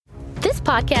This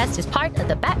podcast is part of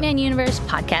the Batman Universe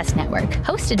Podcast Network,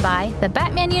 hosted by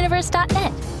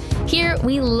thebatmanuniverse.net. Here,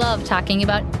 we love talking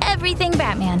about everything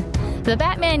Batman. The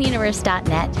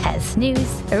BatmanUniverse.net has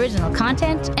news, original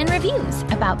content, and reviews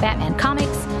about Batman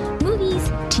comics, movies,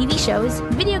 TV shows,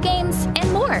 video games,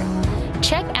 and more.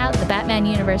 Check out the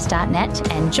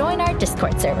BatmanUniverse.net and join our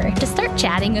Discord server to start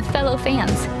chatting with fellow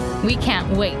fans. We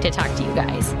can't wait to talk to you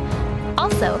guys.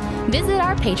 Also, visit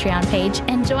our Patreon page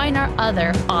and join our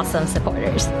other awesome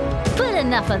supporters. But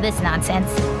enough of this nonsense.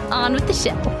 On with the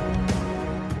show.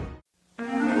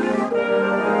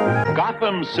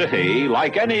 Gotham City,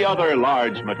 like any other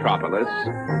large metropolis,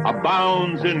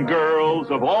 abounds in girls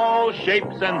of all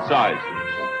shapes and sizes.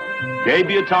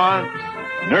 Debutantes,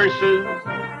 nurses,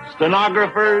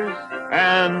 stenographers,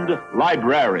 and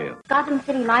librarians. Gotham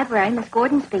City Library, Miss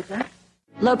Gordon speaking.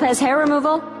 Lopez hair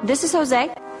removal. This is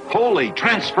Jose. Holy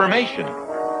transformation.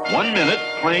 1 minute,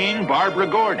 plain Barbara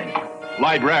Gordon,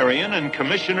 librarian and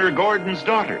Commissioner Gordon's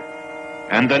daughter.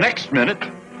 And the next minute,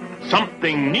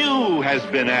 something new has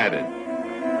been added.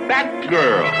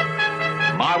 Batgirl,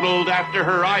 modeled after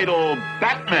her idol,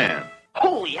 Batman.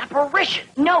 Holy apparition!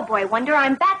 No, Boy Wonder,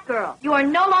 I'm Batgirl. You are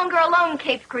no longer alone,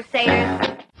 Capes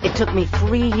Crusaders. It took me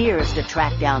 3 years to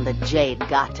track down the Jade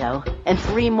Gato, and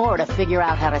 3 more to figure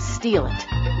out how to steal it.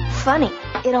 Funny,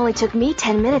 it only took me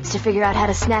 10 minutes to figure out how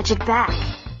to snatch it back.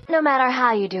 No matter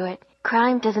how you do it,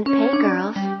 crime doesn't pay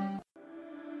girls.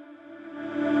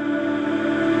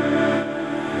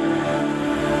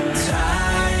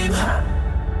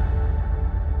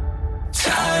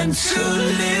 Time to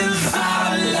live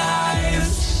our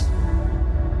lives.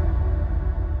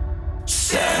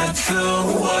 Set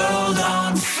the world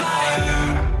on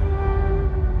fire.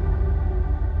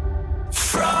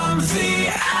 From the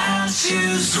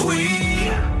ashes we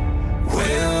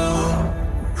will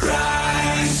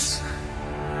rise.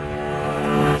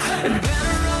 And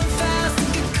better run fast and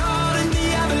get caught in the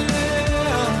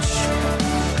avalanche.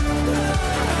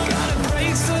 Gotta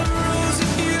break some rules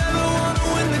if you ever wanna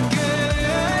win the game.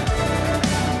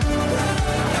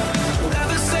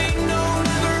 Never say no,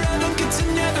 never ever get to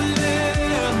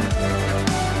Neverland.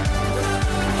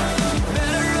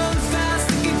 Better run fast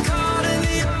and get caught in the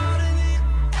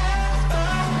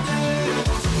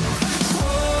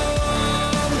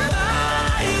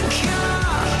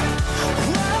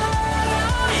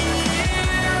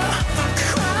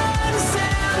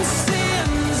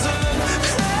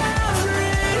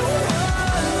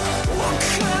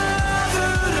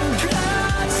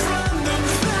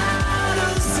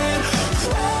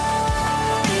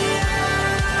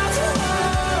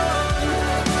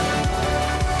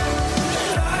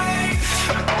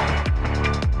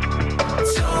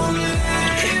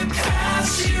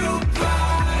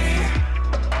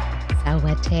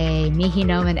Salvete mihi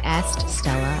nomen est,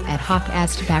 Stella, et hoc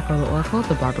est Batgirl Oracle,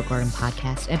 the Barbara Gordon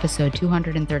Podcast, episode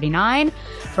 239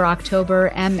 for October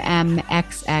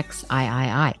MMXXIII.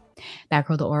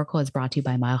 Batgirl the Oracle is brought to you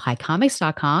by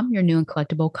MileHighComics.com, your new and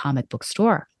collectible comic book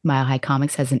store. Mile High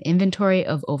Comics has an inventory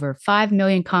of over 5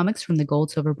 million comics from the gold,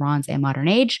 silver, bronze, and modern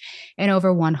age, and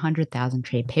over 100,000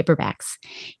 trade paperbacks.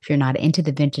 If you're not into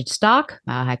the vintage stock,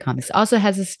 Mile High Comics also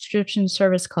has a subscription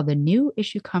service called the New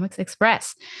Issue Comics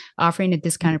Express, offering a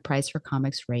discounted price for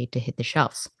comics ready to hit the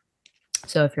shelves.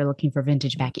 So if you're looking for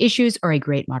vintage back issues or a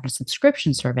great modern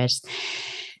subscription service,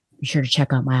 be sure to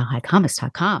check out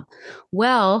MileHighComics.com.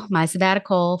 Well, my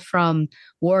sabbatical from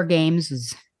War Games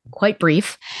was quite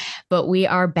brief, but we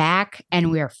are back and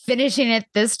we are finishing it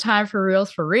this time for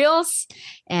reals.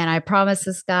 And I promised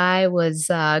this guy was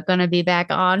going to be back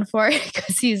on for it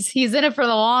because he's in it for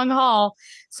the long haul.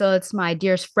 So it's my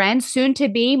dearest friend, soon to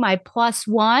be my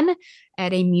 +1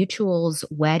 at a mutual's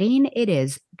wedding. It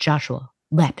is Joshua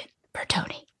Lepin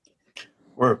Bertoni.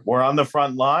 We're on the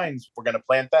front lines. We're going to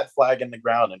plant that flag in the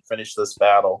ground and finish this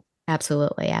battle.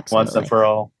 Absolutely. Once and for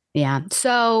all. Yeah.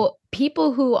 So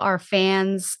people who are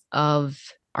fans of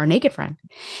our Naked Friend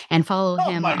and follow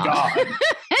him on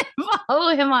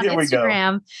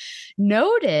Instagram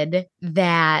noted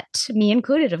that, me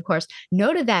included, of course,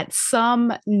 noted that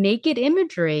some naked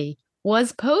imagery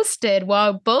was posted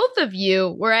while both of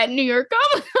you were at New York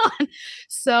Comic-Con.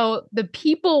 So the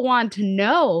people want to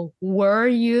know, were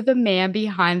you the man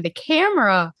behind the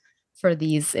camera for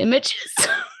these images?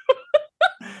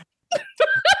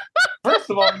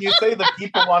 First of all, when you say the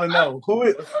people want to know,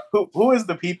 who is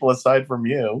the people aside from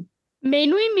you?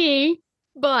 Mainly me,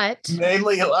 but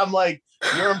mainly I'm like,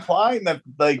 you're implying that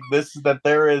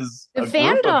there is the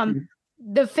fandom.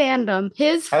 The fandom,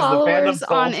 his followers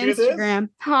on Instagram.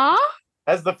 Huh?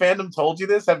 Has the fandom told you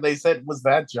this? Have they said, was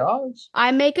that Josh?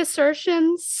 I make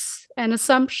assertions and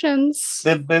assumptions.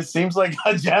 This seems like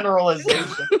a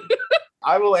generalization.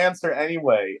 I will answer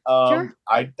anyway. Sure.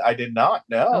 I did not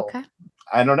know. Okay.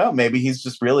 I don't know. Maybe he's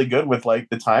just really good with like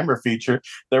the timer feature.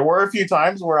 There were a few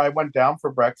times where I went down for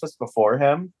breakfast before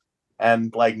him.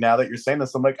 And like now that you're saying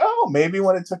this, I'm like, oh, maybe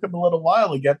when it took him a little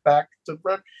while to get back to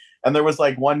breakfast. And there was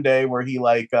like one day where he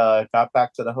like got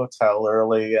back to the hotel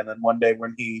early. And then one day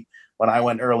when I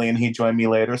went early and he joined me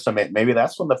later. So maybe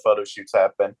that's when the photo shoots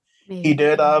happened. Maybe. He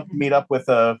did meet up with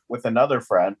another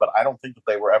friend, but I don't think that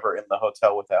they were ever in the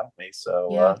hotel without me.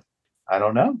 So I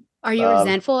don't know. Are you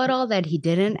resentful at all that he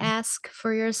didn't ask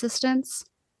for your assistance?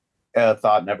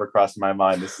 Thought never crossed my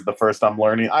mind. This is the first I'm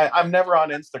learning. I'm never on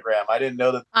Instagram. I didn't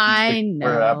know that I these things know.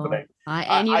 were happening.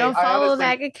 And you don't follow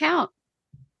that account.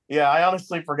 Yeah, I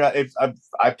honestly forgot. If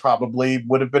I probably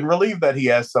would have been relieved that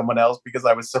he asked someone else because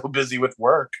I was so busy with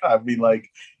work. I'd be like,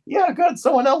 yeah, good.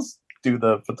 Someone else do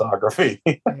the photography.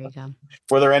 There you go.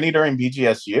 Were there any during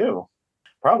BGSU?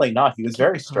 Probably not. He was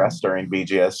very stressed during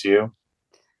BGSU.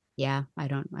 Yeah, I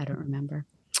don't remember.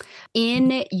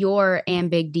 In your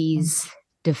Ambig-D's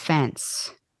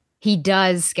defense, he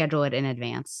does schedule it in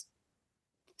advance.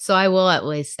 So I will at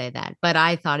least say that. But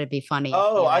I thought it'd be funny.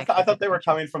 Oh, I thought they were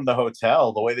coming from the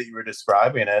hotel, the way that you were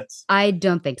describing it. I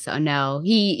don't think so. No.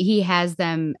 He has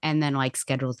them and then like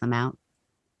schedules them out.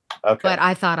 Okay. But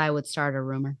I thought I would start a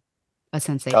rumor. A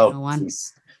sensational one.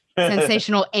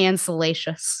 Sensational and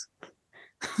salacious.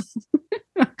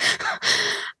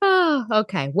 Oh,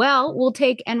 okay. Well, we'll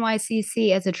take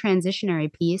NYCC as a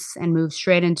transitionary piece and move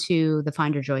straight into the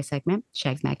Find Your Joy segment.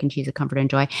 Shags, mac and cheese, a comfort and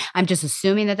joy. I'm just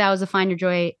assuming that was a Find Your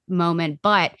Joy moment,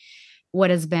 but what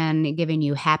has been giving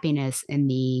you happiness in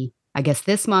the, I guess,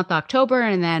 this month, October,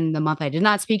 and then the month I did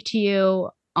not speak to you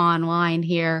online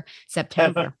here,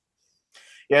 September.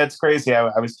 Yeah, it's crazy.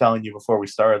 I was telling you before we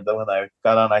started, though, when I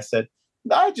got on, I said,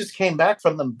 I just came back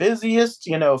from the busiest,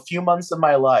 few months of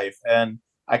my life. And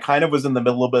I kind of was in the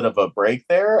middle of a bit of a break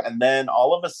there. And then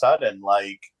all of a sudden,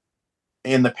 like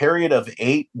in the period of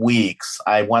 8 weeks,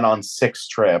 I went on 6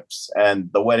 trips, and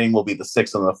the wedding will be the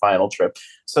 6th and the final trip.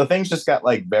 So things just got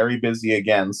like very busy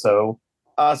again. So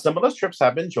some of those trips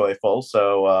have been joyful.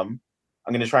 So I'm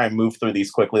going to try and move through these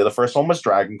quickly. The first one was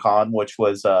Dragon Con, which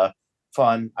was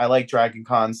fun. I like Dragon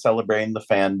Con, celebrating the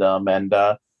fandom. And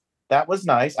that was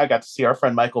nice. I got to see our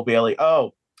friend Michael Bailey.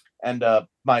 Oh, and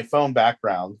my phone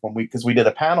background because we did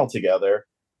a panel together.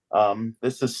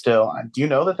 This is still. Do you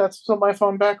know that that's still my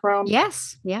phone background?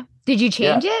 Yes. Yeah. Did you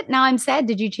change it? Now I'm sad.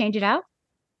 Did you change it out?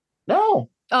 No.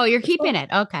 Oh, you're keeping it.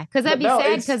 Okay. Because that'd be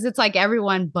sad because it's like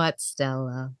everyone but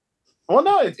Stella. Well,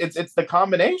 no, it's the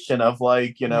combination of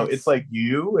like, yes. It's like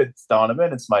you, it's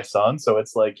Donovan, it's my son. So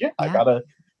it's like, I gotta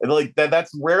like that.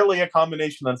 That's rarely a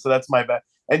combination. And so that's my bad.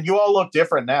 And you all look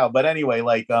different now. But anyway,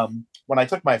 like when I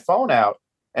took my phone out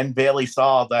and Bailey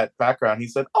saw that background, he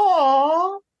said,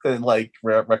 "Aw," like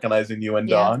recognizing you and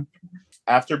Dawn.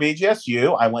 After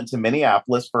BGSU, I went to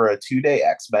Minneapolis for a 2-day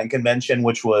X-Men convention,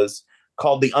 which was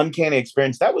called the Uncanny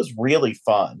Experience. That was really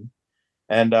fun.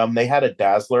 And they had a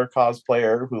Dazzler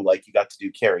cosplayer who like you got to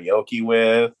do karaoke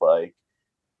with. Like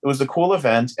it was a cool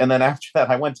event. And then after that,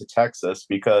 I went to Texas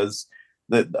because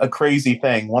a crazy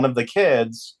thing. One of the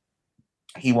kids,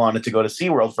 he wanted to go to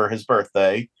SeaWorld for his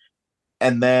birthday.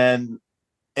 And then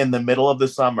in the middle of the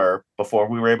summer, before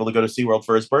we were able to go to SeaWorld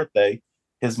for his birthday,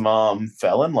 his mom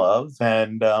fell in love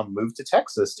and moved to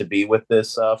Texas to be with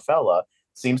this fella.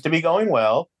 Seems to be going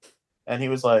well. And he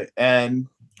was like, and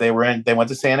they went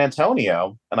to San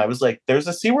Antonio. And I was like, there's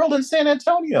a SeaWorld in San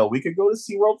Antonio. We could go to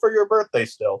SeaWorld for your birthday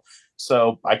still.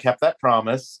 So I kept that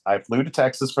promise. I flew to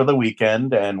Texas for the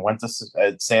weekend and went to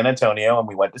San Antonio, and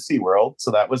we went to SeaWorld.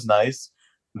 So that was nice.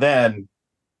 Then,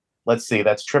 let's see,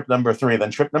 that's trip number 3.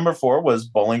 Then trip number 4 was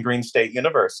Bowling Green State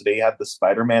University, had the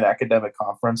Spider-Man Academic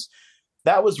Conference.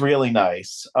 That was really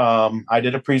nice. I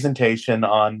did a presentation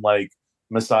on like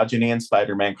misogyny in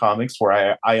Spider-Man comics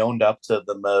where I owned up to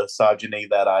the misogyny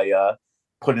that I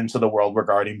put into the world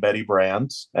regarding Betty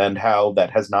Brant and how that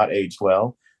has not aged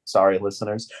well. Sorry,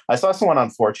 listeners. I saw someone on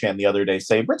 4chan the other day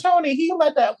say, Bertoni, he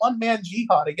led that one-man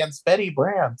jihad against Betty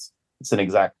Brant. It's an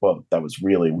exact quote. That was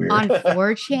really weird. On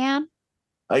 4chan?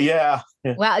 Yeah.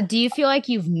 Well, do you feel like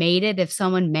you've made it if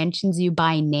someone mentions you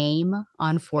by name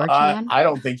on 4chan? I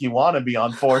don't think you want to be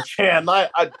on 4chan.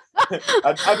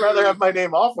 I'd rather have my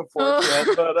name off of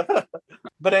 4chan.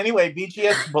 But anyway,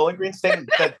 BGS Bowling Green State.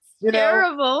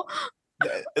 Terrible.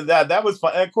 That was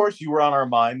fun. And of course, you were on our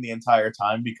mind the entire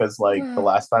time because, like, the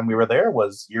last time we were there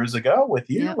was years ago with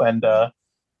you. Yep.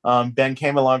 And Ben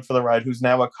came along for the ride, who's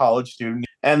now a college student.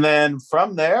 And then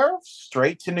from there,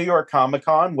 straight to New York Comic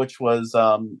Con, which was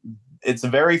it's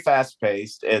very fast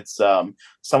paced. It's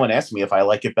someone asked me if I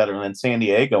like it better than San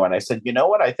Diego, and I said, you know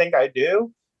what, I think I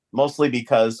do, mostly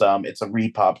because it's a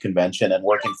Reed Pop convention, and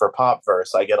working for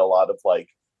Popverse, I get a lot of like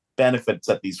benefits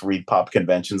at these Reed Pop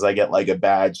conventions. I get like a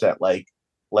badge that like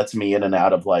lets me in and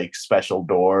out of like special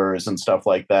doors and stuff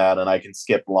like that, and I can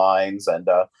skip lines, and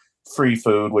free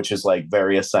food, which is like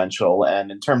very essential.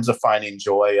 And in terms of finding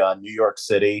joy, New York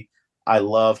City, I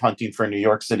love hunting for New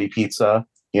York City pizza.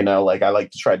 You know, like I like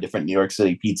to try different New York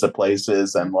City pizza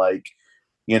places, and like,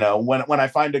 you know, when I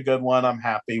find a good one, I'm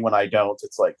happy. When I don't,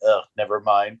 it's like, ugh, never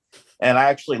mind. And I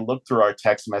actually looked through our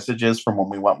text messages from when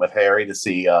we went with Harry to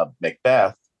see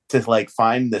Macbeth to like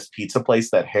find this pizza place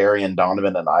that Harry and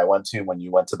Donovan and I went to when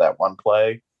you went to that one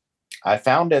play. I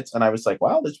found it and I was like,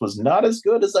 wow, this was not as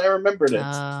good as I remembered it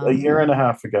a year and a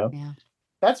half ago. Yeah.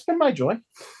 That's been my joy.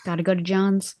 Gotta go to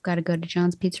John's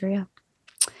Pizzeria.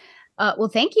 Well,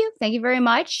 thank you. Thank you very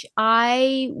much.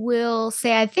 I will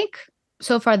say, I think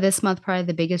so far this month, probably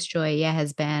the biggest joy,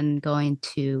 has been going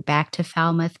back to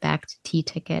Falmouth, back to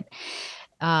T-Ticket.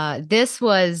 This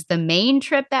was the main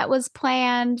trip that was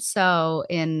planned. So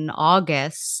in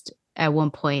August, at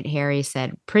one point, Harry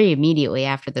said pretty immediately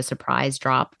after the surprise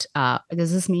dropped,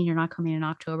 does this mean you're not coming in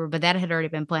October? But that had already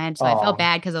been planned. So I felt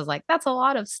bad because I was like, that's a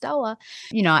lot of Stella.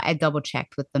 You know, I double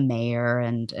checked with the mayor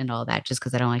and all that just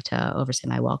because I don't like to overstay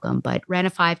my welcome. But ran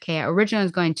a 5K. Originally, I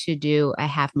was going to do a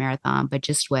half marathon, but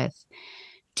just with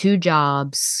 2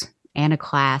 jobs and a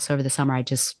class over the summer, I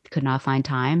just could not find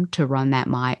time to run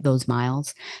those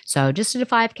miles. So just did a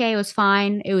 5K. It was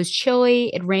fine. It was chilly.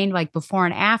 It rained like before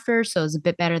and after, so it was a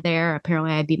bit better there.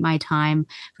 Apparently, I beat my time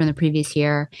from the previous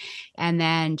year. And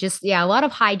then just, a lot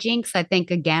of hijinks. I think,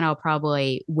 again, I'll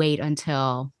probably wait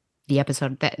until the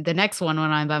episode, the next one when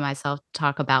I'm by myself,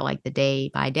 talk about like the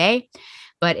day by day.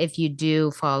 But if you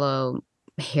do follow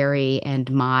Harry and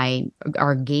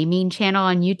our gaming channel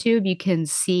on YouTube, you can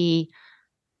see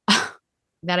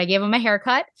that I gave him a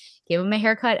haircut,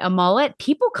 a mullet.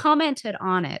 People commented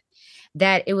on it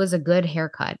that it was a good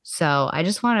haircut. So I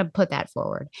just want to put that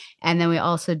forward. And then we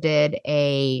also did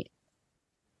a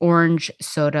orange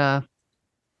soda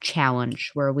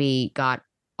challenge where we got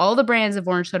all the brands of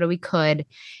orange soda we could,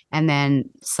 and then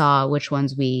saw which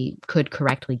ones we could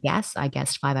correctly guess. I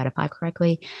guessed 5 out of 5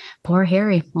 correctly. Poor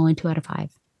Harry, only 2 out of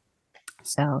 5.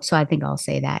 So I think I'll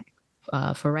say that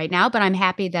for right now, but I'm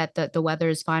happy that the weather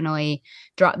is finally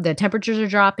the temperatures are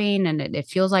dropping and it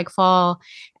feels like fall.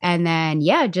 And then,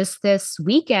 just this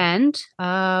weekend,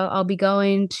 I'll be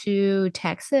going to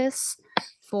Texas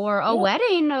for a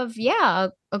wedding of,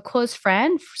 a close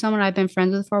friend, someone I've been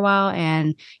friends with for a while.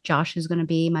 And Josh is going to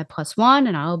be my +1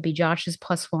 and I'll be Josh's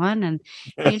 +1. And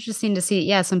it'll be interesting to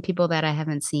see, some people that I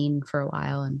haven't seen for a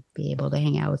while and be able to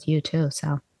hang out with you too.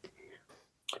 So.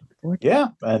 Yeah,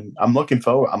 and I'm looking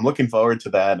forward to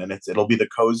that, and it'll be the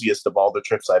coziest of all the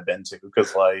trips I've been to,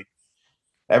 because like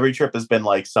every trip has been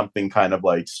like something kind of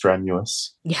like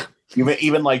strenuous. Yeah,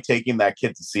 even like taking that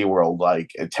kid to SeaWorld, like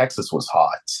Texas was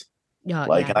hot.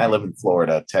 And I live in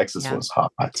Florida. Texas was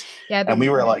hot. Yeah, and we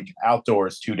were like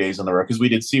outdoors 2 days in a row because we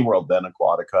did SeaWorld then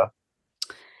Aquatica.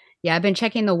 Yeah, I've been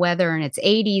checking the weather and it's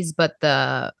 80s, but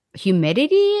the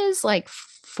humidity is like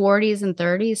 40s and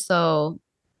 30s, so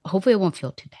hopefully it won't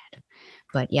feel too bad.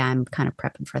 But I'm kind of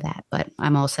prepping for that. But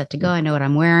I'm all set to go. I know what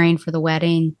I'm wearing for the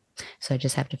wedding. So I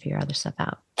just have to figure other stuff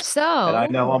out. So and I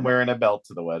know I'm wearing a belt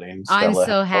to the wedding. I'm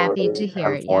so happy to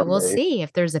hear it. Yeah, we'll see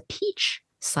if there's a peach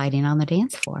sliding on the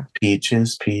dance floor.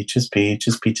 Peaches, peaches,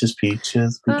 peaches, peaches,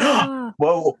 peaches.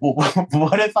 Whoa,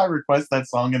 what if I request that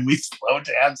song and we slow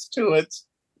dance to it?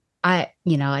 I'd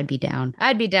be down.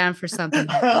 I'd be down for something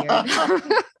weird.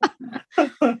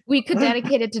 We could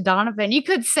dedicate it to Donovan. You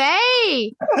could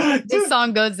say this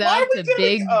song goes out to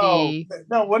Big D.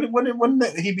 No,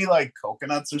 wouldn't he be like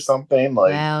coconuts or something?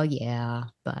 Like, well, yeah,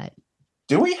 but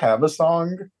do we have a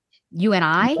song? You and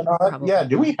I? Yeah,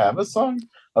 do we have a song?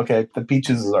 Okay, the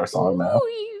Peaches is our song now.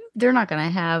 They're not gonna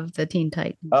have the Teen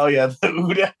Titans. Oh yeah, the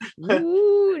Ooda.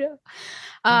 Ooda.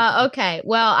 Okay,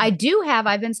 well, I've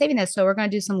been saving this, so we're going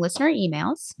to do some listener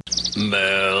emails.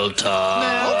 Mail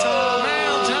time.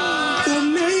 The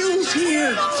mail's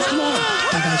here. Come on.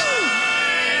 Bye, guys.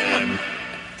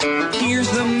 Here's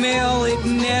the mail. It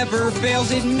never fails.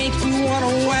 It makes me want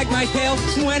to wag my tail.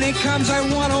 When it comes, I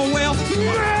want to wail.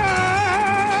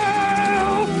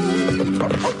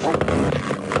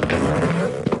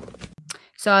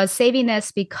 So I was saving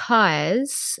this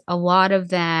because a lot of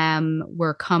them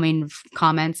were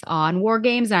comments on War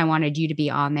Games, and I wanted you to be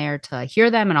on there to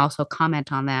hear them and also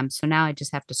comment on them. So now I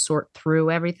just have to sort through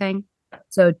everything.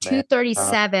 So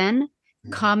 237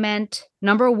 comment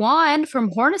Number 1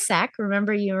 from Hornacek.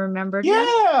 Remember, you remembered him?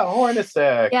 Yeah,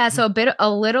 Hornacek. Yeah, so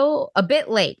a bit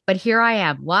late, but here I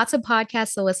am. Lots of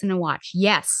podcasts to listen and watch.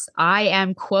 Yes, I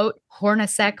am, quote,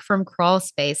 Hornacek from Crawl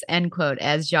Space, end quote,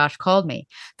 as Josh called me.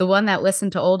 The one that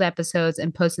listened to old episodes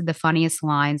and posted the funniest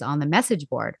lines on the message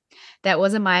board. That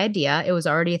wasn't my idea. It was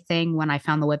already a thing when I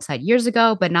found the website years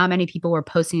ago, but not many people were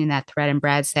posting in that thread, and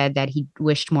Brad said that he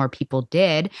wished more people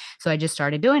did. So I just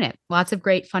started doing it. Lots of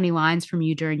great funny lines from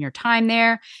you during your time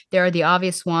there. There are the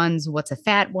obvious ones. What's a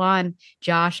fat one?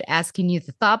 Josh asking you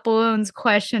the thought balloons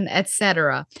question,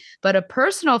 etc. But a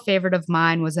personal favorite of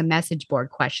mine was a message board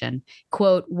question.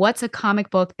 Quote, what's a comic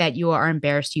book that you are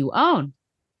embarrassed you own?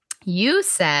 You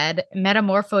said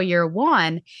Metamorpho Year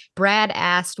 1. Brad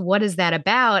asked, what is that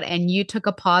about? And you took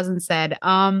a pause and said,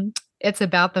 it's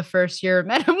about the first year of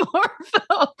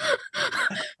Metamorpho,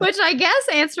 which I guess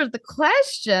answered the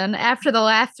question. After the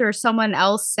laughter, someone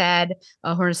else said,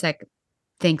 Hornacek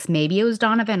thinks maybe it was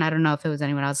Donovan. I don't know if it was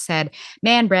anyone else, said,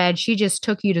 man, Brad, she just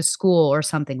took you to school or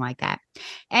something like that.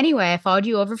 Anyway, I followed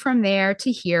you over from there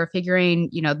to here, figuring,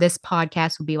 this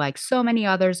podcast will be like so many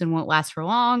others and won't last for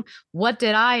long. What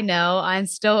did I know? I'm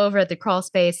still over at the Crawl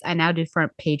Space. I now do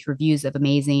front page reviews of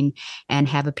Amazing and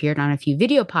have appeared on a few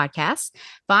video podcasts.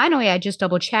 Finally, I just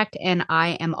double checked, and I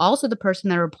am also the person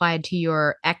that replied to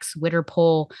your ex-Twitter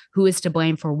poll, who is to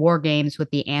blame for war games, with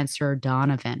the answer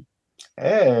Donovan.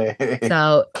 Hey.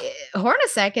 So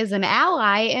Hornacek is an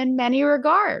ally in many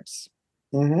regards.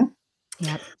 Mm-hmm.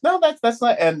 Yep. No, that's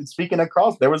not. And speaking of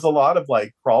crawls, there was a lot of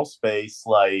like Crawl Space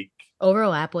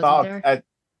overlap, wasn't there?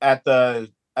 at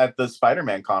the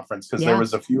Spider-Man conference, because there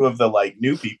was a few of the like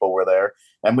new people were there,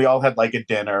 and we all had like a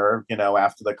dinner,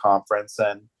 after the conference,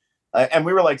 and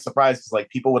we were like surprised because like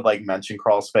people would like mention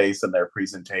Crawl Space in their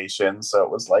presentation, so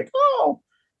it was like, oh.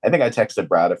 I think I texted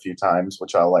Brad a few times,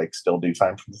 which I'll like still do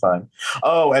time from time.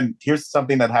 Oh, and here's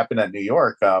something that happened at New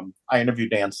York. I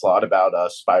interviewed Dan Slott about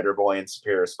Spider-Boy and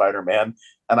Superior Spider-Man,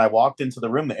 and I walked into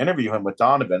the room to interview him with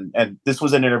Donovan, and this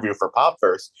was an interview for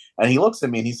Popverse, and he looks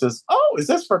at me and he says, oh, is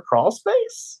this for Crawl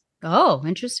Space? Oh,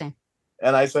 interesting.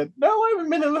 And I said, no, I haven't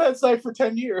been in that site for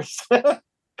 10 years.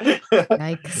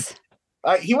 Yikes.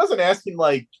 He wasn't asking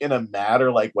like in a mad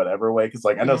or like whatever way, because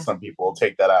like I know some people will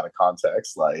take that out of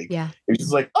context. Like, he was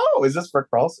just like, "Oh, is this for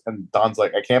Crawls?" And Don's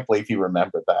like, "I can't believe he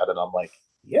remembered that." And I'm like,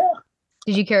 "Yeah."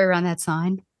 Did you carry around that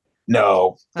sign?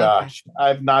 No, gosh,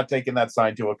 I've not taken that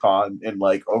sign to a con in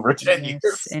like over 10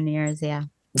 years. In years, yeah.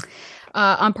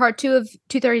 On part 2 of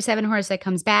 237, Hornacek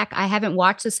comes back. I haven't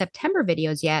watched the September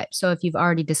videos yet, so if you've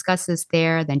already discussed this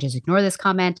there, then just ignore this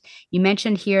comment. You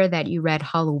mentioned here that you read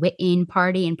Halloween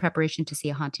Party in preparation to see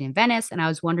A Haunting in Venice, and I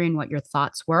was wondering what your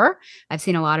thoughts were. I've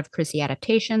seen a lot of Chrissy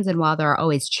adaptations, and while there are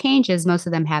always changes, most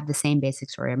of them have the same basic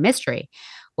story or mystery.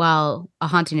 While A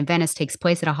Haunting in Venice takes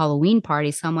place at a Halloween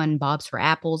party, someone bobs for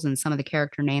apples and some of the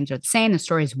character names are the same. The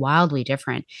story is wildly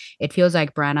different. It feels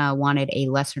like Branagh wanted a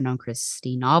lesser-known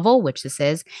Christie novel, which this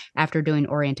is, after doing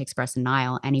Orient Express and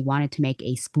Nile, and he wanted to make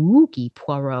a spooky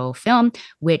Poirot film,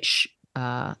 which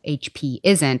HP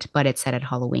isn't, but it's set at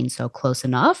Halloween, so close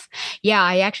enough. Yeah,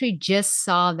 I actually just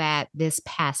saw that this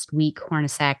past week,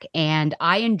 Hornacek, and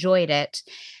I enjoyed it.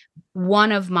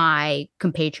 One of my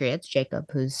compatriots, Jacob,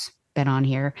 who's been on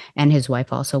here, and his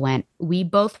wife also went. We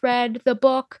both read the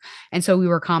book, and so we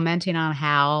were commenting on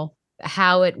how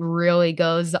it really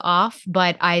goes off.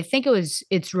 But I think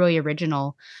it's really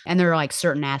original, and there are like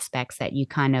certain aspects that you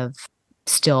kind of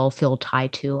still feel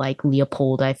tied to. Like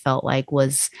Leopold, I felt like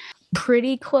was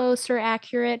pretty close or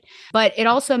accurate, but it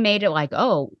also made it like,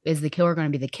 oh, is the killer going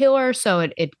to be the killer? So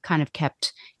it kind of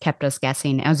kept us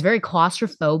guessing. I was very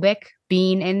claustrophobic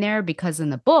being in there because in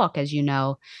the book, as you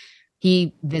know,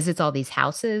 he visits all these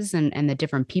houses and the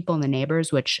different people and the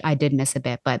neighbors, which I did miss a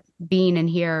bit, but being in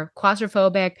here,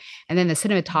 claustrophobic. And then the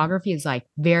cinematography is like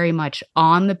very much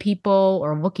on the people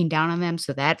or looking down on them.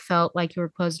 So that felt like you were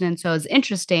closed in. So it was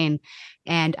interesting.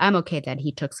 And I'm okay that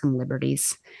he took some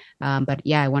liberties. But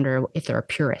yeah, I wonder if there are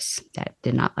purists that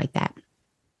did not like that.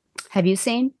 Have you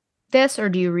seen this, or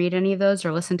do you read any of those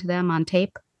or listen to them on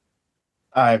tape?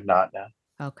 I have not, no.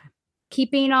 Okay.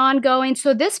 Keeping on going.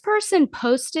 So this person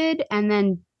posted and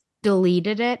then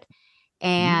deleted it.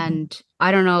 And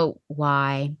I don't know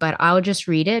why, but I'll just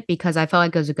read it because I felt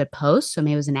like it was a good post. So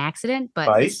maybe it was an accident. But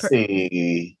I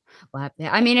see.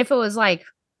 I mean, if it was like,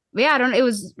 yeah, I don't know. It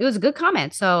was a good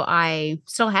comment. So I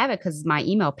still have it because my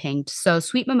email pinged. So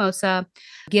Sweet Mimosa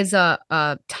gives a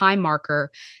time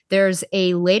marker. There's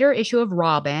a later issue of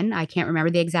Robin, I can't remember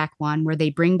the exact one, where they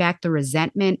bring back the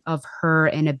resentment of her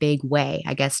in a big way.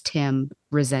 I guess Tim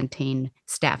resenting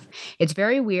Steph. It's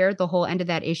very weird. The whole end of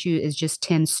that issue is just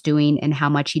Tim stewing and how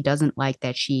much he doesn't like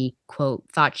that she, quote,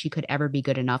 thought she could ever be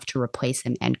good enough to replace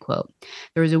him, end quote.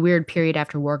 There was a weird period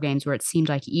after War Games where it seemed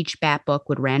like each Bat book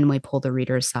would randomly pull the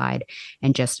reader aside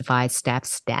and justify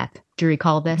Steph's death. Do you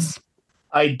recall this?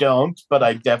 I don't, but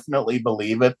I definitely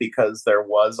believe it because there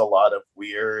was a lot of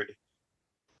weird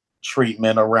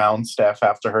treatment around Steph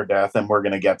after her death, and we're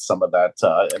going to get some of that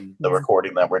in the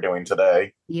recording that we're doing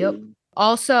today. Yep.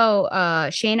 Also,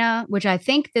 Shayna, which I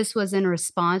think this was in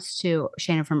response to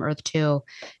Shayna from Earth 2,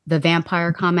 the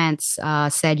vampire comments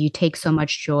said, "You take so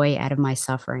much joy out of my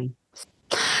suffering."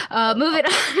 Moving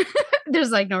on.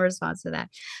 There's like no response to that.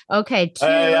 Okay.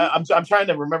 I'm trying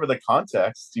to remember the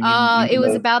context. It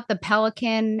was about the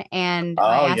pelican, and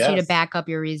I asked you to back up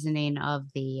your reasoning of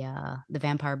the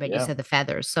vampire, but you said the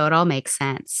feathers, so it all makes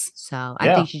sense. So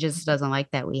I think she just doesn't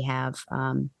like that we have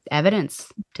evidence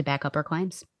to back up our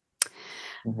claims.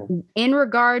 Mm-hmm. In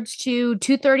regards to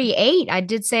 238, I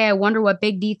did say I wonder what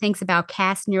Big D thinks about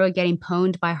Cass nearly getting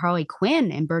pwned by Harley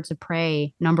Quinn in Birds of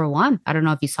Prey #1. I don't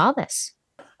know if you saw this.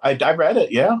 I read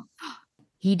it, yeah.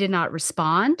 He did not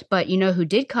respond, but you know who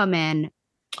did come in?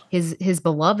 His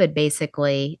beloved,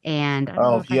 basically. And I don't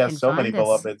know if he has so many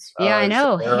beloveds. Yeah, I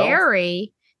know.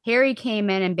 Harry came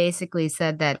in and basically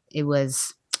said that it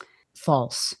was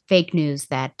false, fake news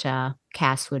that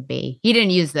Cass would be. He didn't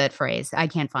use that phrase. I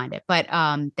can't find it, but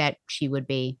that she would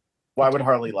be. Why would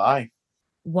Harley lie?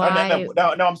 Why?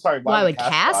 No, I'm sorry. Why would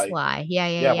Cass lie? Yeah.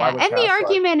 And the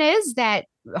argument is that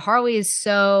Harley is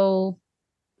so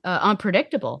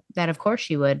unpredictable that of course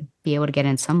she would be able to get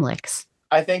in some licks.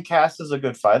 I think Cass is a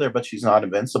good fighter, but she's not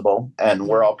invincible, and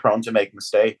we're all prone to make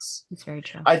mistakes. It's very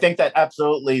true. I think that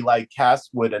absolutely, like, Cass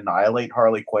would annihilate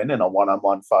Harley Quinn in a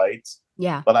one-on-one fight.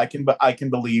 Yeah. But I can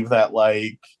believe that,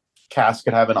 like, Cass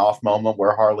could have an off moment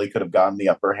where Harley could have gotten the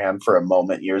upper hand for a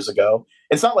moment years ago.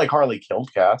 It's not like Harley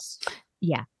killed Cass.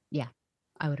 Yeah.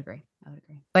 I would agree.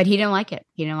 But he didn't like it.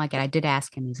 I did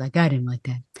ask him. He's like, I didn't like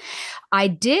that. I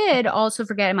did also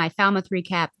forget in my Falmouth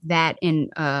recap that in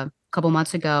a couple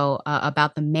months ago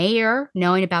about the mayor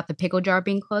knowing about the pickle jar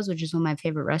being closed, which is one of my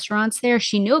favorite restaurants there.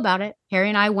 She knew about it. Harry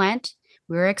and I went.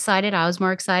 We were excited. I was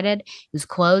more excited. It was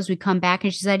closed. We come back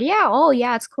and she said, yeah,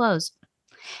 it's closed.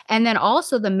 And then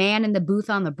also the man in the booth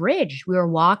on the bridge. We were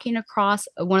walking across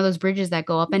one of those bridges that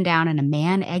go up and down, and a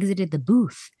man exited the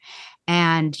booth.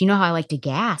 And you know how I like to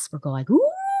gasp or go like, ooh,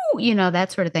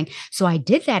 that sort of thing. So I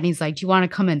did that. And he's like, do you want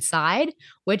to come inside?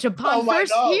 Which upon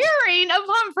first hearing,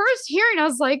 I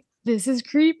was like, this is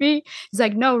creepy. He's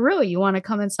like, no, really, you want to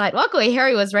come inside? Luckily,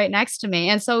 Harry was right next to me.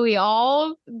 And so we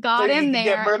all got in there.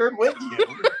 Get murdered with you.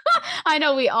 I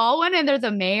know, we all went in there.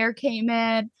 The mayor came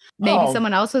in. Maybe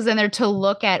someone else was in there to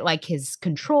look at like his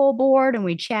control board, and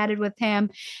we chatted with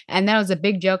him. And then it was a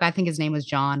big joke. I think his name was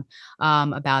John,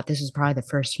 about this was probably the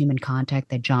first human contact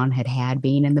that John had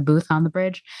being in the booth on the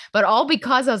bridge. But all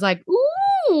because I was like,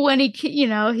 ooh, when he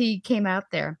came out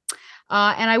there.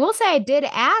 And I will say I did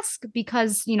ask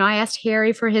because, I asked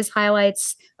Harry for his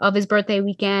highlights of his birthday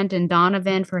weekend and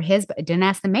Donovan for his, but I didn't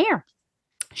ask the mayor.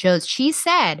 She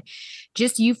said,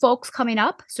 just you folks coming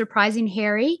up, surprising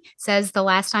Harry. Says the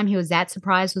last time he was that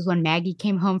surprised was when Maggie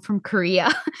came home from Korea.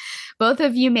 Both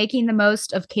of you making the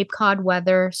most of Cape Cod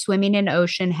weather, swimming in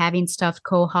ocean, having stuffed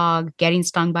quahog, getting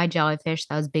stung by jellyfish.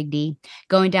 That was Big D.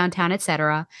 Going downtown,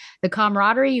 etc. The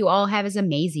camaraderie you all have is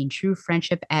amazing. True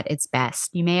friendship at its best.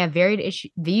 You may have varied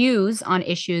views on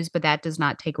issues, but that does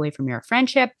not take away from your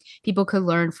friendship. People could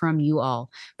learn from you all.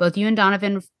 Both you and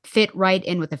Donovan fit right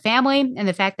in with the family, and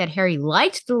the fact that Harry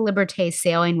liked the Liberté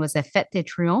sailing was a fête de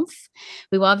triomphe.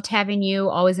 We loved having you,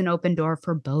 always an open door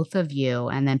for both of you.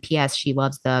 And then P.S. she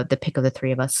loves the pick of the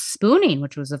three of us spooning,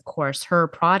 which was, of course, her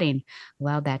prodding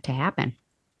allowed that to happen.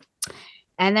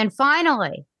 And then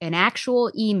finally, an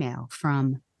actual email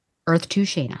from Earth 2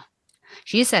 Shayna.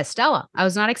 She says, Stella, I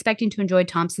was not expecting to enjoy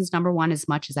Thompson's #1 as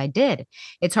much as I did.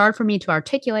 It's hard for me to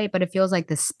articulate, but it feels like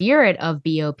the spirit of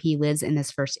BOP lives in this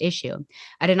first issue.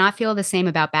 I did not feel the same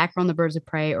about Batgirl and the Birds of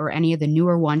Prey or any of the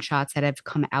newer one-shots that have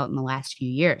come out in the last few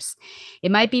years.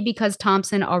 It might be because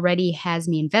Thompson already has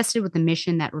me invested with the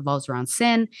mission that revolves around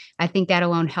Sin. I think that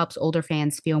alone helps older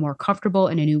fans feel more comfortable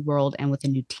in a new world and with a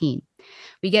new team.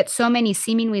 We get so many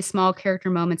seemingly small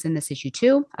character moments in this issue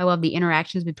too. I love the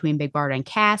interactions between Big Barda and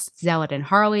Cass, Zealot and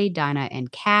Harley, Dinah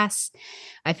and Cass.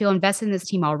 I feel invested in this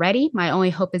team already. My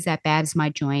only hope is that Babs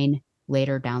might join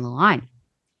later down the line.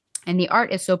 And the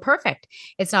art is so perfect.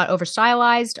 It's not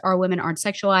over-stylized. Our women aren't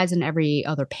sexualized in every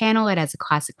other panel. It has a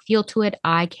classic feel to it.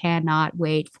 I cannot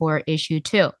wait for issue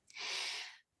 2.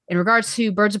 In regards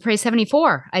to Birds of Prey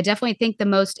 74, I definitely think the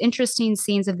most interesting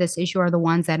scenes of this issue are the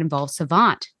ones that involve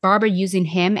Savant. Barbara using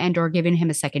him and or giving him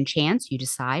a second chance, you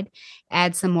decide,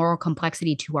 adds some moral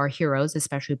complexity to our heroes,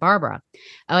 especially Barbara.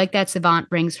 I like that Savant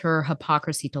brings her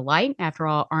hypocrisy to light. After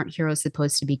all, aren't heroes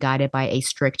supposed to be guided by a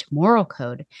strict moral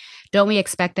code? Don't we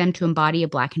expect them to embody a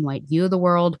black and white view of the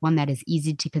world, one that is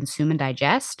easy to consume and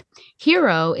digest?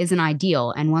 Hero is an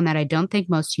ideal and one that I don't think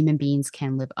most human beings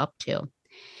can live up to.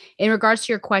 In regards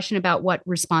to your question about what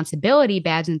responsibility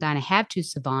Babs and Dinah have to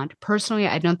Savant, personally,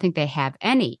 I don't think they have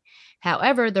any.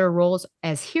 However, their roles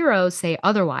as heroes say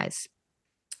otherwise.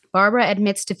 Barbara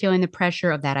admits to feeling the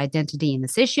pressure of that identity in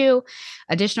this issue.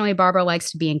 Additionally, Barbara likes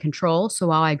to be in control, so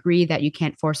while I agree that you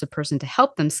can't force a person to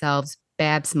help themselves,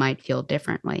 Babs might feel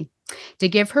differently. To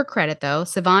give her credit, though,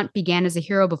 Savant began as a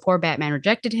hero before Batman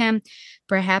rejected him.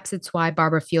 Perhaps it's why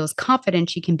Barbara feels confident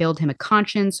she can build him a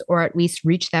conscience or at least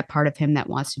reach that part of him that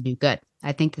wants to do good.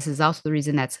 I think this is also the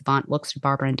reason that Savant looks to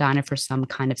Barbara and Dinah for some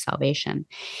kind of salvation.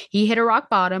 He hit a rock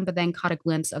bottom, but then caught a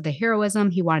glimpse of the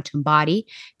heroism he wanted to embody,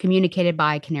 communicated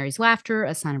by Canary's laughter,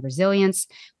 a sign of resilience,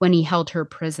 when he held her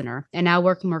prisoner. And now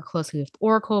working more closely with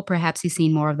Oracle, perhaps he's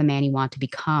seen more of the man he wanted to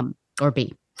become or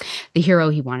be. The hero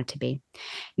he wanted to be.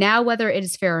 Now, whether it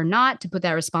is fair or not to put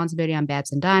that responsibility on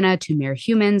Babs and Dinah, two mere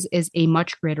humans, is a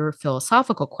much greater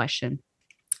philosophical question.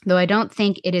 Though I don't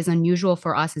think it is unusual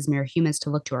for us as mere humans to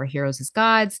look to our heroes as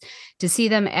gods, to see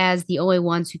them as the only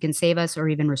ones who can save us or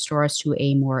even restore us to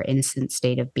a more innocent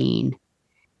state of being.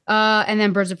 And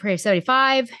then Birds of Prey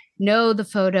 75. No, the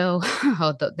photo.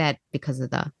 That because of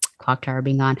the clock tower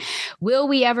being on. Will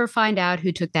we ever find out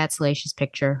who took that salacious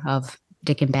picture of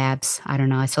Dick and Babs? I don't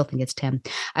know. I still think it's Tim.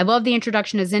 I love the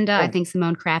introduction of Zinda. I think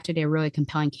Simone crafted a really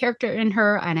compelling character in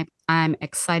her, and I'm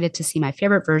excited to see my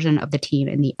favorite version of the team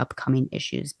in the upcoming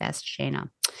issues. Best, Shayna.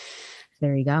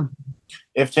 There you go.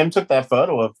 If Tim took that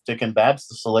photo of Dick and Babs,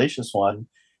 the salacious one,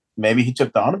 maybe he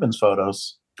took Donovan's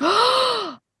photos.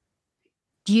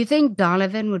 Do you think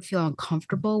Donovan would feel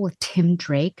uncomfortable with Tim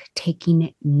Drake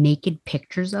taking naked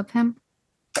pictures of him?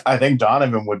 I think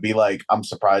Donovan would be like, I'm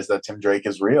surprised that Tim Drake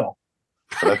is real.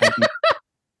 But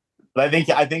I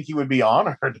think he would be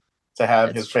honored to have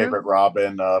That's his true. Favorite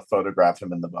Robin photograph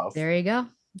him in the buff. There you go.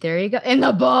 In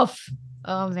the buff.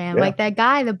 Oh man, yeah. Like that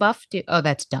guy, the buff dude. Oh,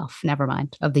 that's Duff. Never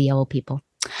mind. Of the yellow people.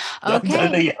 Okay.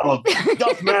 The yellow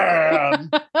Duff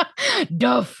man.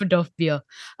 Duff beer.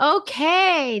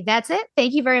 Okay, that's it.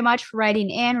 Thank you very much for writing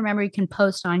in. Remember, you can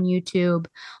post on YouTube,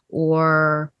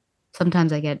 or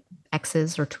sometimes I get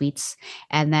X's or tweets,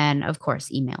 and then of course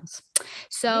emails.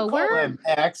 So you call them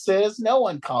X's. No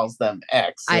one calls them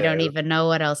X's. I don't even know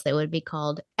what else they would be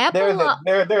called.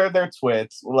 They're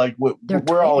twits. Like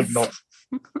we're all ignoring.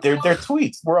 They're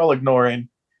tweets. We're all ignoring.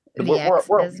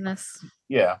 We're business.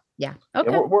 Yeah. Yeah.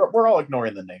 Okay. Yeah, we're all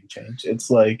ignoring the name change. It's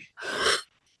like,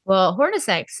 well,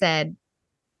 Hornacek said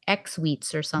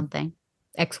X-Weets or something.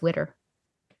 X-Witter.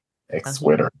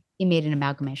 X-Witter. He made an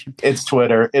amalgamation. It's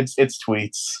Twitter. It's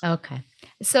tweets. Okay.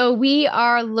 So we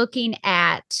are looking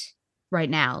at right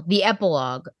now the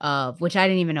epilogue of, which I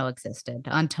didn't even know existed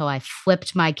until I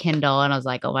flipped my Kindle and I was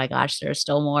like, oh my gosh, there's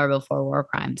still more before War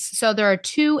Crimes. So there are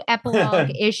two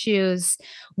epilogue issues.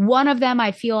 One of them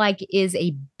I feel like is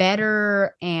a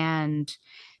better and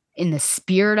in the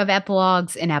spirit of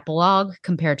epilogues, an epilogue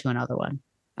compared to another one.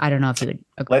 I don't know if you would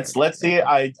agree. Let's see.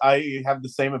 I have the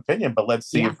same opinion, but let's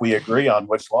see if we agree on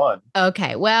which one.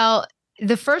 Okay. Well,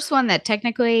 the first one that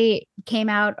technically came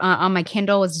out on my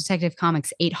Kindle was Detective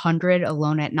Comics 800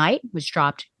 Alone at Night, which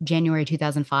dropped January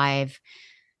 2005.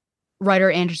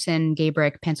 Writer Anderson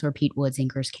Gabrick, penciler Pete Woods,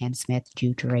 inkers Ken Smith,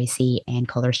 Drew Geraci, and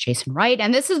colors Jason Wright.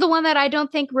 And this is the one that I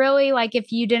don't think really, like,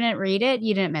 if you didn't read it,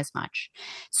 you didn't miss much.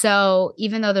 So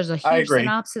even though there's a huge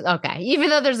synopsis,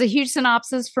 even though there's a huge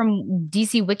synopsis from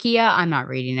DC Wikia, I'm not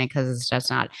reading it because it's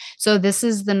just not. So this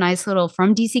is the nice little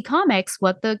from DC Comics,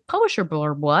 what the publisher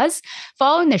blurb was.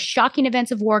 Following the shocking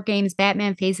events of War Games,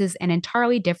 Batman faces an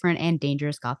entirely different and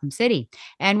dangerous Gotham City.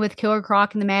 And with Killer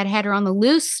Croc and the Mad Hatter on the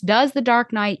loose, does the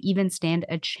Dark Knight even stand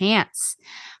a chance?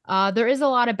 There is a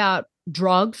lot about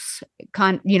drugs,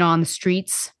 on the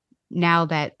streets now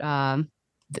that the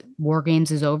War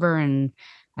Games is over, and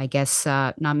I guess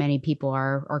not many people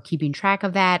are keeping track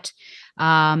of that.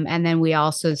 And then we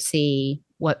also see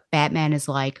what Batman is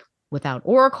like without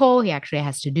Oracle. He actually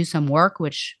has to do some work,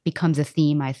 which becomes a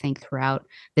theme, I think, throughout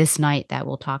this night that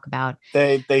we'll talk about.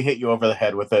 They hit you over the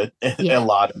head with it a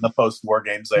lot in the post-War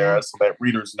Games era, so that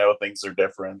readers know things are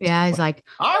different. Yeah, he's like,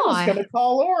 I was going to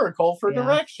call Oracle for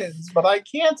directions, but I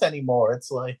can't anymore.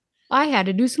 It's like, I had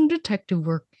to do some detective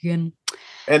work again.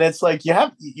 And it's like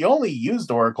you only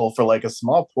used Oracle for like a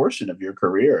small portion of your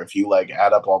career if you like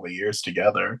add up all the years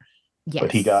together. Yes.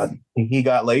 But he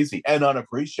got lazy and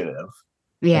unappreciative.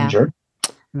 Yeah. Injured.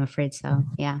 I'm afraid so.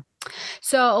 Yeah.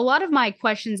 So a lot of my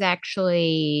questions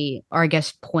actually are, I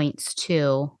guess, points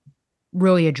to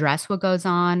really address what goes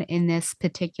on in this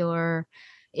particular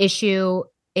issue.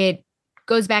 It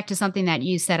goes back to something that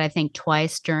you said, I think,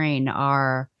 twice during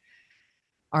our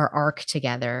arc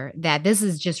together, that this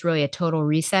is just really a total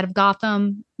reset of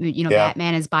Gotham.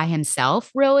 Batman is by himself,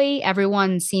 really.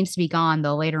 Everyone seems to be gone,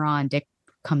 though later on Dick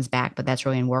comes back, but that's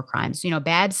really in War Crimes.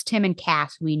 Babs, Tim, and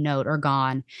Cass, we note, are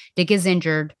gone. Dick is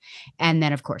injured. And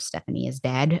then, of course, Stephanie is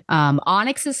dead.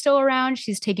 Onyx is still around.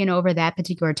 She's taken over that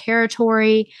particular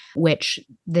territory, which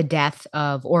the death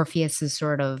of Orpheus has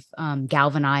sort of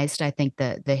galvanized, I think,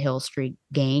 the Hill Street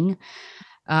gang.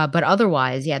 But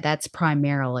otherwise, that's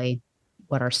primarily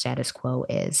what our status quo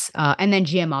is. And then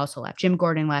Jim also left. Jim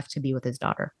Gordon left to be with his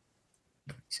daughter.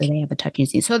 So they have a touching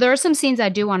scene. So there are some scenes I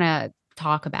do want to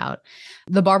talk about.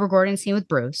 The Barbara Gordon scene with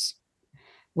Bruce,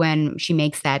 when she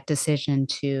makes that decision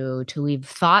to leave.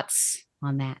 Thoughts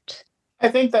on that? I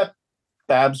think that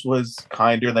Babs was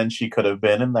kinder than she could have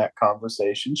been in that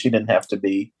conversation. She didn't have to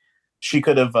be. She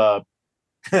could have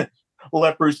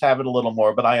let Bruce have it a little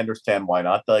more, but I understand why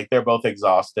not. Like, they're both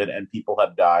exhausted and people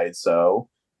have died, so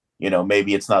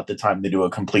maybe it's not the time to do a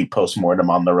complete postmortem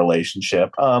on the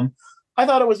relationship. I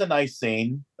thought it was a nice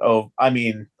scene. Oh, I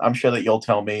mean, I'm sure that you'll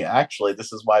tell me, actually,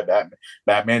 this is why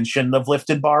Batman shouldn't have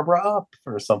lifted Barbara up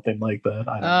or something like that.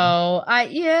 I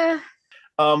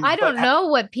don't know. Know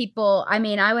what people,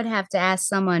 I would have to ask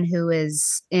someone who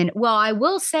is I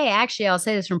will say, actually, I'll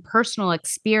say this from personal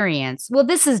experience. Well,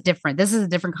 this is different. This is a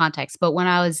different context. But when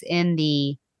I was in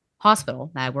the hospital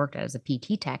that I worked at as a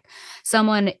PT tech,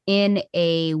 someone in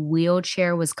a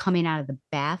wheelchair was coming out of the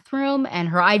bathroom and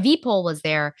her IV pole was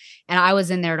there, and I was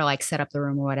in there to like set up the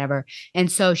room or whatever.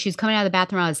 And so she was coming out of the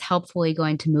bathroom. I was helpfully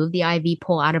going to move the IV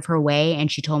pole out of her way,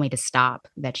 and she told me to stop,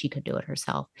 that she could do it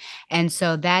herself. And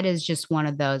so that is just one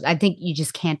of those, I think you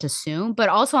just can't assume. But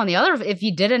also on the other, if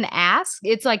you didn't ask,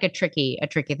 it's like a tricky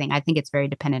thing. I think it's very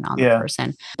dependent on the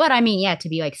person. But to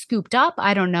be like scooped up,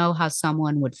 I don't know how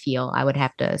someone would feel. I would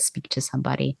have to speak to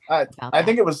somebody. I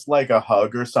think it was like a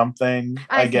hug or something.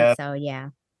 I guess so.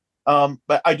 Yeah.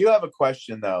 But I do have a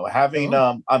question though. Having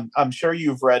I'm sure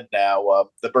you've read now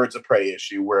the Birds of Prey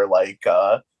issue where like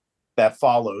that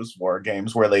follows War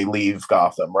Games, where they leave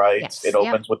Gotham, right? Yes. It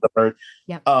opens with the bird.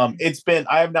 Yep. I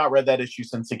have not read that issue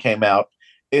since it came out.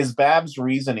 Is Babs'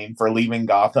 reasoning for leaving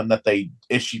Gotham that they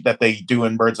do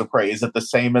in Birds of Prey, is it the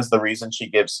same as the reason she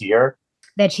gives here?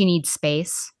 That she needs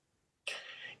space.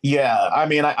 Yeah, I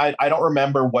mean, I don't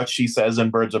remember what she says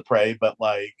in Birds of Prey, but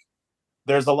like,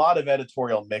 there's a lot of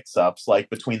editorial mix-ups,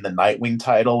 like between the Nightwing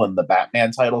title and the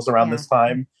Batman titles around this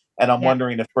time, and I'm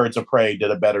wondering if Birds of Prey did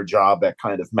a better job at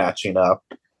kind of matching up.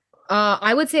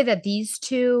 I would say that these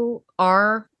two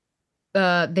are,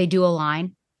 they do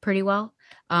align pretty well.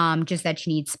 Just that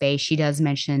she needs space. She does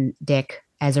mention Dick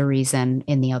as a reason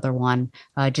in the other one.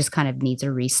 Just kind of needs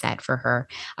a reset for her.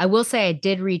 I will say I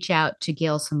did reach out to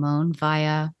Gail Simone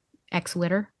via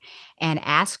X-Twitter and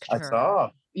asked her. I saw.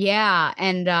 Yeah.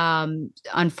 And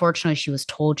unfortunately, she was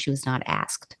told she was not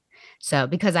asked. So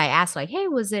because I asked like, hey,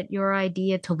 was it your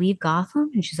idea to leave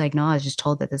Gotham? And she's like, no, I was just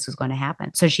told that this was going to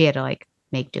happen. So she had to like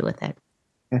make do with it.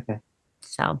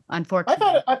 So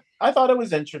unfortunately. I thought it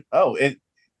was interesting. Oh,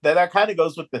 that kind of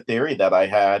goes with the theory that I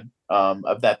had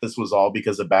of that this was all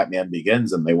because of Batman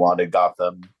Begins and they wanted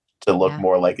Gotham to look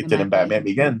more like it did in Batman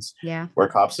Begins. Yeah. Where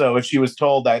cops. So if she was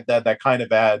told that kind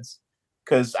of adds,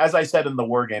 because as I said in the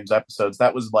War Games episodes,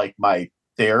 that was like my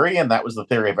theory and that was the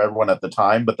theory of everyone at the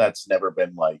time, but that's never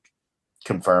been like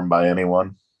confirmed by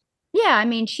anyone. Yeah, I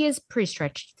mean, she is pretty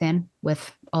stretched thin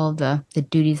with all the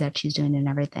duties that she's doing and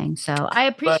everything. So I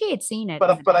appreciate seeing it.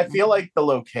 But I feel like the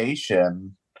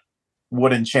location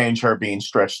wouldn't change her being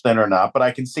stretched thin or not. But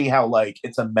I can see how like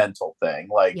it's a mental thing.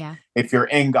 Like if you're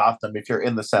in Gotham, if you're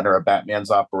in the center of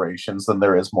Batman's operations, then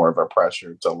there is more of a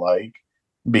pressure to like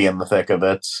be in the thick of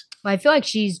it. Well, I feel like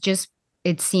she's just,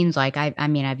 it seems like, I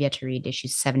mean, I've yet to read issue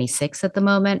 76 at the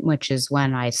moment, which is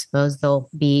when I suppose they'll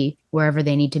be wherever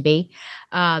they need to be.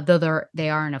 Though they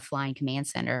are in a flying command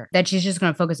center, that she's just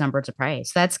going to focus on Birds of Prey.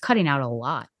 So that's cutting out a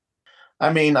lot.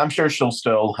 I mean, I'm sure she'll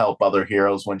still help other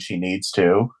heroes when she needs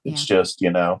to. It's just,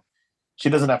 she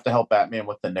doesn't have to help Batman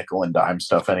with the nickel and dime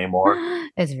stuff anymore.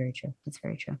 It's very true. It's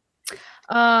very true.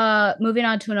 Moving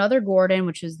on to another Gordon,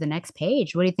 which is the next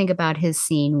page. What do you think about his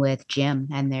scene with Jim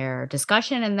and their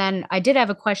discussion? And then I did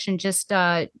have a question just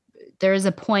there is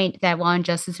a point that law and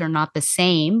justice are not the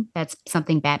same. That's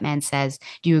something Batman says.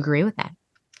 Do you agree with that?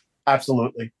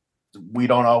 Absolutely. We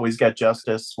don't always get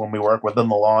justice when we work within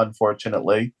the law,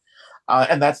 unfortunately.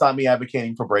 And that's not me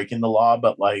advocating for breaking the law,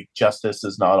 but like justice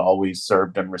is not always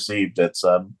served and received. It's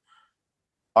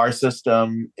our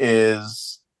system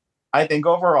is, I think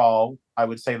overall, I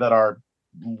would say that our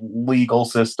legal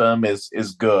system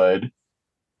is good,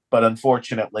 but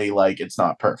unfortunately, like it's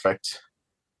not perfect.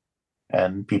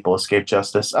 And people escape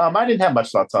justice. I didn't have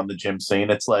much thoughts on the gym scene.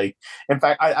 It's like, in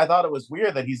fact, I thought it was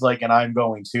weird that he's like, and I'm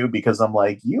going to, because I'm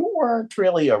like, you weren't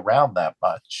really around that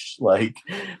much. Like,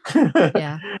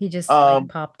 yeah, he just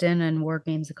popped in and War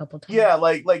Games a couple times. Yeah,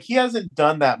 like he hasn't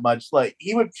done that much. Like,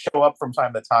 he would show up from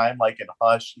time to time, like in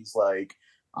Hush. He's like,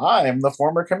 I'm the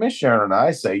former commissioner, and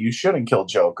I say you shouldn't kill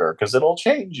Joker because it'll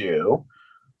change you.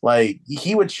 Like,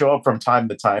 he would show up from time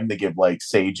to time to give like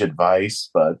sage advice,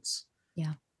 but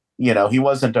yeah. You know, he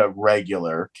wasn't a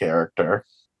regular character.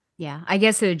 Yeah, I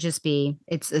guess it would just be,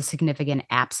 it's a significant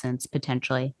absence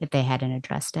potentially if they hadn't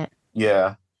addressed it.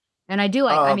 Yeah. And I do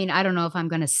like, I mean, I don't know if I'm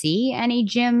going to see any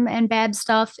Jim and Bab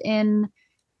stuff in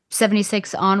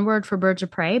 76 onward for Birds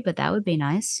of Prey, but that would be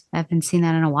nice. I haven't seen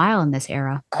that in a while in this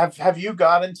era. Have you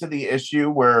gotten to the issue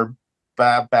where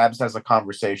Babs has a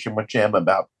conversation with Jim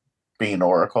about being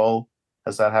Oracle?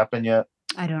 Has that happened yet?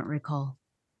 I don't recall.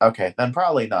 Okay, then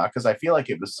probably not, because I feel like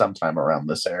it was sometime around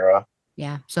this era.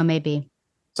 Yeah, so maybe.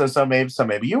 So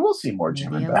maybe you will see more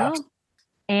Jim and Babs.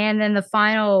 And then the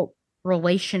final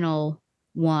relational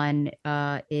one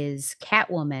is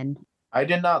Catwoman. I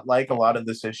did not like a lot of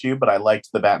this issue, but I liked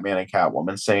the Batman and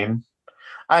Catwoman scene.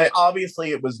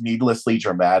 Obviously it was needlessly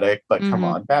dramatic, but come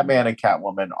on, Batman and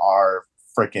Catwoman are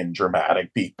freaking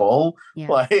dramatic people. Yeah.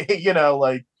 Like, you know,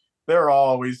 like they're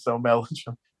always so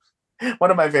melodramatic.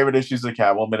 One of my favorite issues of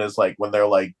Catwoman is like when they're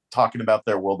like talking about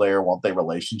their will they or won't they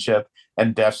relationship,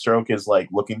 and Deathstroke is like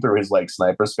looking through his like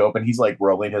sniper scope and he's like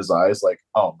rolling his eyes like,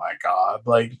 oh my god,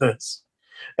 like this.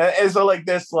 And so like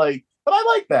this, like, but I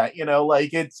like that, you know,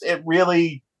 like it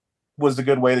really was a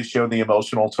good way to show the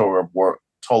emotional toll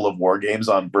of War Games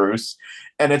on Bruce,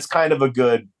 and it's kind of a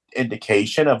good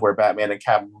indication of where Batman and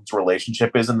Catwoman's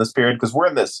relationship is in this period, because we're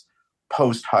in this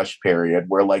post-Hush period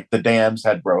where like the dams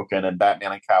had broken and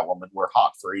Batman and Catwoman were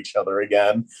hot for each other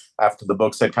again after the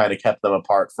books had kind of kept them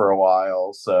apart for a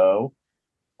while. So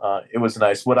it was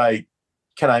nice.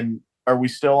 Are we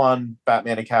still on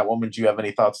Batman and Catwoman? Do you have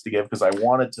any thoughts to give? Because I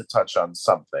wanted to touch on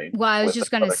something. Well, I was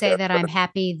just going to say that I'm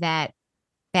happy that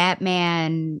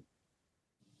Batman,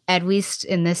 at least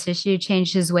in this issue,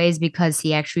 changed his ways because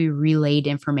he actually relayed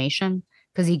information.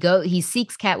 Because he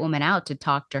seeks Catwoman out to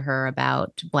talk to her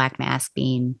about Black Mask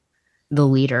being the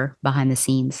leader behind the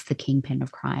scenes, the kingpin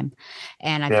of crime.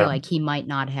 And I feel like he might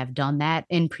not have done that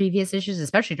in previous issues,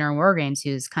 especially during War Games.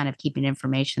 He was kind of keeping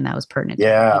information that was pertinent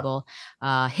to people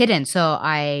hidden. So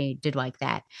I did like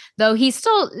that. Though he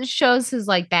still shows his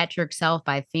like Bat-jerk self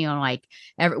by feeling like,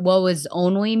 what was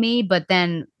only me? But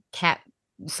then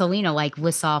Selina like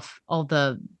lists off all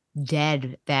the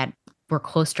dead that were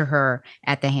close to her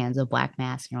at the hands of Black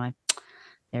Mask. You're like,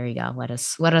 there you go. Let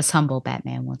us humble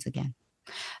Batman once again.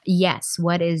 Yes.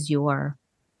 What is your?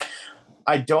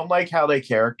 I don't like how they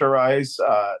characterize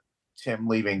Tim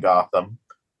leaving Gotham.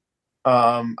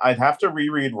 I'd have to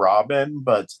reread Robin,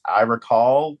 but I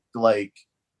recall like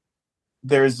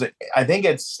I think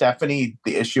it's Stephanie,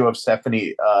 the issue of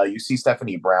Stephanie. You see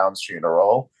Stephanie Brown's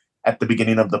funeral at the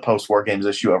beginning of the post-War Games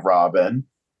issue of Robin.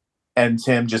 And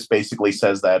Tim just basically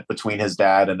says that between his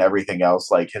dad and everything else,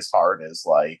 like his heart is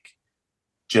like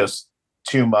just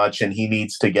too much and he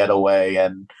needs to get away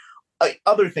and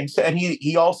other things. And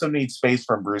he also needs space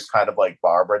from Bruce, kind of like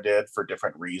Barbara did, for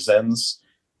different reasons.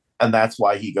 And that's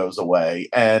why he goes away.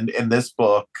 And in this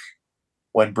book,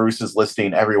 when Bruce is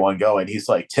listing everyone going, he's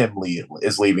like, Tim Lee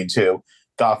is leaving too.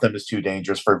 Gotham is too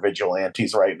dangerous for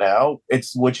vigilantes right now.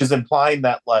 Which is implying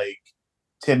that like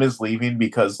Tim is leaving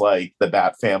because like the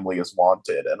Bat family is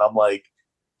wanted. And I'm like,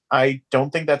 I don't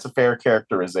think that's a fair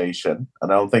characterization.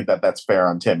 And I don't think that that's fair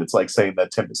on Tim. It's like saying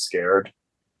that Tim is scared.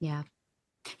 Yeah.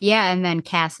 Yeah. And then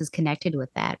Cass is connected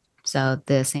with that. So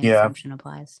the same assumption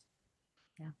applies.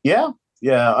 Yeah.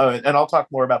 And I'll talk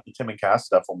more about the Tim and Cass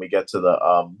stuff when we get to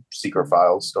the Secret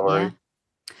Files story.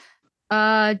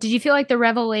 Yeah. Did you feel like the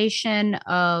revelation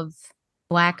of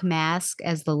Black Mask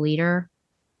as the leader,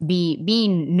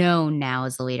 being known now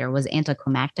as the leader, was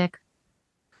anticlimactic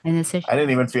in this issue? I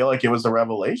didn't even feel like it was a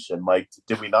revelation. Like,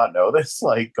 did we not know this?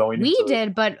 Like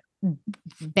did, but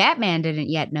Batman didn't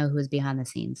yet know who was behind the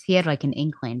scenes. He had like an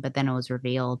inkling, but then it was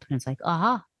revealed, and it's like,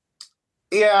 aha.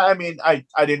 Yeah, I mean, I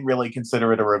didn't really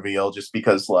consider it a reveal just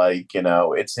because, like,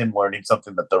 it's him learning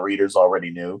something that the readers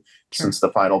already knew since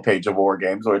the final page of War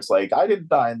Games, where it's like, I didn't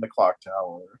die in the clock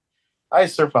tower. I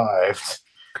survived.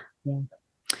 Yeah.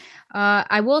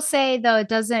 I will say, though, it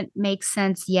doesn't make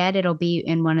sense yet. It'll be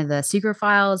in one of the Secret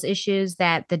Files issues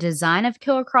that the design of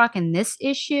Killer Croc in this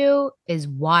issue is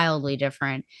wildly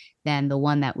different than the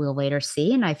one that we'll later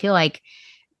see. And I feel like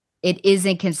it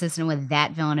isn't consistent with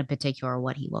that villain in particular,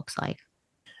 what he looks like.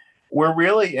 We're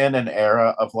really in an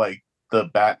era of like the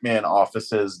Batman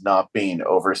offices not being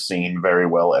overseen very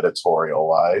well editorial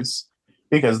wise,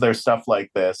 because there's stuff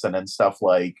like this and then stuff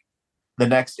like the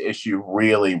next issue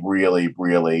really, really,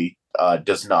 really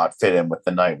does not fit in with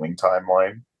the Nightwing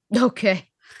timeline. Okay.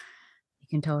 You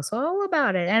can tell us all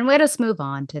about it. And let us move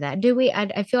on to that. Do we?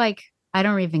 I feel like I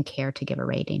don't even care to give a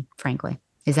rating, frankly.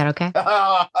 Is that okay?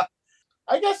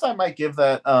 I guess I might give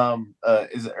that. Are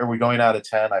we going out of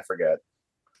 10? I forget.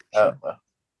 Sure.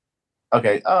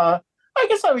 Okay. I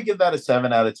guess I would give that a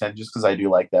 7 out of 10 just because I do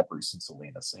like that Bruce and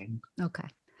Selina scene. Okay.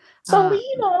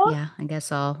 Selina. Yeah, I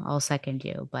guess I'll second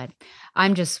you, but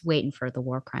I'm just waiting for the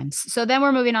war crimes. So then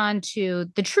we're moving on to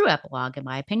the true epilogue, in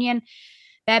my opinion.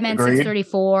 Batman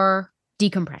 634,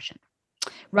 Decompression.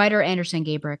 Writer Anderson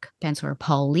Gabrick, penciler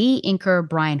Paul Lee, inker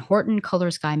Brian Horton,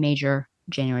 colors Guy Major,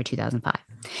 January 2005.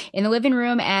 In the living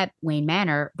room at Wayne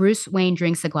Manor, Bruce Wayne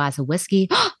drinks a glass of whiskey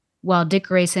while Dick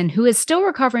Grayson, who is still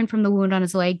recovering from the wound on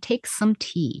his leg, takes some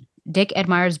tea. Dick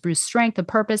admires Bruce's strength and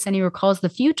purpose, and he recalls the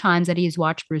few times that he has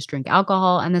watched Bruce drink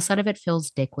alcohol, and the sight of it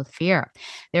fills Dick with fear.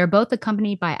 They are both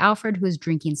accompanied by Alfred, who is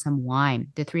drinking some wine.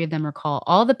 The three of them recall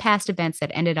all the past events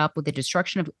that ended up with the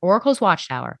destruction of Oracle's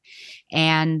Watchtower,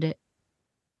 and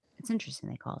it's interesting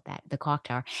they call it that, the Clock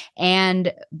Tower,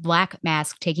 and Black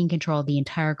Mask taking control of the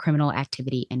entire criminal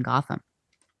activity in Gotham.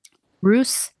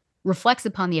 Bruce reflects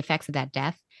upon the effects of that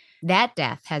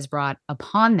death has brought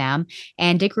upon them,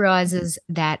 and Dick realizes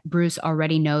that Bruce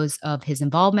already knows of his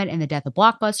involvement in the death of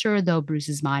Blockbuster, though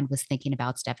Bruce's mind was thinking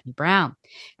about Stephanie Brown.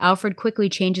 Alfred quickly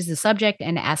changes the subject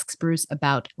and asks Bruce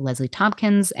about Leslie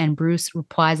Tompkins, and Bruce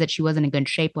replies that she wasn't in good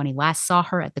shape when he last saw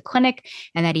her at the clinic,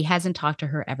 and that he hasn't talked to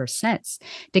her ever since.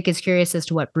 Dick is curious as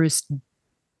to what Bruce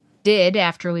did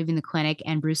after leaving the clinic,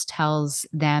 and Bruce tells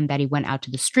them that he went out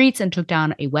to the streets and took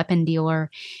down a weapon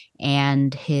dealer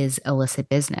and his illicit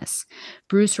business.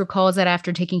 Bruce recalls that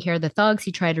after taking care of the thugs,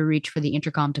 he tried to reach for the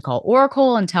intercom to call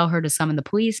Oracle and tell her to summon the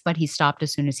police, but he stopped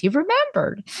as soon as he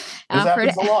remembered. Alfred,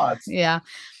 happens a lot. Yeah.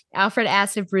 Alfred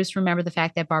asks if Bruce remembered the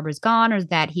fact that Barbara's gone or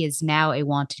that he is now a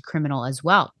wanted criminal as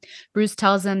well. Bruce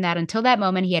tells him that until that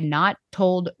moment, he had not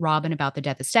told Robin about the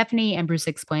death of Stephanie, and Bruce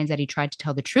explains that he tried to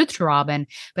tell the truth to Robin,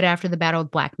 but after the battle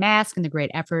with Black Mask and the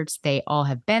great efforts they all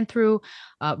have been through,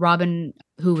 Robin,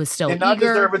 who was still did not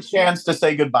deserve a chance to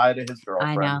say goodbye to his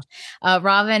girlfriend. I know.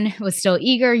 Robin was still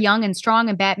eager, young, and strong,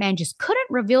 and Batman just couldn't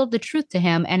reveal the truth to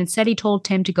him, and instead he told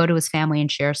Tim to go to his family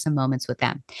and share some moments with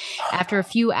them. After a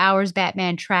few hours,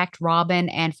 Batman tracked Robin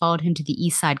and followed him to the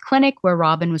East Side Clinic, where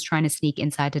Robin was trying to sneak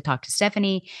inside to talk to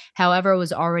Stephanie. However, it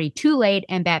was already too late,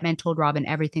 and Batman told Robin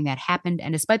everything that happened,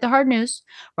 and despite the hard news,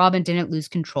 Robin didn't lose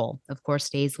control. Of course,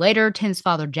 days later, Tim's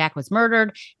father, Jack, was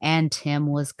murdered, and Tim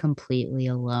was completely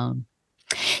alone.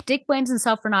 Dick blames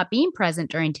himself for not being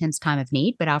present during Tim's time of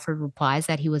need, but Alfred replies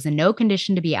that he was in no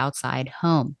condition to be outside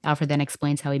home. Alfred then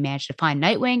explains how he managed to find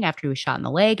Nightwing after he was shot in the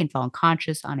leg and fell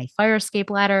unconscious on a fire escape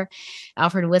ladder.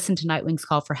 Alfred listened to Nightwing's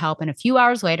call for help, and a few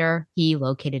hours later, he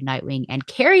located Nightwing and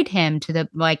carried him to the,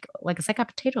 like a sack of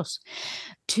potatoes,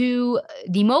 to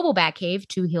the mobile Batcave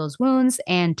to heal his wounds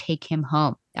and take him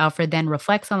home. Alfred then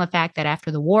reflects on the fact that after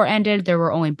the war ended, there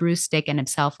were only Bruce, Dick, and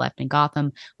himself left in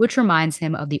Gotham, which reminds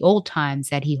him of the old times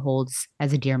that he holds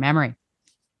as a dear memory.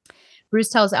 Bruce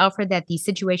tells Alfred that the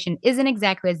situation isn't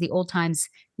exactly as the old times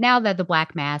now that the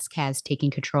Black Mask has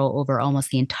taken control over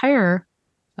almost the entire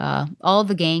all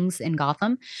the gangs in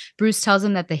Gotham. Bruce tells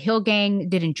him that the Hill Gang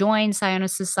didn't join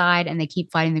Sionis' side, and they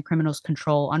keep fighting the criminals'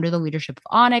 control under the leadership of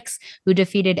Onyx, who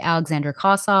defeated Alexander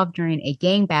Kosov during a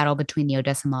gang battle between the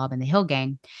Odessa Mob and the Hill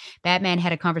Gang. Batman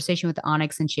had a conversation with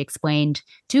Onyx, and she explained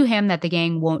to him that the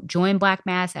gang won't join Black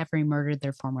Mask after he murdered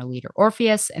their former leader,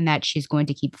 Orpheus, and that she's going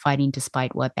to keep fighting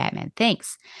despite what Batman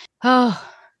thinks.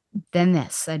 Then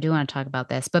this, I do want to talk about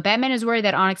this, but Batman is worried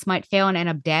that Onyx might fail and end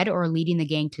up dead or leading the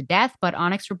gang to death, but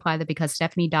Onyx replied that because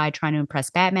Stephanie died trying to impress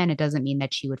Batman, it doesn't mean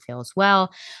that she would fail as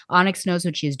well. Onyx knows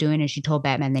what she is doing, and she told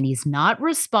Batman that he's not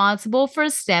responsible for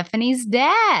Stephanie's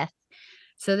death.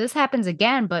 So this happens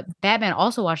again, but Batman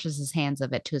also washes his hands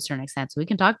of it to a certain extent. So we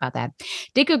can talk about that.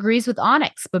 Dick agrees with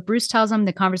Onyx, but Bruce tells him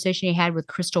the conversation he had with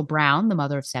Crystal Brown, the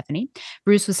mother of Stephanie.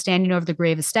 Bruce was standing over the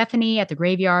grave of Stephanie at the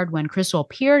graveyard when Crystal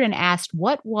appeared and asked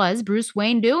what was Bruce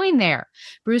Wayne doing there.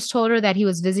 Bruce told her that he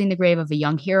was visiting the grave of a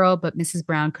young hero, but Mrs.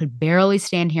 Brown could barely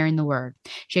stand hearing the word.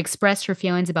 She expressed her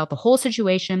feelings about the whole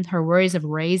situation, her worries of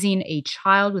raising a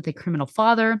child with a criminal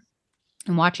father,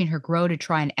 and watching her grow to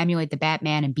try and emulate the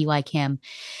Batman and be like him.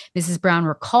 Mrs. Brown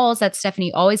recalls that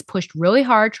Stephanie always pushed really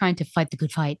hard trying to fight the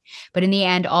good fight, but in the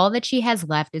end, all that she has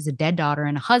left is a dead daughter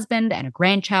and a husband and a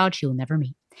grandchild she will never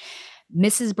meet.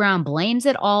 Mrs. Brown blames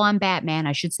it all on Batman.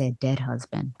 I should say a dead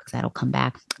husband, because that'll come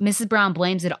back. Mrs. Brown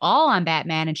blames it all on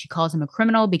Batman, and she calls him a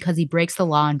criminal because he breaks the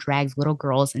law and drags little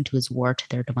girls into his war to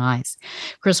their demise.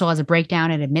 Crystal has a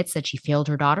breakdown and admits that she failed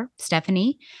her daughter,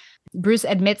 Stephanie. Bruce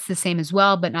admits the same as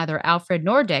well, but neither Alfred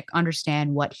nor Dick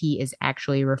understand what he is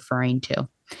actually referring to.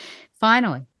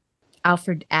 Finally,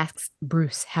 Alfred asks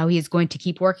Bruce how he is going to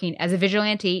keep working as a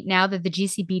vigilante now that the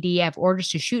GCPD have orders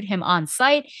to shoot him on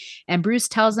sight, and Bruce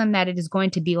tells him that it is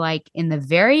going to be like in the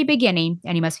very beginning,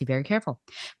 and he must be very careful.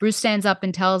 Bruce stands up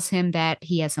and tells him that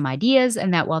he has some ideas,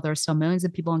 and that while there are still millions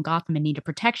of people in Gotham in need of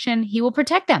protection, he will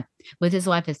protect them with his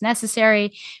life as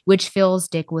necessary, which fills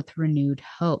Dick with renewed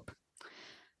hope.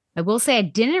 I will say I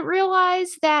didn't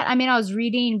realize that. I mean, I was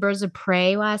reading Birds of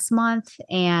Prey last month,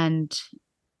 and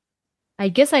I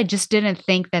guess I just didn't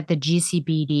think that the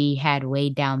GCPD had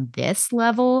laid down this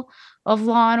level of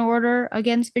law and order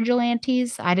against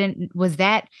vigilantes. Was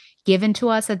that given to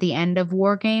us at the end of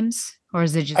War Games? Or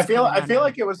is it just... I feel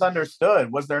like it was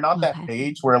understood. Was there not that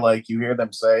page where like you hear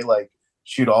them say like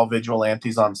shoot all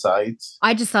vigilantes on sight?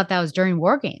 I just thought that was during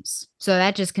War Games. So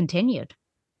that just continued.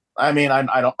 I mean,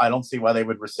 I don't see why they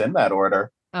would rescind that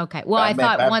order. Okay. Well, I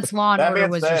thought once law and order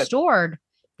was restored,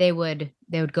 they would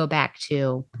go back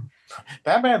to...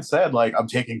 Batman said, like, I'm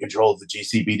taking control of the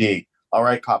GCPD. All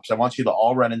right, cops, I want you to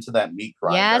all run into that meat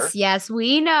grinder. Yes,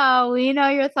 we know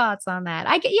your thoughts on that.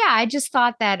 I just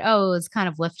thought that, it was kind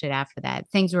of lifted after that.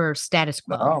 Things were status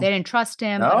quo. No. They didn't trust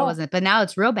him, but it wasn't. But now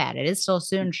it's real bad. It is still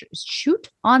soon shoot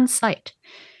on sight.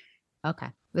 Okay,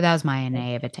 well, that was my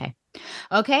naivete.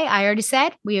 Okay, I already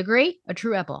said we agree. A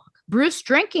true epilogue. Bruce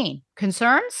drinking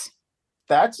concerns?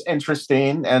 That's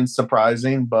interesting and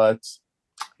surprising, but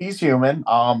he's human.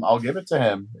 I'll give it to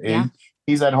him. Yeah.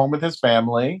 He's at home with his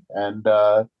family, and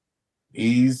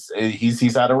he's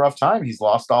had a rough time. He's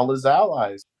lost all his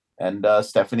allies, and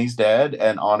Stephanie's dead,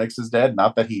 and Onyx is dead.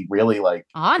 Not that he really like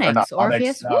Orpheus.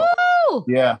 Onyx, no. Woo!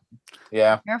 Yeah.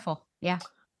 Careful. Yeah.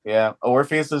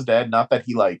 Orpheus is dead. Not that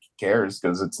he like cares,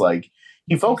 because it's like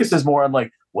he focuses more on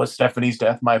like, was Stephanie's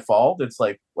death my fault? It's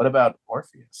like, what about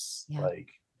Orpheus? Yeah. Like,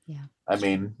 yeah. I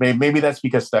mean, maybe that's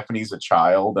because Stephanie's a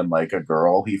child and like a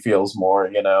girl, he feels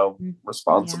more,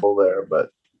 responsible there. But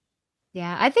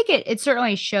yeah, I think it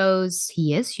certainly shows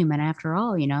he is human after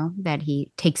all, that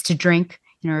he takes to drink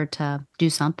in order to do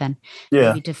something. Yeah.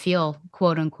 Maybe to feel,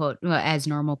 quote unquote, as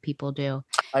normal people do.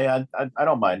 I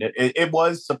don't mind it. It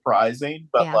was surprising,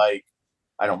 but like,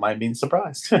 I don't mind being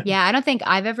surprised. Yeah, I don't think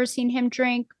I've ever seen him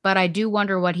drink, but I do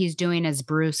wonder what he's doing as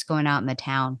Bruce going out in the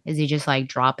town. Is he just like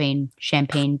dropping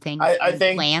champagne things I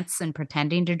think plants and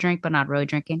pretending to drink, but not really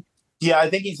drinking? Yeah, I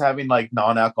think he's having like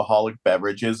non-alcoholic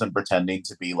beverages and pretending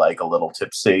to be like a little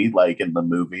tipsy, like in the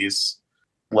movies,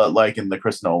 like in the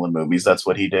Chris Nolan movies. That's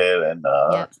what he did, and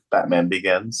Batman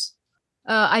Begins.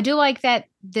 I do like that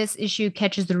this issue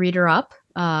catches the reader up.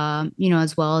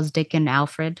 As well as Dick and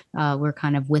Alfred, we're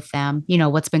kind of with them,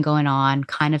 what's been going on,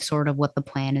 kind of sort of what the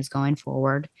plan is going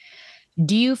forward.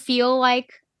 Do you feel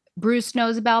like Bruce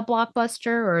knows about Blockbuster,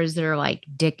 or is there like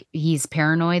Dick, he's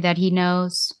paranoid that he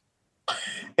knows?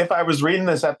 If I was reading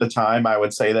this at the time, I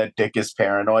would say that Dick is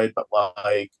paranoid, but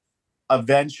like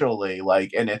eventually,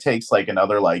 like, and it takes like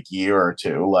another like year or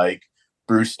two, like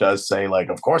Bruce does say like,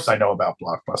 of course I know about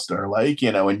Blockbuster, like,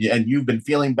 and you've been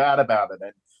feeling bad about it.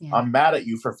 And I'm mad at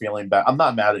you for feeling bad. I'm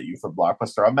not mad at you for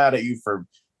Blockbuster. I'm mad at you for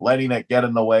letting it get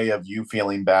in the way of you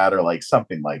feeling bad, or like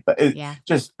something like that.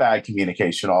 Just bad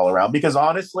communication all around, because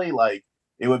honestly, like,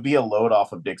 it would be a load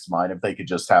off of Dick's mind if they could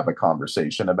just have a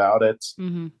conversation about it.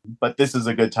 Mm-hmm. But this is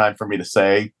a good time for me to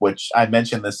say, which I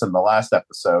mentioned this in the last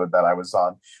episode that I was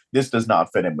on, this does not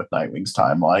fit in with Nightwing's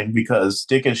timeline, because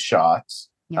Dick is shot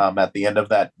at the end of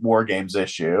that War Games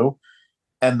issue.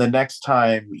 And the next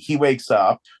time he wakes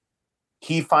up,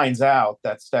 he finds out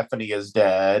that Stephanie is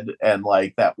dead, and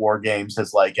like that War Games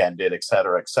has like ended, et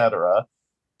cetera, et cetera.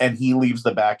 And he leaves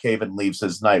the Batcave and leaves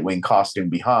his Nightwing costume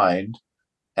behind.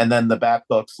 And then the Bat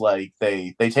books, like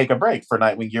they take a break for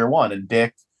Nightwing Year One, and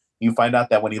Dick You find out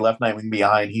that when he left Nightwing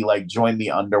behind, he like joined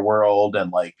the underworld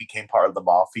and like became part of the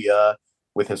mafia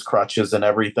with his crutches and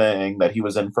everything that he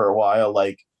was in for a while.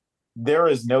 Like, there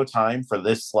is no time for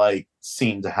this like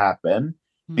scene to happen,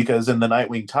 because in the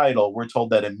Nightwing title, we're told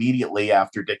that immediately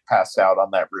after Dick passed out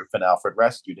on that roof and Alfred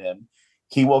rescued him,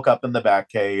 he woke up in the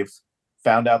Batcave,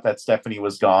 found out that Stephanie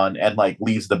was gone, and like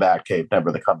leaves the Batcave,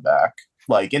 never to come back.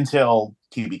 Like, until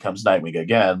he becomes Nightwing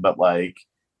again, but like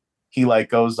he like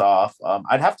goes off.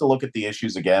 I'd have to look at the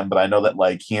issues again, but I know that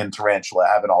like he and Tarantula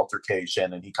have an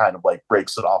altercation, and he kind of like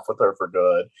breaks it off with her for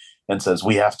good and says,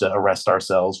 we have to arrest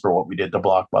ourselves for what we did to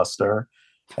Blockbuster.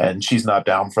 And she's not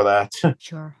down for that.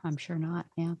 Sure. I'm sure not.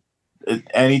 Yeah.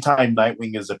 Anytime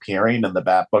Nightwing is appearing in the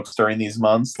Bat books during these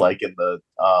months, like in the,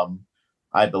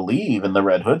 I believe in the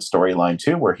Red Hood storyline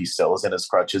too, where he still is in his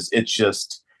crutches,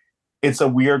 it's a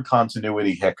weird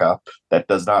continuity hiccup that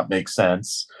does not make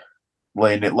sense.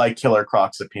 Like Killer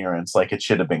Croc's appearance, like it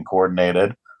should have been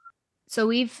coordinated. So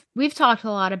we've talked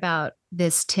a lot about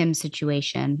this Tim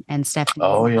situation and Stephanie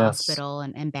in the hospital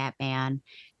and Batman.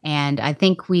 And I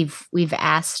think we've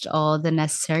asked all the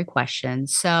necessary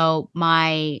questions. So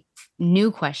my new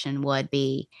question would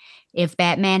be, if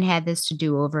Batman had this to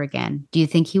do over again, do you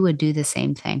think he would do the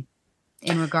same thing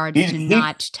in regards to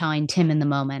not telling Tim in the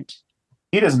moment?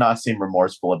 He does not seem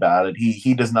remorseful about it.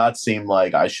 He does not seem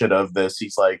like I should have this.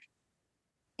 He's like,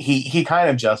 he kind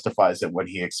of justifies it when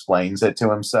he explains it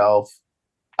to himself.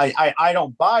 I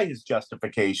don't buy his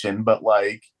justification, but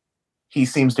like he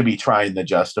seems to be trying to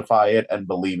justify it and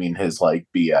believing his like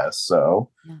BS. So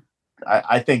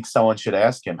I think someone should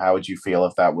ask him, how would you feel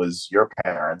if that was your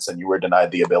parents and you were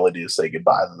denied the ability to say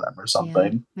goodbye to them or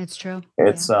something? Yeah, it's true.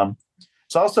 It's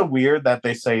also weird that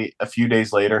they say a few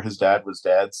days later his dad was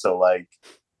dead. So like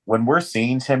when we're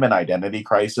seeing Tim in Identity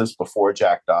Crisis before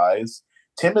Jack dies,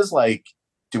 Tim is like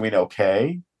doing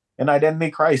okay in Identity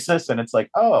Crisis, and it's like,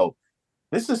 oh,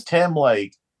 this is Tim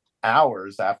like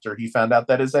hours after he found out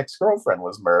that his ex-girlfriend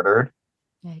was murdered.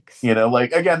 Yikes. You know,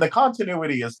 like again, the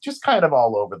continuity is just kind of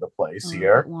all over the place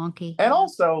here. Wonky. And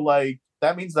also, like,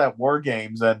 that means that War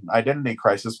Games and Identity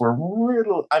Crisis were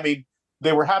really, I mean,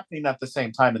 they were happening at the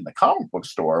same time in the comic book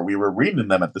store. We were reading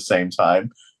them at the same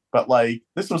time. But like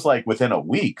this was like within a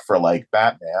week for like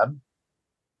Batman.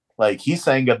 Like he's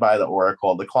saying goodbye to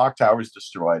Oracle, the clock tower is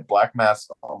destroyed, Black Mask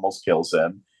almost kills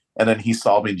him, and then he's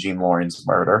solving Jean Loring's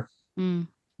murder.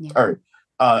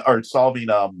 Or solving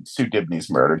Sue Dibney's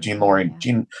murder. Jean Loring.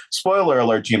 Spoiler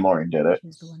alert, Jean Loring did it.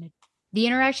 The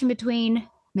interaction between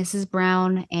Mrs.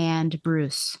 Brown and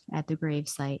Bruce at the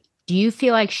gravesite. Do you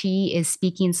feel like she is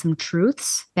speaking some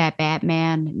truths that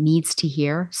Batman needs to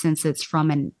hear, since it's from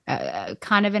an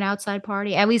kind of an outside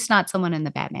party? At least not someone in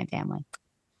the Batman family.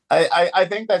 I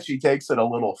think that she takes it a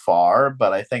little far,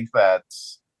 but I think that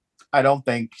I don't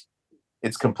think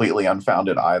it's completely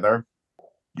unfounded either.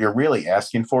 You're really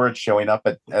asking for it, showing up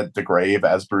at the grave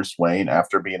as Bruce Wayne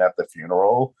after being at the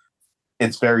funeral.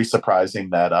 It's very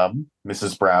surprising that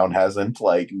Mrs. Brown hasn't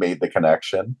like made the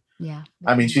connection. Yeah.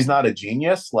 I mean, she's not a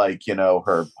genius like, you know,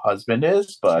 her husband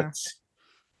is, but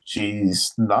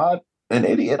she's not an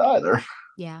idiot either.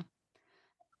 Yeah.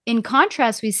 In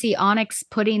contrast, we see Onyx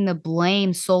putting the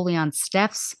blame solely on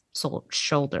Steph's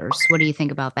shoulders. What do you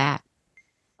think about that?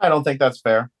 I don't think that's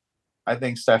fair. I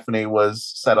think Stephanie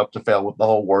was set up to fail with the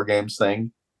whole War Games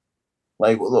thing.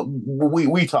 Like,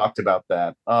 we talked about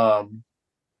that.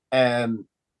 And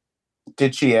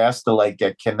did she ask to like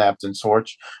get kidnapped and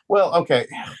torch? Well, okay,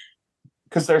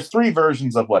 because there's three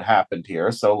versions of what happened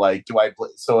here. So like,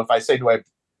 if I say,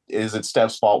 is it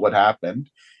Steph's fault what happened?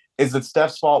 Is it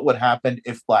Steph's fault what happened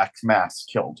if Black Mask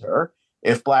killed her?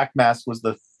 If Black Mask was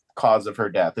the cause of her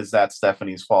death, is that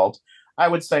Stephanie's fault? I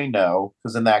would say no,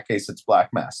 because in that case, it's Black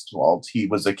Mask's fault. He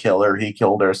was a killer. He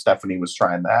killed her. Stephanie was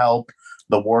trying to help.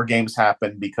 The War Games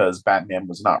happened because Batman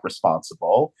was not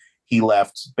responsible. He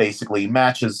left basically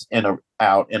matches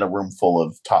out in a room full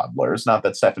of toddlers. Not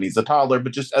that Stephanie's a toddler,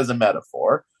 but just as a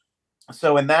metaphor.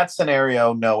 So in that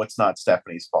scenario, no, it's not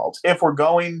Stephanie's fault. If we're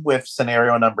going with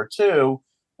scenario number 2,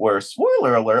 where,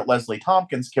 spoiler alert, Leslie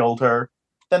Tompkins killed her,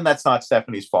 then that's not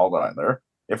Stephanie's fault either.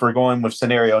 If we're going with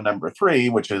scenario number 3,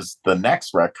 which is the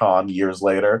next retcon years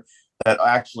later, that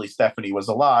actually Stephanie was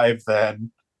alive,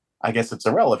 then I guess it's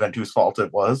irrelevant whose fault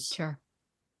it was. Sure.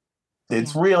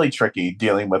 It's really tricky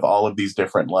dealing with all of these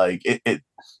different, like,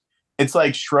 it's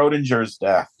like Schrodinger's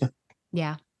death.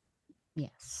 Yeah.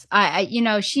 Yes. I you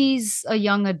know, she's a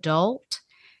young adult,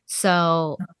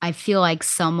 so I feel like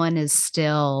someone is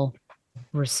still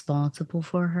responsible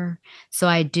for her. So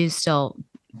I do still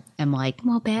am like,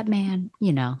 well, Batman,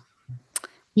 you know,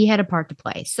 he had a part to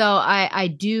play. So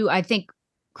I think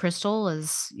Crystal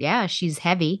is, she's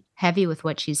heavy with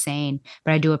what she's saying,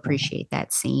 but I do appreciate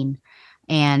that scene.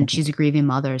 And she's a grieving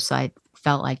mother, so I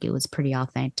felt like it was pretty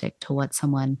authentic to what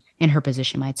someone in her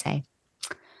position might say.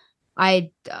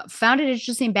 I found it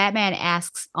interesting. Batman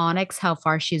asks Onyx how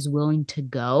far she's willing to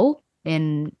go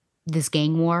in this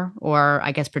gang war, or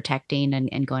I guess protecting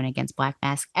and going against Black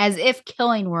Mask, as if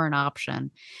killing were an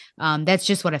option. That's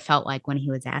just what it felt like when he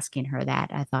was asking her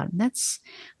that. I thought, that's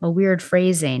a weird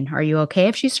phrasing. Are you okay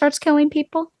if she starts killing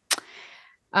people?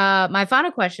 My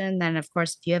final question, then, of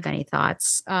course, if you have any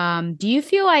thoughts, do you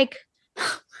feel like,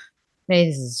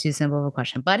 maybe this is too simple of a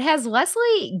question, but has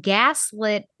Leslie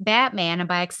gaslit Batman and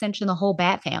by extension the whole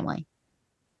Bat family?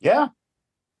 Yeah,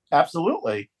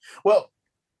 absolutely. Well,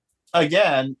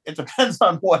 again, it depends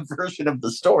on what version of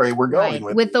the story we're going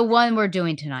with. With the one we're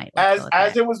doing tonight.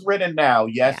 As it was written now,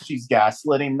 yes, she's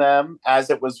gaslighting them. As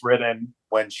it was written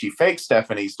when she faked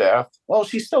Stephanie's death, well,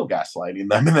 she's still gaslighting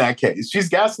them in that case. She's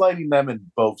gaslighting them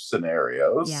in both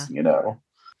scenarios, you know.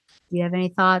 Do you have any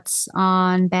thoughts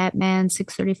on Batman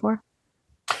 634?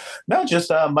 No,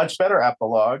 just a much better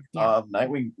epilogue.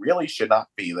 Nightwing really should not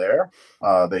be there.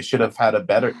 They should have had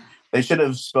they should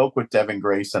have spoke with Devin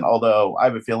Grayson, although I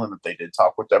have a feeling that they did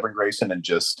talk with Devin Grayson and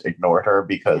just ignored her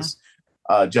because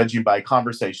judging by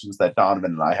conversations that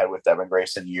Donovan and I had with Devin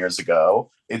Grayson years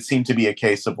ago, it seemed to be a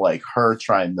case of like her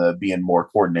trying to be in more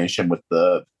coordination with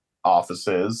the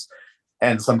offices.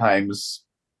 And sometimes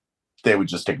they would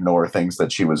just ignore things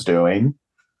that she was doing,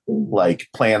 like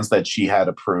plans that she had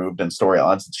approved and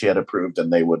storylines that she had approved,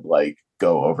 and they would like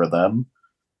go over them.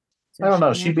 I don't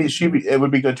know. It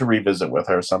would be good to revisit with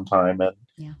her sometime.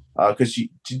 And because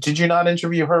did you not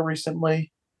interview her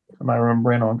recently? Am I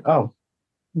remembering on? Oh,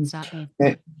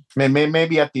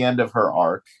 maybe at the end of her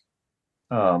arc,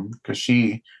 because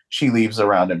she leaves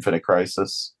around Infinite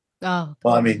Crisis. Oh,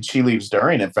 well, I mean, she leaves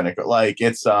during Infinite. Like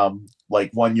it's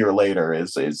like 1 year later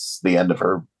is the end of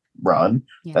her run.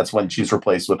 Yeah. That's when she's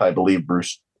replaced with, I believe,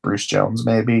 Bruce Jones.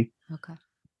 Maybe. Okay.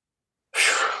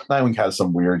 Nightwing has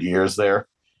some weird years there.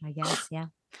 I guess, yeah.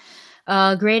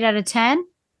 Grade out of 10?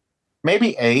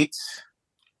 Maybe 8.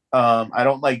 I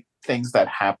don't like things that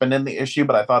happen in the issue,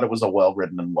 but I thought it was a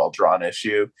well-written and well-drawn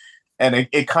issue. And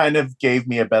it kind of gave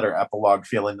me a better epilogue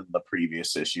feeling than the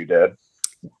previous issue did.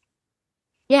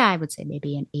 Yeah, I would say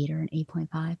maybe an 8 or an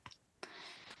 8.5.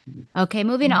 Okay,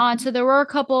 moving on. So there were a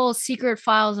couple secret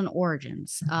files and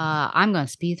origins. I'm going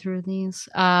to speed through these.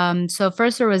 So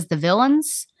first there was the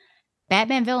villains.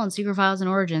 Batman Villains, Secret Files and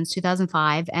Origins,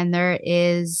 2005. And there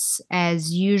is,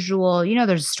 as usual,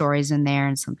 there's stories in there,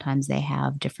 and sometimes they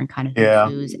have different kind of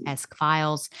news-esque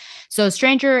files. So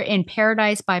Stranger in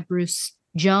Paradise by Bruce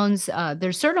Jones.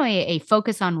 There's certainly a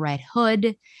focus on Red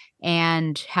Hood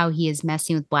and how he is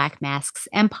messing with Black Mask's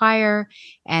empire.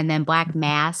 And then Black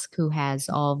Mask, who has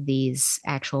all of these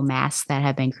actual masks that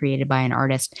have been created by an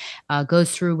artist,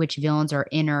 goes through which villains are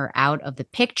in or out of the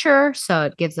picture. So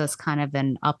it gives us kind of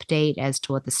an update as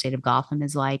to what the state of Gotham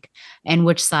is like and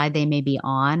which side they may be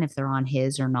on, if they're on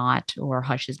his or not, or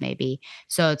Hush's maybe.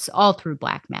 So it's all through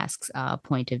Black Mask's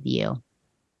point of view.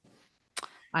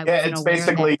 I wasn't aware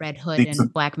that Red Hood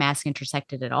and Black Mask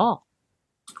intersected at all.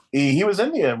 He was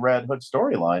in the Red Hood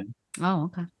storyline. Oh,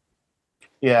 okay.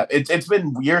 Yeah, it's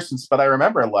been years since, but I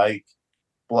remember like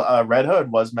Red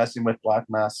Hood was messing with Black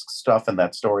Mask stuff in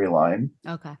that storyline.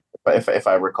 Okay. If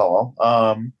I recall.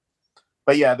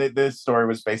 But yeah, this story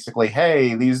was basically,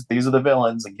 hey, these are the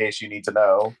villains in case you need to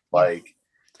know. Like,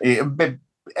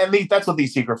 that's what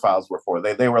these secret files were for.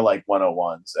 They were like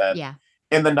 101s. And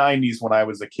in the 90s when I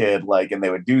was a kid, like, and they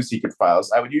would do secret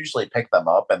files, I would usually pick them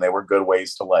up, and they were good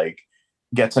ways to like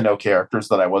get to know characters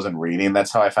that I wasn't reading.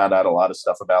 That's how I found out a lot of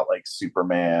stuff about like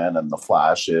Superman and the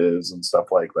Flashes and stuff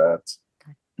like that.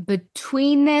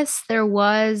 Between this, there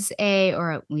was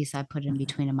or at least I put in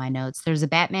between in my notes, there's a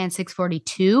Batman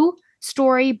 642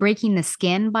 story, Breaking the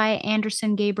Skin by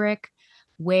Anderson Gabrick,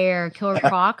 where Killer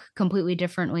Croc completely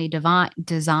differently designed.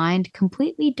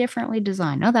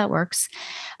 No, that works.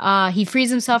 He frees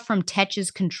himself from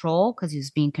Tetch's control because he was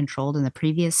being controlled in the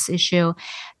previous issue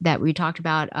that we talked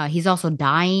about. He's also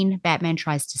dying. Batman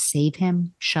tries to save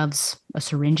him, shoves a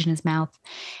syringe in his mouth.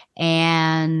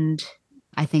 And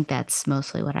I think that's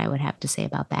mostly what I would have to say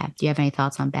about that. Do you have any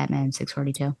thoughts on Batman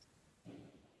 642?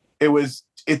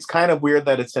 It's kind of weird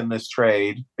that it's in this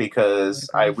trade because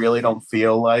I really don't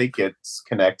feel like it's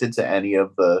connected to any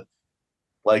of the,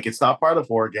 like, it's not part of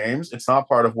War Games. It's not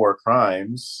part of War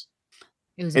Crimes.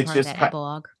 It was part of that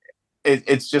epilogue.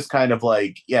 It's just kind of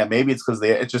like, yeah, maybe it's because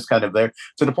it's just kind of there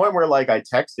to the point where like I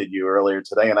texted you earlier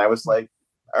today and I was like,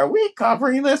 are we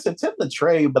covering this? It's in the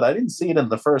trade, but I didn't see it in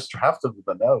the first draft of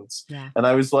the notes. Yeah. And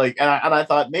I was like, and I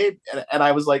thought maybe, and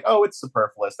I was like, oh, it's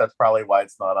superfluous. That's probably why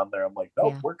it's not on there. I'm like,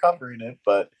 nope, we're covering it.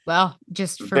 But well,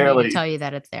 just for me to tell you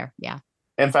that it's there. Yeah.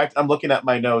 In fact, I'm looking at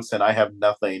my notes and I have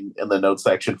nothing in the notes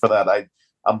section for that. I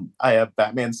have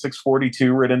Batman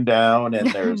 642 written down, and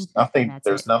there's nothing.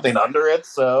 There's nothing under it.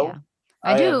 So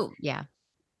I do. Yeah.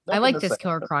 I like this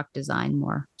Killer Croc design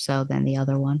more so than the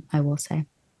other one, I will say.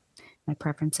 My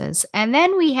preferences. And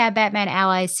then we have Batman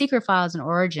Allies Secret Files and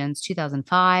Origins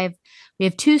 2005. We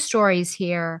have 2 stories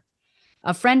here.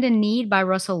 A Friend in Need by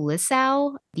Russell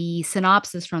Lissow. The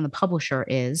synopsis from the publisher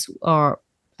is, or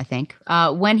I think,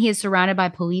 when he is surrounded by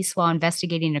police while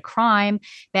investigating a crime,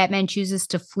 Batman chooses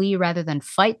to flee rather than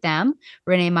fight them.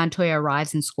 Renee Montoya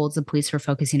arrives and scolds the police for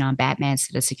focusing on Batman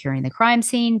instead of securing the crime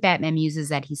scene. Batman muses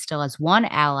that he still has one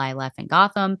ally left in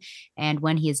Gotham, and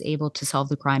when he is able to solve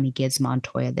the crime, he gives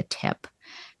Montoya the tip.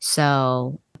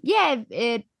 So, yeah,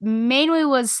 it mainly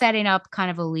was setting up kind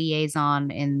of a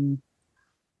liaison in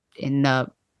the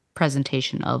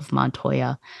presentation of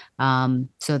Montoya,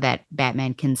 so that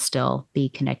Batman can still be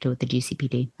connected with the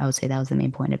GCPD. I would say that was the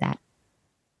main point of that.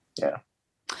 Yeah.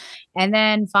 And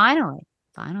then finally,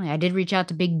 I did reach out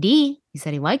to Big D. He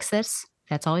said he likes this.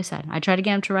 That's all he said. I tried to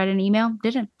get him to write an email.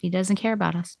 Didn't. He doesn't care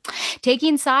about us.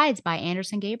 Taking Sides by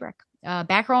Anderson Gabrick.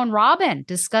 Batgirl and Robin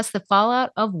discuss the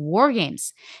fallout of war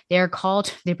games. They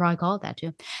probably call it that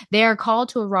too. They are called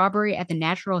to a robbery at the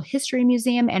Natural History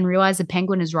Museum and realize the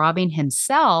Penguin is robbing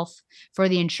himself for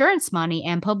the insurance money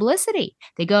and publicity.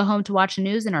 They go home to watch the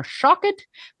news and are shocked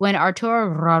when Arturo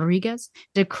Rodriguez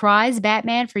decries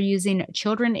Batman for using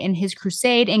children in his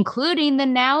crusade, including the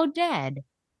now dead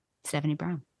Stephanie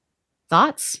Brown.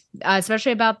 Thoughts,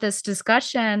 especially about this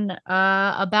discussion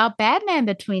about Batman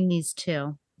between these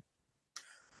two?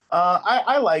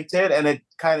 I liked it, and it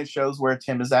kind of shows where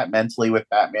Tim is at mentally with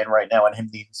Batman right now and him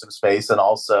needing some space. And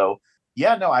also,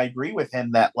 I agree with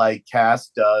him that like Cass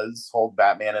does hold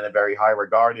Batman in a very high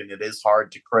regard, and it is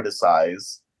hard to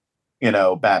criticize,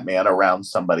 Batman around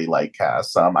somebody like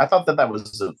Cass. I thought that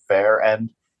was fair, and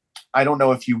I don't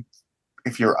know if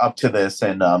you're up to this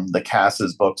in the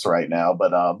Cass's books right now,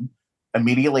 but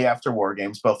immediately after War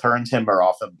Games, both her and Tim are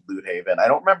off in Bloodhaven. I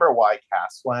don't remember why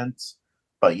Cass went.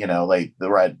 But,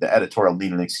 the editorial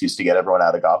needed an excuse to get everyone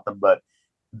out of Gotham. But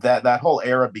that whole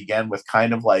era began with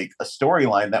kind of like a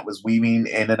storyline that was weaving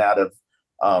in and out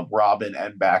of Robin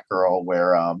and Batgirl,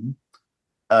 where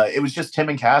it was just Tim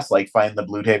and Cass like find the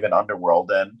Bloodhaven underworld.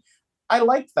 And I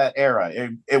liked that era.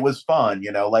 It was fun,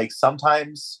 like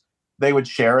sometimes they would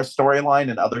share a storyline,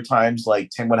 and other times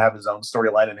like Tim would have his own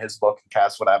storyline in his book and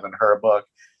Cass would have in her book.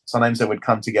 Sometimes it would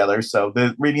come together. So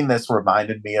reading this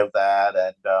reminded me of that.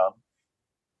 And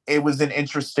it was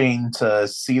interesting to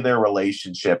see their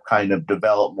relationship kind of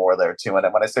develop more there too.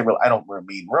 And when I say I don't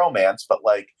mean romance, but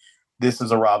like this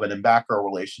is a Robin and Batgirl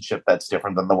relationship that's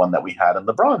different than the one that we had in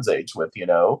the Bronze Age with,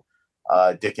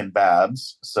 Dick and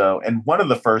Babs. So, and one of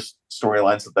the first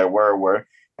storylines that there were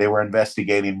they were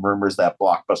investigating rumors that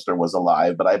Blockbuster was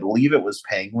alive, but I believe it was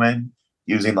Penguin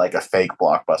using like a fake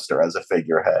Blockbuster as a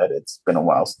figurehead. It's been a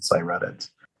while since I read it.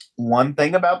 One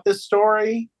thing about this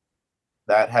story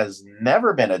that has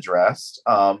never been addressed.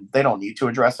 They don't need to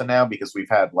address it now because we've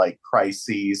had like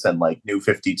crises and like New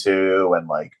 52 and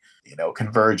like,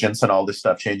 Convergence and all this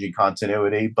stuff changing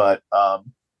continuity. But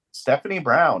Stephanie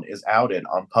Brown is outed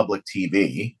on public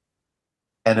TV.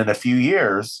 And in a few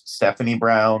years, Stephanie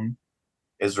Brown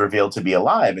is revealed to be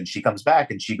alive, and she comes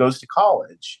back and she goes to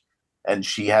college and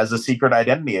she has a secret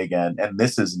identity again. And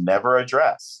this is never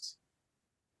addressed.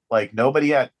 Like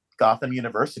nobody at Gotham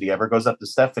University ever goes up to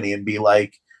Stephanie and be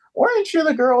like, weren't you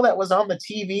the girl that was on the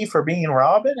TV for being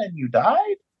Robin and you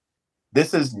died?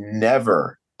 This is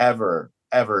never, ever,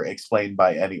 ever explained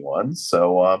by anyone.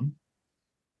 So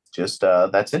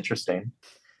that's interesting.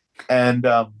 And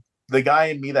the guy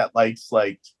in me that likes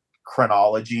like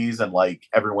chronologies and like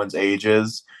everyone's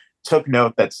ages took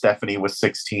note that Stephanie was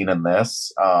 16 in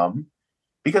this.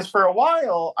 Because for a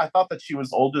while, I thought that she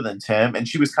was older than Tim, and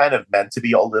she was kind of meant to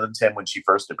be older than Tim when she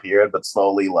first appeared, but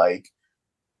slowly, like,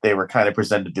 they were kind of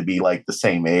presented to be, like, the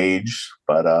same age.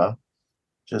 But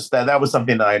just that was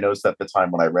something that I noticed at the time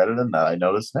when I read it, and that I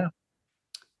noticed now.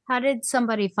 How did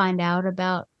somebody find out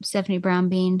about Stephanie Brown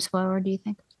being Spoiler, do you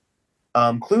think?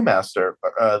 Clue Master.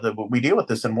 We deal with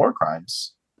this in War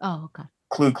Crimes. Oh, okay.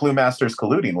 Clue Master's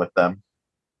colluding with them.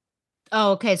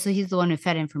 Oh, okay, so he's the one who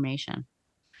fed information.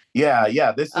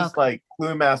 Yeah. This is like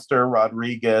Clue Master,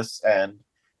 Rodriguez, and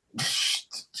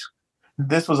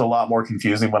this was a lot more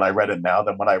confusing when I read it now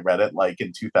than when I read it like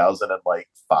in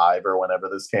 2005 or whenever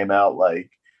this came out.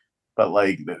 Like But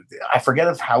like, I forget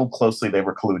if how closely they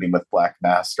were colluding with Black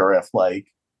Mask, or if like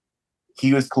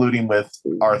he was colluding with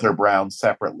Arthur Brown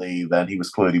separately, then he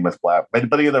was colluding with Black.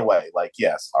 But either way, like,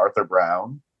 yes, Arthur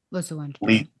Brown was the one.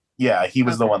 Yeah, he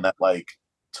was the one that like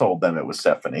told them it was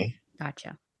Stephanie.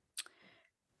 Gotcha.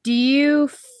 Do you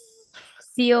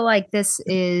feel like this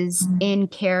is in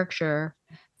character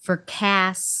for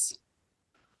Cass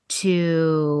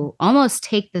to almost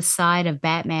take the side of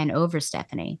Batman over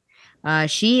Stephanie?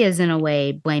 She is in a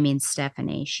way blaming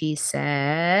Stephanie. She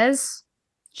says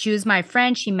she was my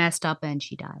friend, she messed up, and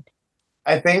she died.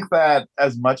 I think that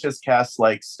as much as Cass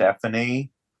likes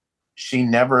Stephanie, she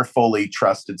never fully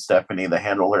trusted Stephanie to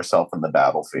handle herself in the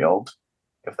battlefield,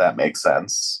 if that makes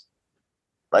sense.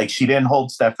 Like, she didn't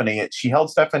hold Stephanie. She held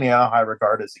Stephanie in high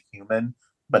regard as a human,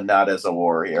 but not as a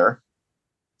warrior.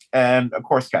 And of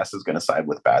course, Cass is going to side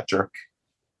with Batjerk.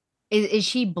 Is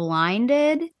she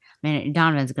blinded? I mean,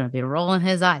 Donovan's going to be rolling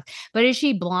his eyes, but is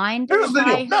she blinded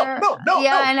by her? No,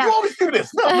 I know. You always do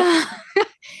this. No.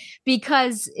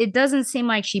 Because it doesn't seem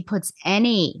like she puts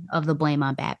any of the blame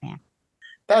on Batman.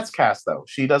 That's Cass, though.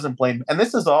 She doesn't blame. And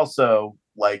this is also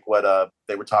like what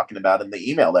they were talking about in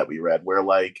the email that we read, where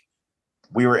like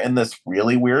we were in this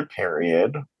really weird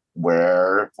period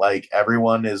where like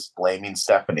everyone is blaming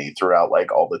Stephanie throughout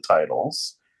like all the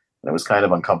titles. And it was kind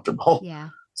of uncomfortable. Yeah.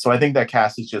 So I think that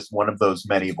Cass is just one of those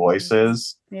many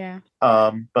voices. Yeah.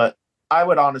 But I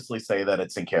would honestly say that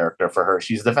it's in character for her.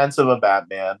 She's defensive of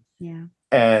Batman. Yeah.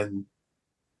 And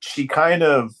she kind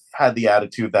of had the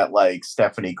attitude that like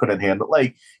Stephanie couldn't handle.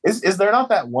 Like, is there not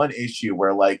that one issue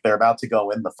where like they're about to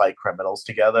go in to fight criminals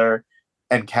together,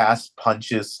 and Cass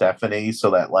punches Stephanie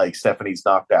so that like Stephanie's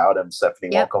knocked out and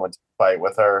Stephanie won't go into the fight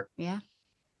with her? Yeah.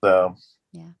 So.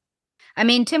 Yeah. I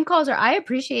mean, Tim calls her. I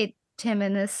appreciate Tim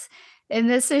in this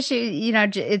issue. You know,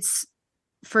 it's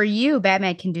for you.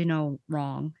 Batman can do no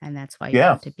wrong, and that's why you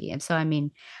have to be. And so, I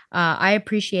mean, I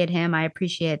appreciate him. I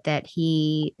appreciate that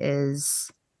he is.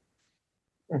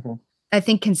 Mm-hmm. I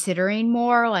think considering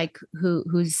more like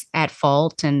who's at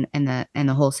fault and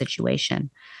the whole situation.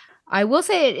 I will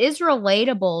say it is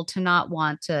relatable to not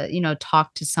want to, you know,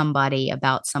 talk to somebody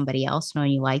about somebody else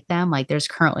knowing you like them. Like there's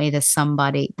currently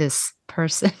this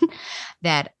person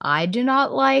that I do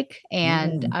not like.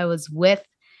 And I was with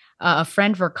a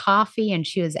friend for coffee and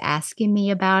she was asking me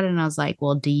about it. And I was like,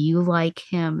 well, do you like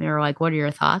him? They were like, what are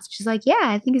your thoughts? She's like, yeah,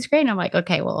 I think he's great. And I'm like,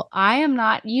 okay, well,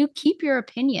 you keep your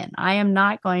opinion. I am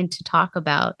not going to talk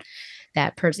about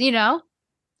that person, you know,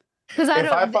 because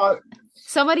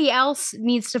somebody else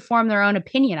needs to form their own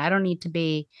opinion. I don't need to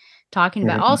be talking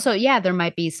about. Also, yeah, there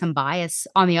might be some bias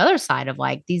on the other side of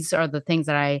like, these are the things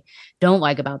that I don't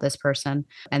like about this person.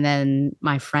 And then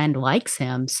my friend likes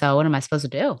him. So what am I supposed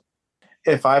to do?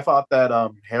 If I thought that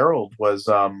Harold was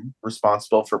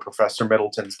responsible for Professor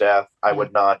Middleton's death, I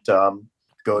would not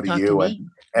go to you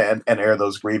and air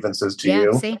those grievances to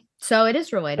you. See? So it is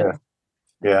relatable.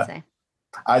 Yeah.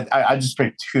 I just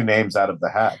picked two names out of the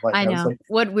hat. Like, I know.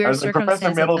 What weird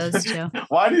circumstances those two.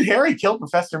 Why did Harry kill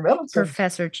Professor Middleton?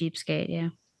 Professor Cheapskate, yeah.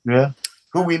 Yeah.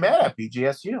 Who we met at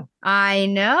BGSU. I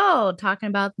know. Talking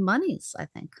about monies, I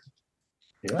think.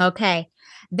 Yeah. Okay.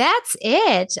 That's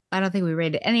it. I don't think we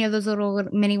rated any of those little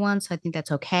mini ones, so I think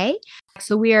that's okay.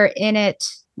 So we are in it.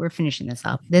 We're finishing this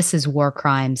up. This is War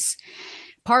Crimes.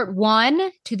 Part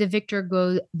 1, To the Victor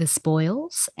Go the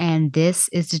Spoils. And this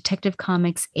is Detective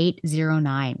Comics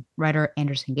 809. Writer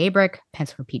Anderson Gabrick,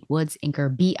 penciler Pete Woods, inker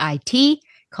BIT,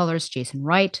 colors Jason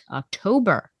Wright,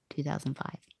 October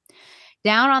 2005.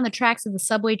 Down on the tracks of the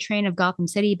subway train of Gotham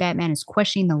City, Batman is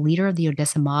questioning the leader of the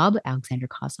Odessa mob, Alexandra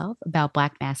Kosov, about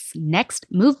Black Mask's next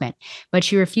movement, but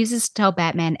she refuses to tell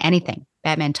Batman anything.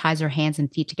 Batman ties her hands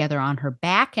and feet together on her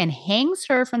back and hangs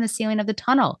her from the ceiling of the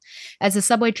tunnel. As the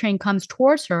subway train comes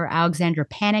towards her, Alexandra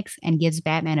panics and gives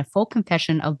Batman a full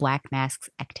confession of Black Mask's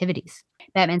activities.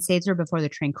 Batman saves her before the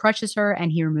train crushes her,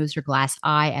 and he removes her glass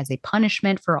eye as a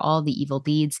punishment for all the evil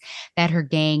deeds that her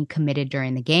gang committed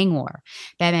during the gang war.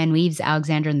 Batman leaves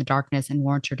Alexandra in the darkness and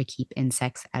warns her to keep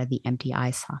insects out of the empty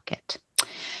eye socket.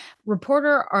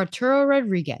 Reporter Arturo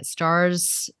Rodriguez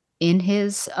stars in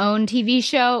his own TV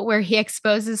show where he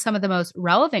exposes some of the most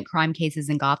relevant crime cases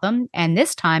in Gotham. And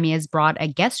this time he has brought a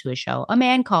guest to his show, a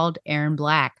man called Aaron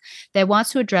Black, that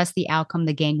wants to address the outcome of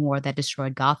the gang war that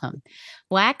destroyed Gotham.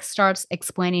 Black starts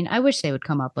explaining, I wish they would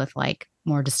come up with like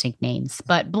more distinct names,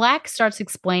 but Black starts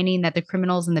explaining that the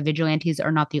criminals and the vigilantes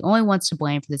are not the only ones to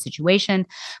blame for the situation,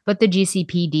 but the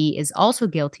GCPD is also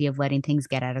guilty of letting things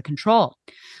get out of control.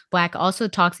 Black also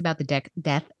talks about the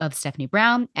death of Stephanie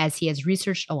Brown, as he has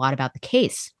researched a lot about the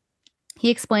case. He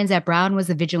explains that Brown was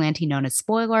the vigilante known as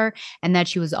Spoiler and that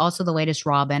she was also the latest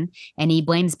Robin, and he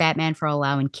blames Batman for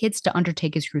allowing kids to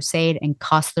undertake his crusade and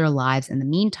cost their lives in the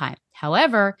meantime.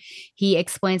 However, he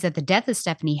explains that the death of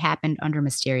Stephanie happened under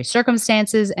mysterious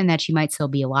circumstances and that she might still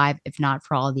be alive if not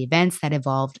for all the events that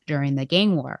evolved during the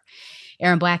gang war.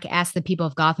 Aaron Black asked the people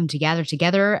of Gotham to gather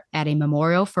together at a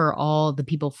memorial for all the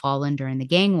people fallen during the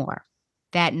gang war.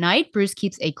 That night, Bruce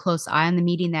keeps a close eye on the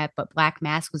meeting that Black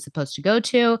Mask was supposed to go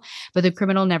to, but the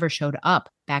criminal never showed up.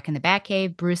 Back in the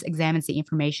Batcave, Bruce examines the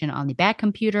information on the Bat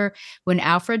computer when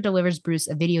Alfred delivers Bruce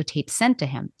a videotape sent to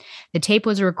him. The tape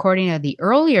was a recording of the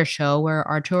earlier show where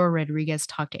Arturo Rodriguez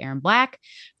talked to Aaron Black.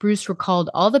 Bruce recalled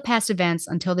all the past events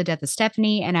until the death of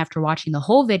Stephanie, and after watching the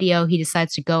whole video, he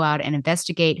decides to go out and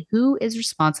investigate who is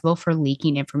responsible for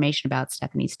leaking information about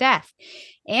Stephanie's death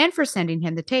and for sending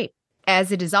him the tape,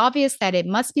 as it is obvious that it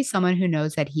must be someone who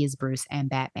knows that he is Bruce and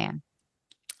Batman.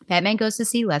 Batman goes to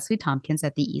see Leslie Tompkins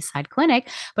at the East Side Clinic,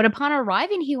 but upon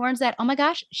arriving, he learns that, oh my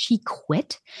gosh, she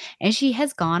quit and she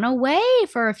has gone away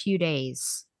for a few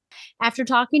days. After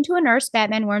talking to a nurse,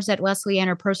 Batman learns that Leslie and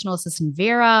her personal assistant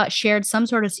Vera shared some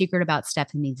sort of secret about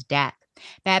Stephanie's death.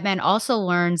 Batman also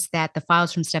learns that the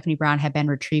files from Stephanie Brown have been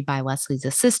retrieved by Leslie's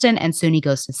assistant, and soon he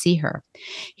goes to see her.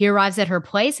 He arrives at her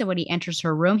place, and when he enters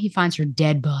her room, he finds her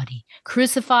dead body,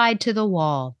 crucified to the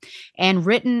wall, and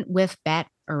written with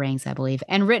batarangs, I believe,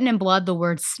 and written in blood the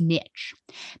word snitch.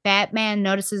 Batman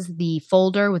notices the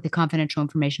folder with the confidential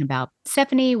information about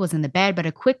Stephanie was in the bed, but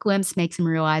a quick glimpse makes him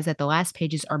realize that the last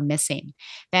pages are missing.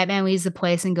 Batman leaves the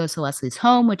place and goes to Leslie's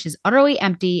home, which is utterly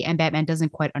empty, and Batman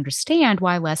doesn't quite understand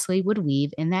why Leslie would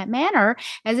leave in that manner,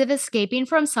 as if escaping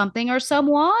from something or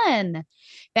someone.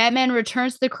 Batman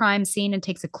returns to the crime scene and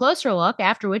takes a closer look,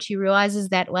 after which he realizes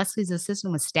that Leslie's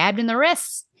assistant was stabbed in the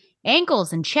wrists,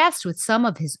 ankles, and chest with some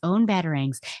of his own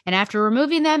batarangs. And after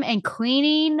removing them and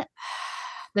cleaning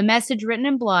the message written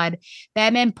in blood,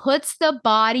 Batman puts the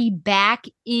body back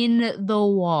in the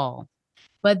wall.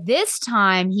 But this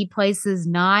time, he places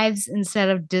knives instead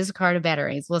of discarded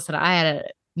batarangs. Listen, I had a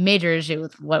major issue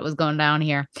with what was going down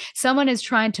here. Someone is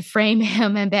trying to frame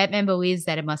him, and Batman believes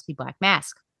that it must be Black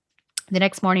Mask. The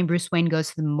next morning, Bruce Wayne goes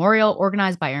to the memorial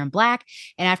organized by Aaron Black,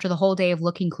 and after the whole day of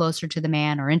looking closer to the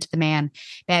man or into the man,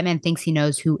 Batman thinks he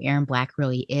knows who Aaron Black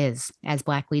really is. As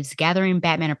Black leaves the gathering,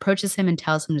 Batman approaches him and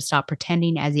tells him to stop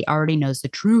pretending, as he already knows the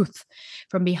truth.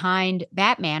 From behind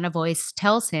Batman, a voice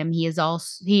tells him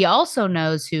he also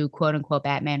knows who quote-unquote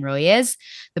Batman really is.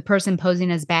 The person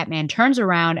posing as Batman turns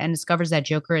around and discovers that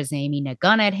Joker is aiming a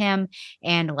gun at him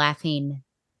and laughing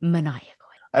maniacally.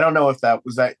 I don't know if that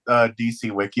was that DC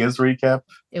Wikia's recap.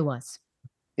 It was.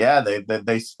 Yeah,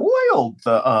 they spoiled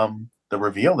the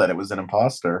reveal that it was an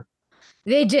imposter.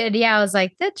 They did. Yeah, I was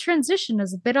like, that transition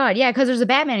is a bit odd. Yeah, because there's a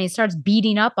Batman. He starts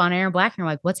beating up on Aaron Black, and you're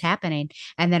like, what's happening?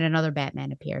 And then another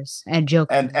Batman appears and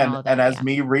Joker. And as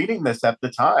me reading this at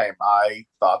the time, I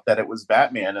thought that it was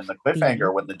Batman, and the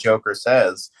cliffhanger when the Joker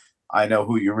says, "I know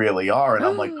who you really are," and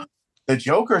I'm like, the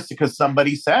Joker's because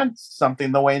somebody sent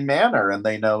something the Wayne Manor, and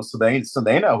they know, so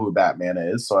they know who Batman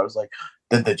is. So I was like,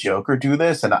 did the Joker do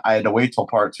this? And I had to wait till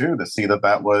part 2 to see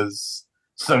that was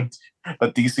so.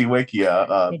 But DC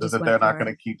Wikia, they're not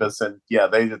going to keep us in. Yeah,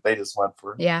 they just went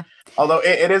for it. Yeah. Although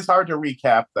it is hard to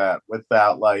recap that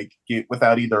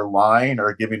without either line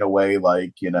or giving away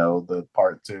the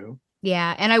part 2.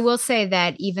 Yeah, and I will say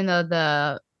that even though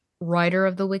the writer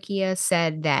of the Wikia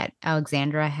said that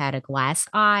Alexandra had a glass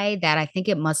eye, that I think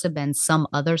it must have been some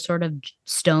other sort of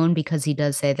stone, because he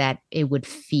does say that it would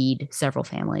feed several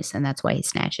families, and that's why he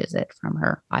snatches it from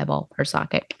her eyeball, her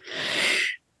socket.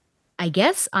 I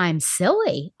guess I'm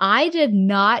silly. I did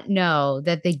not know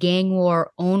that the gang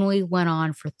war only went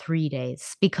on for 3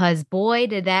 days, because boy,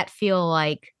 did that feel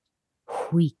like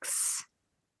weeks.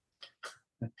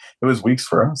 It was weeks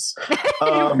for us.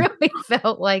 It really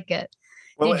felt like it.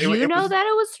 Well, Did you know that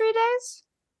it was 3 days?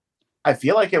 I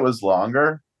feel like it was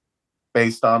longer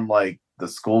based on the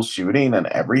school shooting and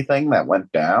everything that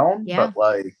went down. Yeah.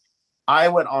 But I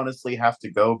would honestly have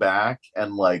to go back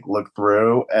and look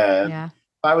through. And if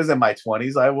I was in my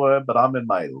 20s, I would, but I'm in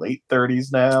my late 30s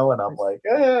now. And I'm like,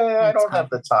 I don't have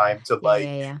the time to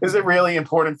is it really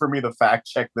important for me to fact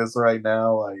check this right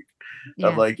now?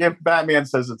 I'm like, if Batman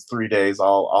says it's 3 days,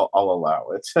 I'll allow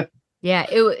it. Yeah,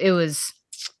 it was.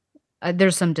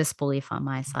 There's some disbelief on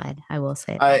my side, I will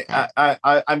say.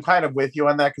 I'm kind of with you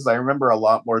on that, because I remember a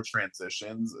lot more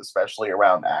transitions, especially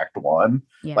around Act 1.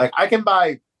 Yeah. I can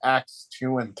buy Acts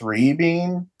 2 and 3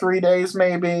 being 3 days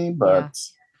maybe, but... Yeah.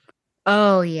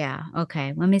 Oh, yeah.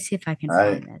 Okay, let me see if I can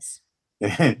find this.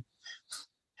 This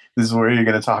is where you're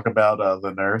going to talk about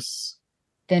the nurse.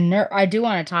 I do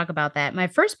want to talk about that. My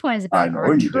first point is about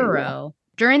Arturo.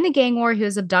 During the gang war, he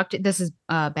was abducted. This is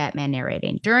Batman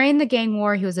narrating. During the gang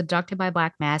war, he was abducted by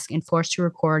Black Mask and forced to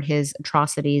record his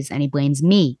atrocities, and he blames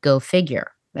me. Go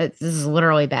figure. This is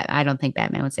literally I don't think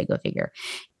Batman would say go figure.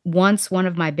 Once one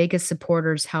of my biggest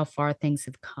supporters, how far things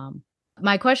have come.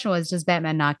 My question was, does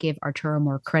Batman not give Arturo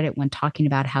more credit when talking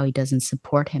about how he doesn't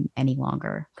support him any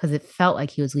longer? Because it felt like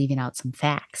he was leaving out some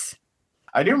facts.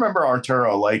 I do remember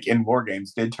Arturo, like in War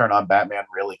Games, did turn on Batman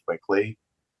really quickly,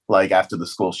 like after the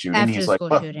school shooting. He's like,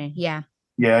 shooting, yeah.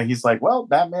 Yeah, he's like, well,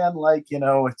 Batman, like,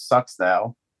 it sucks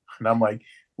now. And I'm like,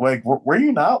 were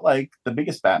you not like the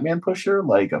biggest Batman pusher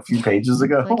like a few pages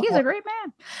ago? Like, he's a great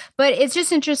man. But it's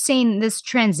just interesting, this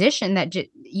transition that,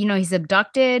 he's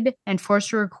abducted and forced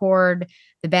to record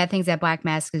the bad things that Black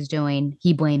Mask is doing.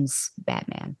 He blames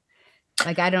Batman.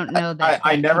 Like, I don't know that.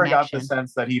 I never got the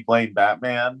sense that he blamed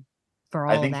Batman.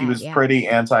 I think he was pretty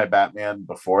anti-Batman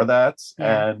before that.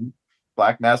 Yeah. And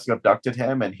Black Mask abducted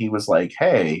him and he was like,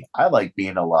 hey, I like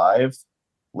being alive.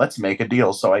 Let's make a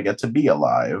deal so I get to be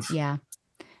alive. Yeah.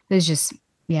 It was just,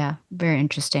 very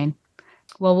interesting.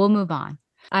 Well, we'll move on.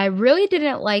 I really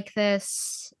didn't like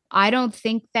this. I don't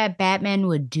think that Batman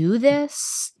would do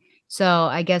this. So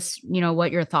I guess,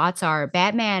 what your thoughts are.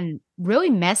 Batman really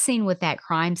messing with that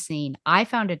crime scene. I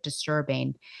found it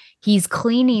disturbing. He's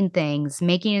cleaning things,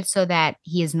 making it so that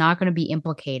he is not going to be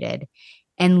implicated,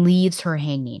 and leaves her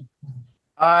hanging.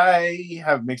 I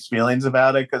have mixed feelings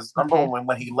about it because number one,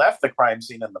 when he left the crime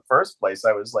scene in the first place,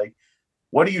 I was like,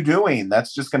 what are you doing?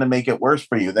 That's just going to make it worse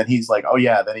for you. Then he's like, oh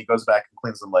yeah. Then he goes back and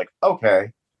cleans them. Like,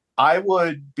 okay. I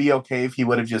would be okay if he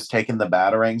would have just taken the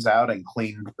batarangs out and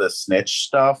cleaned the snitch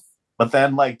stuff. But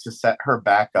then, like, to set her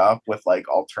back up with, like,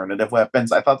 alternative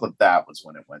weapons, I thought that was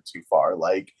when it went too far.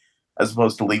 Like, as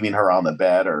opposed to leaving her on the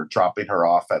bed or dropping her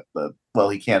off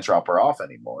he can't drop her off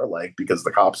anymore, like, because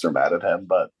the cops are mad at him.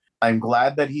 But I'm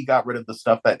glad that he got rid of the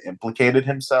stuff that implicated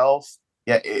himself.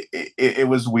 Yeah, it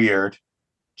was weird.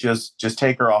 Just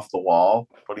take her off the wall,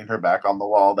 putting her back on the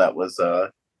wall. That was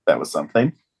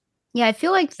something. Yeah, I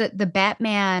feel like the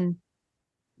Batman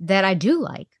that I do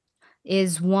like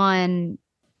is one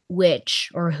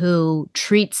who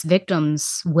treats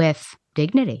victims with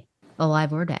dignity,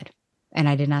 alive or dead. And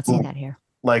I did not see that here.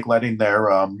 Like letting their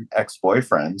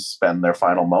ex-boyfriends spend their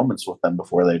final moments with them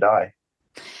before they die.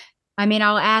 I mean,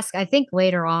 I'll ask, I think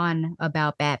later on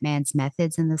about Batman's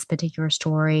methods in this particular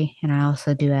story. And I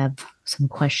also do have some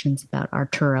questions about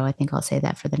Arturo. I think I'll say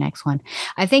that for the next one.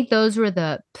 I think those were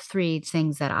the three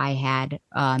things that I had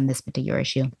on this particular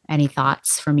issue. Any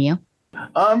thoughts from you?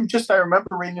 I remember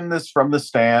reading this from the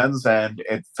stands and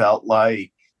it felt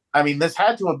like, this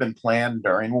had to have been planned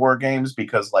during War Games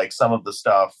because like some of the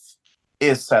stuff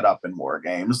is set up in War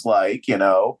Games, like,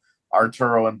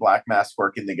 Arturo and Black Mask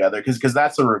working together because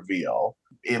that's a reveal.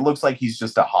 It looks like he's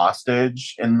just a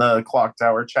hostage in the Clock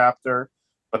Tower chapter,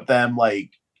 but then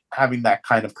like having that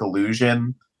kind of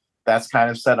collusion, that's kind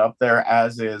of set up there,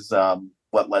 as is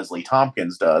what Leslie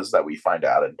Tompkins does that we find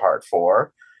out in part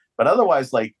 4. But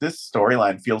otherwise, like, this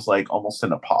storyline feels like almost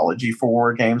an apology for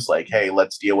War Games. Like, hey,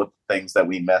 let's deal with the things that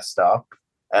we messed up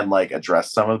and like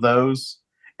address some of those.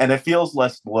 And it feels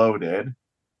less bloated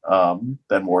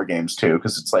than War Games 2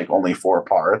 because it's like only 4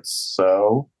 parts.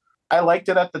 So I liked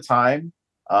it at the time.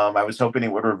 I was hoping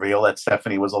it would reveal that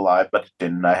Stephanie was alive, but it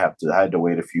didn't. I had to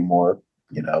wait a few more,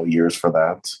 years for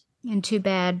that. And too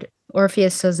bad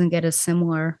Orpheus doesn't get a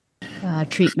similar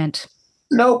treatment.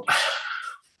 Nope.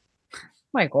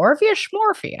 Like Orpheus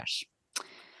Morpheus.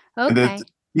 Okay.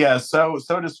 Yeah, so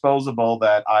disposable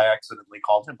that I accidentally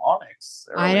called him Onyx.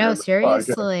 I know,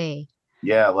 seriously.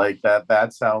 Yeah, like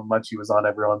that's how much he was on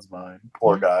everyone's mind.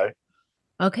 Poor guy.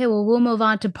 Okay, well, we'll move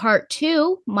on to part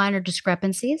 2, minor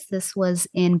discrepancies. This was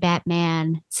in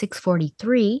Batman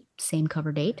 643, same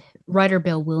cover date. Writer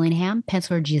Bill Willingham,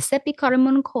 penciler Giuseppe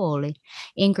Caramuncoli,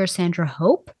 inker Sandra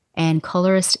Hope, and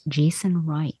colorist Jason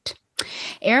Wright.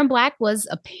 Aaron Black was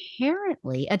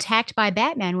apparently attacked by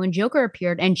Batman when Joker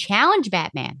appeared and challenged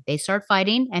Batman. They start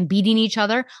fighting and beating each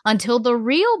other until the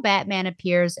real Batman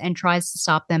appears and tries to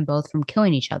stop them both from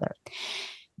killing each other.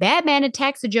 Batman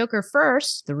attacks the Joker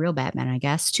first, the real Batman, I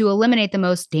guess, to eliminate the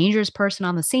most dangerous person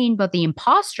on the scene, but the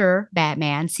imposter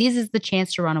Batman seizes the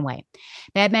chance to run away.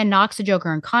 Batman knocks the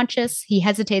Joker unconscious. He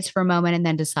hesitates for a moment and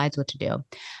then decides what to do.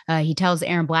 He tells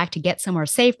Aaron Black to get somewhere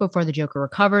safe before the Joker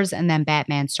recovers, and then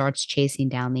Batman starts chasing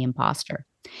down the imposter.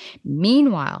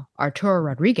 Meanwhile, Arturo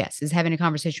Rodriguez is having a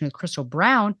conversation with Crystal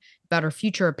Brown about her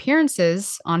future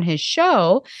appearances on his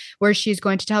show, where she's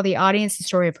going to tell the audience the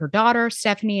story of her daughter,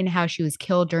 Stephanie, and how she was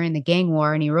killed during the gang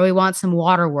war, and he really wants some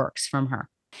waterworks from her.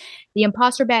 The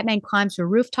imposter Batman climbs to a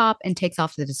rooftop and takes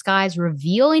off the disguise,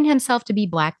 revealing himself to be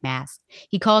Black Mask.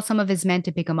 He calls some of his men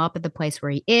to pick him up at the place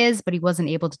where he is, but he wasn't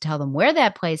able to tell them where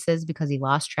that place is because he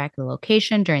lost track of the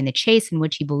location during the chase in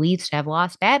which he believes to have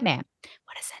lost Batman.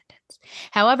 What a sentence.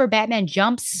 However, Batman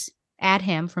jumps at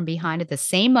him from behind at the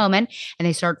same moment, and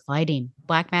they start fighting.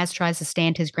 Black Mask tries to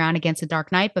stand his ground against the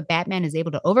Dark Knight, but Batman is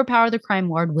able to overpower the crime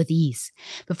lord with ease.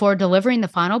 Before delivering the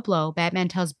final blow, Batman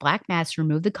tells Black Mask to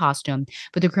remove the costume,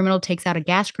 but the criminal takes out a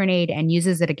gas grenade and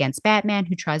uses it against Batman,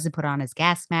 who tries to put on his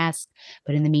gas mask.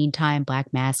 But in the meantime,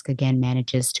 Black Mask again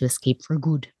manages to escape for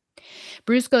good.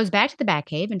 Bruce goes back to the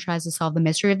Batcave and tries to solve the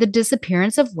mystery of the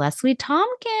disappearance of Leslie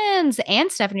Tompkins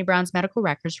and Stephanie Brown's medical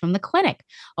records from the clinic,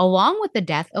 along with the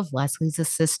death of Leslie's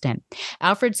assistant.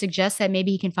 Alfred suggests that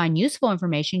maybe he can find useful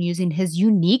information using his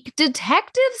unique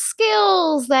detective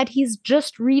skills that he's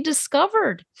just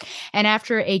rediscovered. And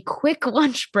after a quick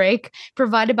lunch break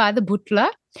provided by the butler,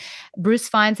 Bruce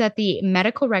finds that the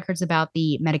medical records about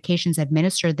the medications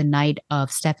administered the night of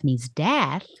Stephanie's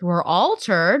death were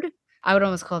altered. I would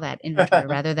almost call that inventory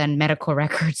rather than medical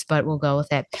records, but we'll go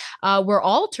with it. Were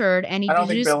altered, and I don't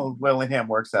think Bill Willingham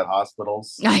works at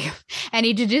hospitals. And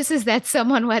he deduces that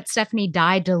someone let Stephanie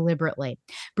die deliberately.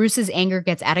 Bruce's anger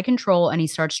gets out of control, and he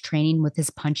starts training with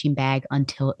his punching bag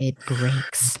until it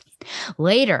breaks.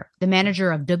 Later, the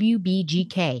manager of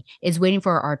WBGK is waiting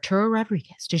for Arturo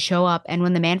Rodriguez to show up, and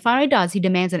when the man finally does, he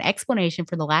demands an explanation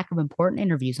for the lack of important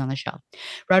interviews on the show.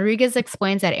 Rodriguez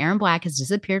explains that Aaron Black has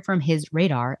disappeared from his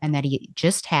radar and that he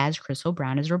just has Crystal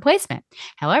Brown as replacement.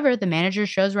 However, the manager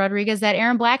shows Rodriguez that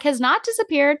Aaron Black has not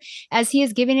disappeared, as he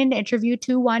is giving an interview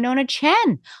to Winona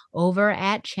Chen over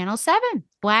at Channel 7.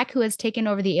 Black, who has taken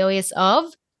over the alias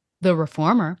of the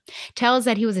Reformer, tells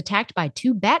that he was attacked by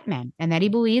 2 Batmen and that he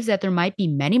believes that there might be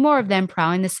many more of them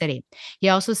prowling the city. He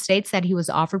also states that he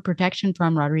was offered protection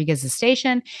from Rodriguez's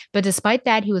station, but despite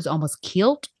that, he was almost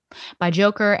killed by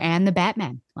Joker and the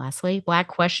Batman. Lastly, Black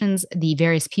questions the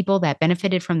various people that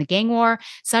benefited from the gang war,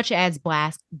 such as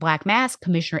Black Mask,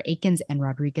 Commissioner Akins, and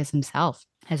Rodriguez himself.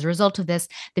 As a result of this,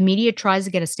 the media tries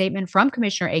to get a statement from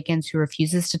Commissioner Akins, who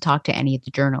refuses to talk to any of the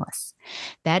journalists.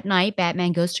 That night,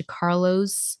 Batman goes to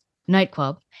Carlo's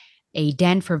nightclub, a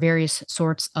den for various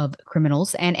sorts of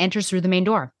criminals, and enters through the main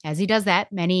door. As he does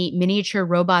that, many miniature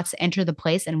robots enter the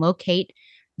place and locate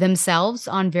themselves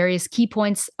on various key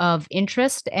points of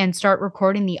interest and start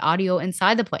recording the audio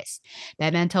inside the place.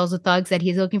 Batman tells the thugs that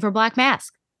he's looking for Black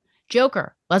Mask,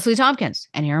 Joker, Leslie Tompkins,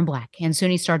 and Aaron Black, and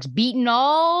soon he starts beating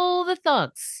all the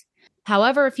thugs.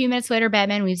 However, a few minutes later,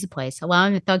 Batman leaves the place,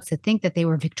 allowing the thugs to think that they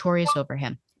were victorious over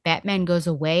him. Batman goes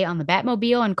away on the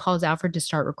Batmobile and calls Alfred to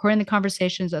start recording the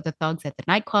conversations of the thugs at the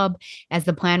nightclub, as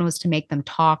the plan was to make them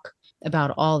talk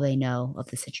about all they know of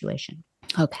the situation.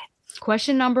 Okay.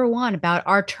 Question number 1 about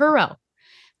Arturo.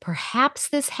 Perhaps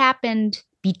this happened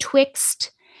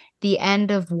betwixt the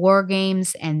end of War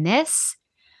Games and this,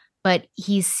 but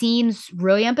he seems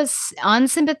really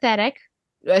unsympathetic,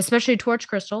 especially towards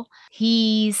Crystal.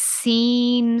 He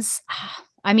seems,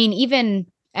 even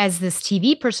as this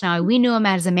TV personality, we knew him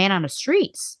as a man on the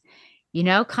streets,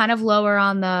 kind of lower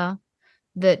on the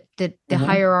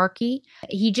hierarchy.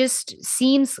 He just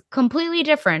seems completely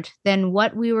different than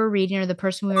what we were reading, or the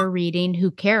person we were reading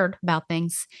who cared about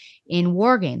things in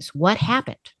War Games. What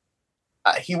happened?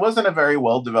 He wasn't a very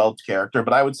well-developed character,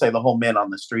 but I would say the whole man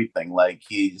on the street thing,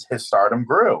 his stardom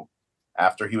grew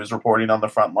after he was reporting on the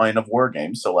front line of War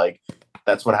Games. So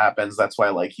that's what happens. That's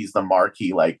why he's the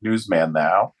marquee newsman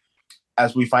now.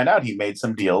 As we find out, he made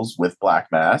some deals with Black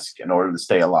Mask in order to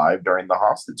stay alive during the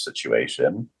hostage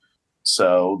situation.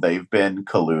 So they've been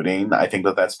colluding. I think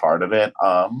that's part of it.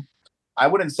 I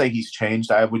wouldn't say he's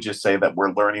changed. I would just say that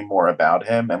we're learning more about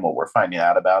him. And what we're finding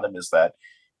out about him is that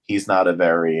he's not a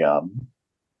very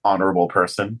honorable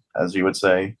person, as you would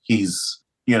say. He's,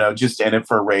 just in it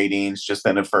for ratings, just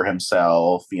in it for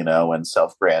himself, and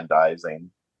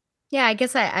self-grandizing. Yeah, I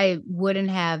guess I wouldn't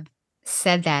have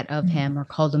said that of him or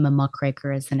called him a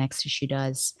muckraker, as the next issue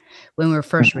does, when we were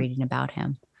first reading about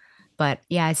him. But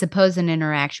yeah, I suppose an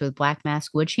interaction with Black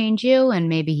Mask would change you, and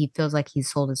maybe he feels like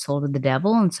he's sold his soul to the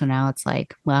devil, and so now it's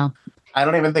well, I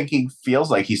don't even think he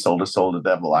feels like he sold his soul to the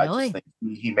devil. Really? I just think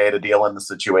he made a deal in the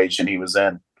situation he was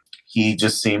in. He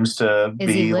just seems to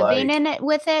be he living in it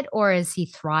with it, or is he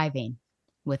thriving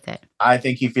with it? I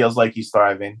think he feels like he's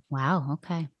thriving. Wow.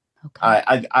 Okay.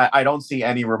 I don't see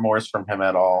any remorse from him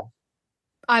at all.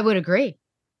 I would agree.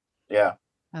 Yeah.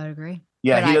 I would agree.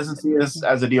 Yeah, but he doesn't see this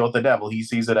as a deal with the devil. He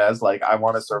sees it as I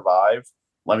want to survive.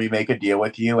 Let me make a deal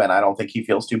with you. And I don't think he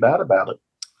feels too bad about it.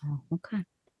 Oh, okay.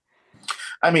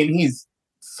 He's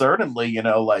certainly,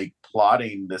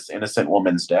 plotting this innocent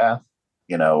woman's death.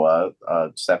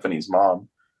 Stephanie's mom.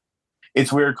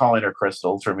 It's weird calling her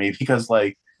Crystal for me because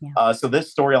so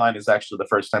this storyline is actually the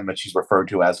first time that she's referred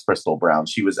to as Crystal Brown.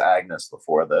 She was Agnes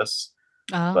before this,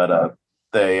 but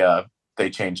they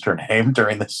changed her name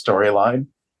during this storyline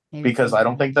because I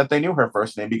don't think that they knew her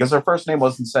first name because her first name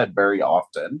wasn't said very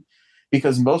often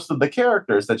because most of the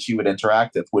characters that she would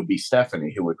interact with would be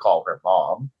Stephanie, who would call her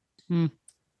mom.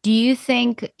 Do you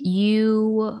think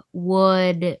you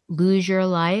would lose your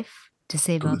life to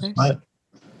save others?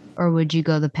 Or would you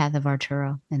go the path of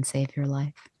Arturo and save your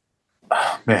life?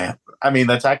 Man, I mean,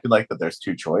 that's acting like that there's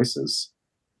two choices.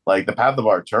 Like the path of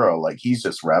Arturo, like he's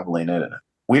just reveling in it.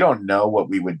 We don't know what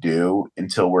we would do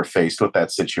until we're faced with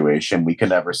that situation. We can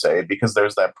never say because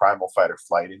there's that primal fight or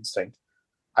flight instinct.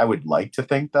 I would like to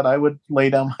think that I would lay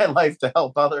down my life to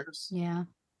help others. Yeah.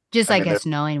 Just, I guess,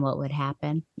 knowing what would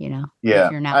happen, Yeah.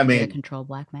 If you're not going to control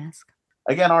Black Mask.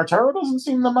 Again, Arturo doesn't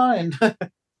seem to mind.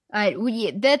 That's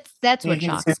what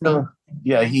shocks me.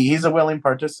 Yeah, he's a willing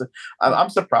participant. I'm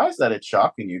surprised that it's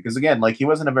shocking you because again, like he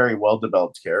wasn't a very well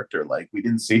developed character. Like we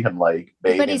didn't see him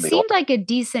but he seemed like a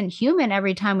decent human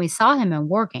every time we saw him in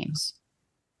War Games.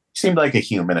 He seemed like a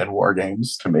human in War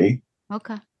Games to me.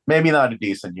 Okay, maybe not a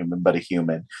decent human, but a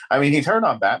human. I mean, he turned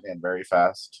on Batman very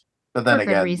fast. But then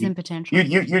again,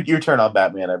 you turn on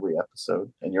Batman every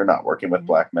episode, and you're not working with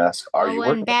Black Mask.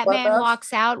 When Batman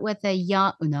walks out with a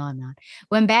young, no, I'm not.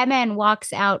 When Batman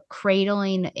walks out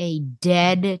cradling a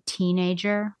dead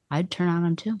teenager, I'd turn on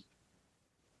him too.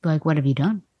 Like, what have you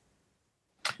done?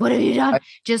 What have you done?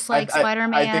 Just like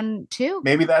Spider-Man 2.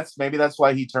 Maybe that's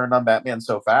why he turned on Batman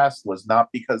so fast was not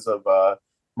because of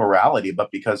morality,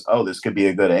 but because this could be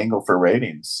a good angle for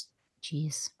ratings.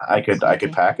 Jeez, I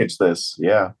could package this,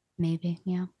 yeah. Maybe,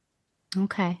 yeah.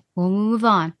 Okay, we'll move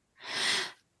on.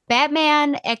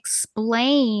 Batman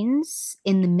explains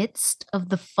in the midst of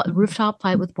the rooftop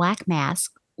fight with Black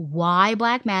Mask why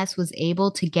Black Mask was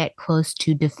able to get close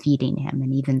to defeating him,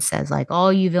 and even says like,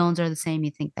 "All you villains are the same.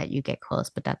 You think that you get close,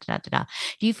 but da da da da."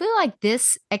 Do you feel like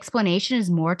this explanation is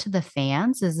more to the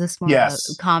fans? Is this more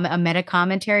a meta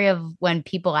commentary of when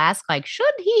people ask like,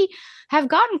 "Should he have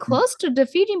gotten close to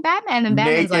defeating Batman?" And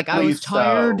Batman's like, "I was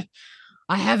tired.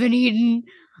 I haven't eaten.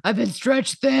 I've been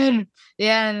stretched thin."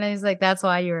 Yeah, and he's like, "That's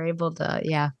why you're able to."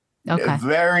 Yeah. Okay.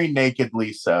 Very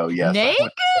nakedly so. Yes.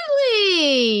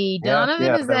 Nakedly,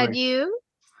 Donovan. Is that you?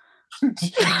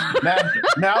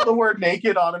 now the word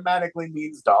naked automatically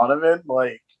means Donovan.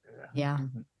 Like. Yeah.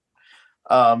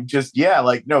 Even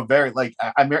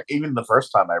the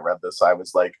first time I read this, I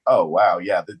was like, oh wow,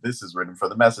 yeah, this is written for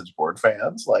the message board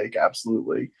fans. Like,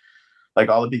 absolutely. Like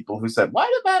all the people who said, why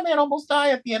did Batman almost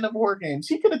die at the end of War Games?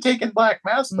 He could have taken Black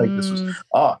Mask. Like this was,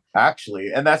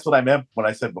 actually. And that's what I meant when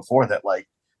I said before that, like,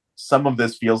 some of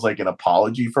this feels like an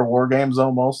apology for War Games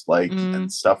almost, like,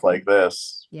 and stuff like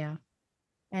this. Yeah.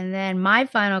 And then my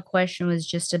final question was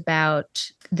just about,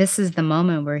 this is the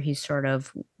moment where he sort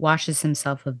of washes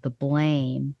himself of the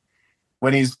blame.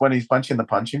 When he's punching the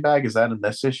punching bag, is that in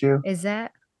this issue? Is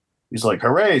that? He's like,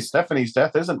 hooray, Stephanie's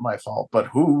death isn't my fault, but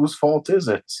whose fault is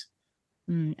it?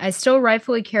 I still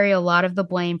rightfully carry a lot of the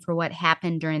blame for what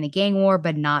happened during the gang war,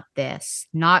 but not this.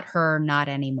 Not her, not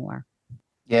anymore.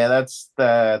 Yeah, that's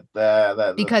that.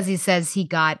 Because he says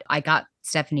I got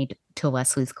Stephanie to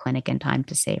Leslie's clinic in time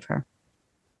to save her.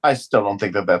 I still don't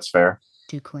think that that's fair.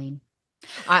 Too clean.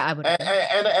 I would.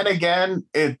 And again,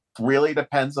 it really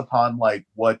depends upon like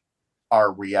what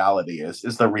our reality is.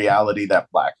 Is the reality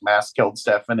that Black Mask killed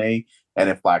Stephanie? And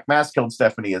if Black Mask killed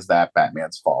Stephanie, is that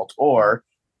Batman's fault? Or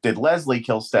did Leslie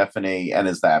kill Stephanie and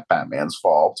is that Batman's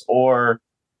fault? Or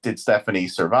did Stephanie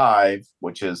survive,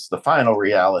 which is the final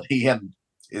reality, and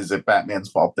is it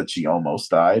Batman's fault that she almost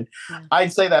died? Yeah.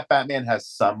 I'd say that Batman has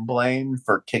some blame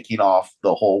for kicking off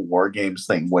the whole War Games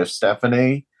thing with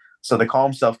Stephanie. So to call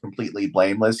himself completely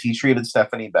blameless, he treated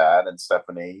Stephanie bad and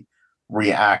Stephanie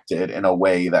reacted in a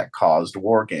way that caused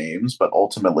War Games, but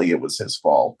ultimately it was his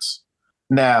fault.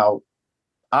 Now,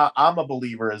 I'm a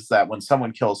believer is that when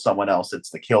someone kills someone else, it's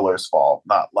the killer's fault,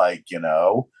 not like,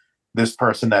 this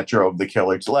person that drove the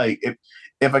killer. Like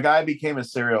if a guy became a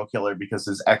serial killer because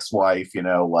his ex-wife,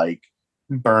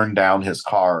 burned down his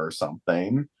car or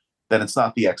something, then it's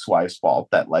not the ex-wife's fault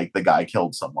that like the guy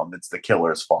killed someone. It's the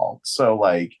killer's fault. So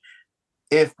like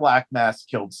if Black Mask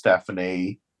killed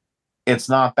Stephanie, it's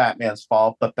not Batman's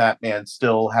fault, but Batman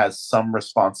still has some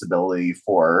responsibility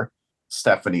for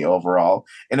Stephanie overall.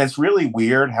 And it's really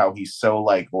weird how he's so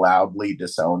like loudly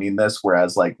disowning this,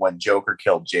 whereas like when Joker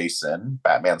killed Jason,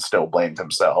 Batman still blamed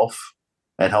himself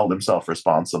and held himself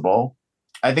responsible.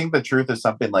 I think the truth is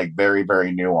something like very,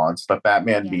 very nuanced, but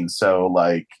Batman being so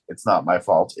like, it's not my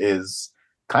fault is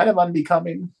kind of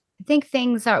unbecoming. I think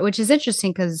things are, which is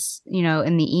interesting because, you know,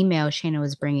 in the email, Shayna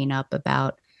was bringing up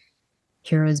about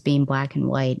heroes being black and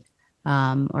white,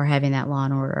 or having that law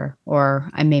and order, or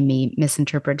I may be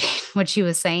misinterpreting what she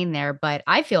was saying there, but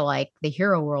I feel like the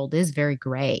hero world is very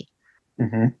gray.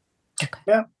 Mm-hmm. Okay.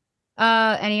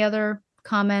 Yeah. Any other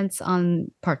comments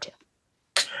on part 2?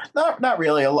 Not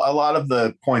really. A lot of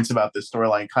the points about this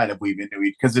storyline kind of weave into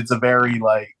it because it's a very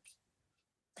like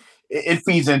it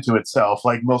feeds into itself.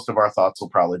 Like most of our thoughts will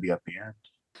probably be at the end.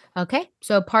 Okay,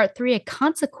 so part 3, A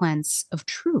Consequence of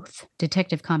Truth,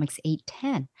 Detective Comics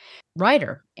 810.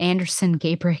 Writer, Anderson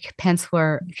Gabrick,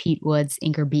 penciler, Pete Woods,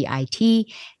 inker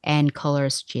B.I.T., and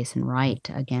colorist, Jason Wright.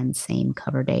 Again, same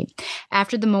cover date.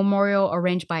 After the memorial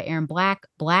arranged by Aaron Black,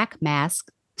 Black Mask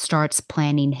starts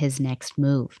planning his next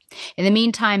move. In the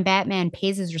meantime, Batman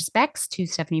pays his respects to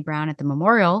Stephanie Brown at the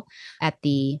memorial at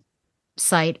the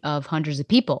site of hundreds of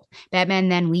people. Batman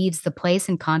then leaves the place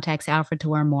and contacts Alfred to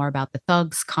learn more about the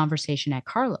thugs' conversation at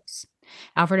Carlos.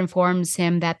 Alfred informs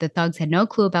him that the thugs had no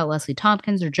clue about Leslie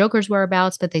Tompkins or Joker's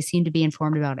whereabouts, but they seemed to be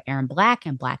informed about Aaron Black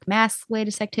and Black Mask's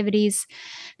latest activities.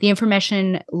 The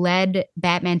information led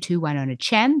Batman to Winona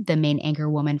Chen, the main anchor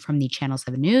woman from the Channel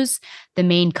 7 News, the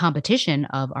main competition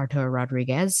of Arturo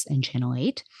Rodriguez and Channel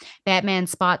 8. Batman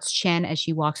spots Chen as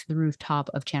she walks to the rooftop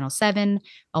of Channel 7,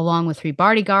 along with 3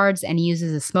 bodyguards, and he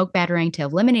uses a smoke battering to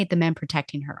eliminate the men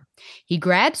protecting her. He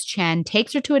grabs Chen,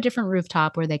 takes her to a different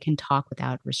rooftop where they can talk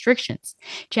without restrictions.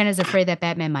 Chen is afraid that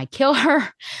Batman might kill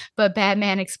her, but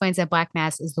Batman explains that Black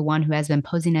Mask is the one who has been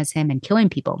posing as him and killing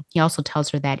people. He also tells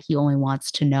her that he only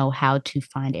wants to know how to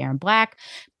find Aaron Black,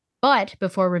 but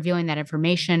before revealing that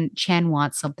information, Chen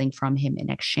wants something from him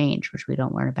in exchange, which we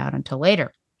don't learn about until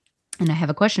later. And I have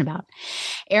a question about.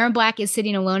 Aaron Black is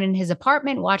sitting alone in his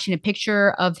apartment watching a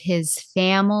picture of his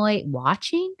family.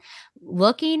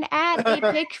 Looking at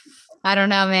a picture. I don't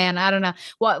know, man. I don't know.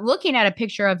 Well, looking at a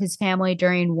picture of his family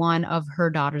during one of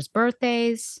her daughter's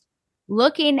birthdays.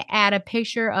 Looking at a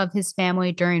picture of his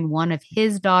family during one of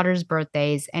his daughter's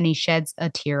birthdays, and he sheds a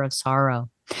tear of sorrow.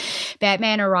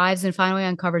 Batman arrives and finally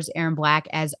uncovers Aaron Black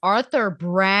as Arthur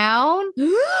Brown,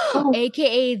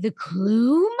 aka the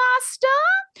Clue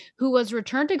Master, who was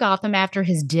returned to Gotham after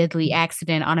his deadly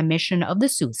accident on a mission of the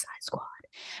Suicide Squad.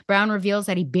 Brown reveals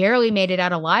that he barely made it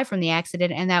out alive from the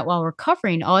accident and that while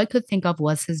recovering, all he could think of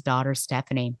was his daughter,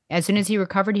 Stephanie. As soon as he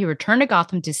recovered, he returned to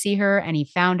Gotham to see her, and he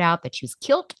found out that she was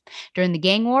killed during the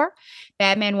gang war.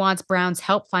 Batman wants Brown's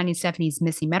help finding Stephanie's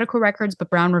missing medical records, but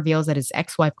Brown reveals that his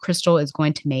ex-wife, Crystal, is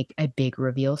going to make a big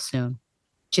reveal soon.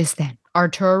 Just then,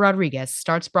 Arturo Rodriguez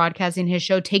starts broadcasting his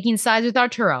show Taking Sides with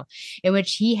Arturo, in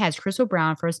which he has Crystal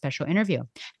Brown for a special interview.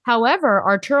 However,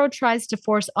 Arturo tries to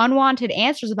force unwanted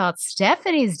answers about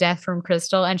Stephanie's death from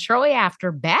Crystal, and shortly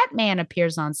after, Batman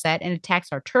appears on set and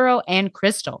attacks Arturo and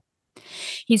Crystal.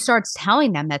 He starts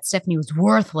telling them that Stephanie was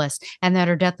worthless and that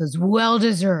her death was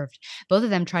well-deserved. Both of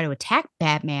them try to attack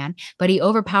Batman, but he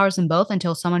overpowers them both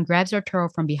until someone grabs Arturo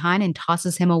from behind and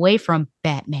tosses him away from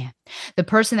Batman. The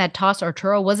person that tossed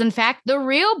Arturo was, in fact, the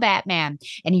real Batman,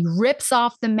 and he rips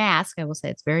off the mask, I will say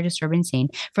it's a very disturbing scene,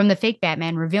 from the fake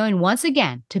Batman, revealing once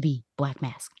again to be Black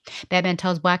Mask. Batman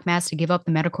tells Black Mask to give up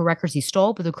the medical records he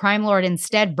stole, but the crime lord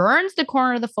instead burns the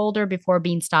corner of the folder before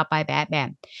being stopped by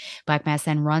Batman. Black Mask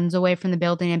then runs away from the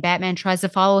building, and Batman tries to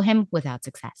follow him without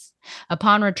success.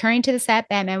 Upon returning to the set,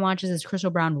 Batman watches as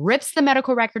Crystal Brown rips the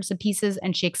medical records to pieces,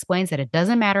 and she explains that it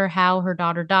doesn't matter how her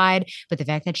daughter died, but the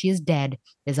fact that she is dead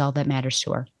is all that matters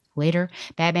to her. Later,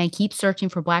 Batman keeps searching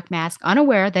for Black Mask,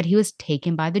 unaware that he was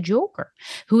taken by the Joker,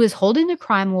 who is holding the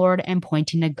crime lord and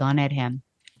pointing a gun at him.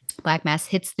 Black Mask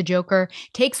hits the Joker,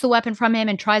 takes the weapon from him,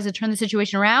 and tries to turn the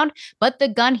situation around, but the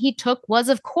gun he took was,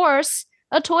 of course,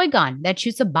 a toy gun that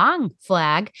shoots a bang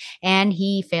flag, and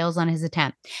he fails on his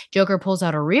attempt. Joker pulls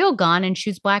out a real gun and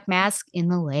shoots Black Mask in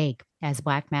the leg. As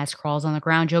Black Mask crawls on the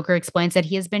ground, Joker explains that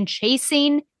he has been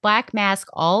chasing Black Mask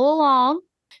all along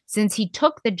since he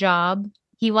took the job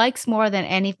he likes more than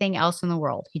anything else in the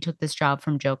world. He took this job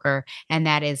from Joker, and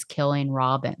that is killing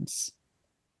Robins.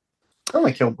 I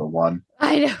only killed the one.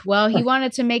 Well, he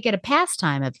wanted to make it a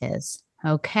pastime of his.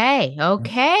 Okay.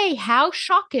 How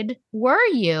shocked were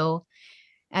you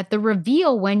at the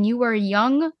reveal when you were a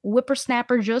young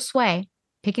whippersnapper Josue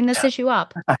picking this issue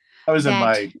up? I was in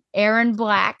my Aaron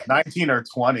Black, 19 or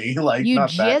 20. Like you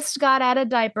just got out of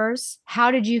diapers.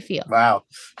 How did you feel? Wow.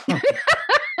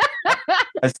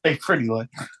 I stay pretty like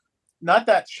not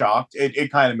that shocked.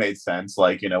 It kind of made sense,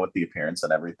 like, with the appearance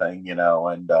and everything, and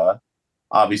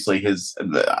obviously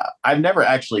I've never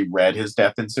actually read his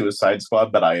death in Suicide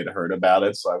Squad, but I had heard about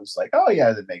it, so I was like, oh yeah,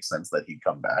 it makes sense that he'd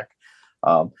come back.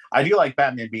 I do like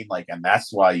Batman being like, and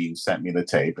that's why you sent me the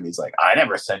tape. And he's like, I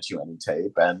never sent you any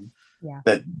tape. And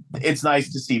that it's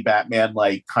nice to see Batman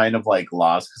like kind of like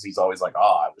lost because he's always like,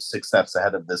 oh, I was 6 steps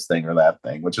ahead of this thing or that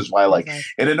thing, which is why like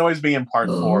it annoys me in part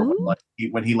 4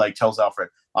 when he like tells Alfred,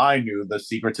 I knew the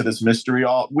secret to this mystery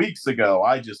all weeks ago.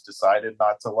 I just decided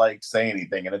not to like say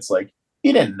anything. And it's like,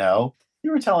 you didn't know.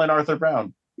 You were telling Arthur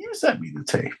Brown, you sent me the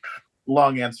tape.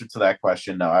 Long answer to that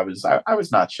question. No, I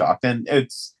was not shocked. And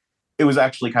it was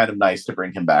actually kind of nice to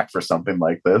bring him back for something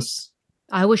like this.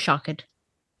 I was shocked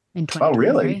in 2023. Oh,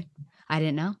 really? I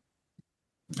didn't know.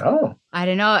 Oh. I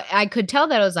didn't know. I could tell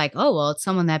that I was like, oh, well, it's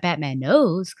someone that Batman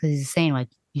knows because he's saying like,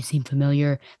 you seem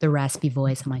familiar, the raspy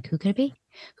voice. I'm like, who could it be?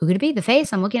 Who could it be? The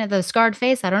face. I'm looking at the scarred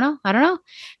face. I don't know.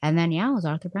 And then, it was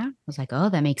Arthur Brown. I was like, oh,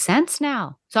 that makes sense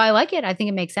now. So I like it. I think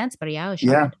it makes sense. But I was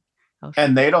shocked. Yeah.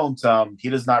 And they don't, he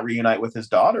does not reunite with his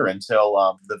daughter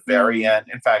until the very end.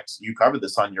 In fact, you covered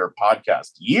this on your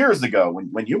podcast years ago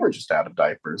when you were just out of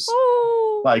diapers.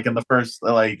 Oh. Like in the first,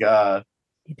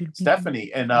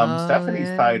 Stephanie and Stephanie's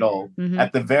title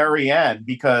at the very end,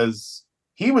 because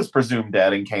he was presumed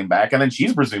dead and came back, and then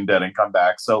she's presumed dead and come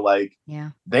back. So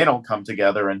they don't come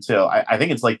together until I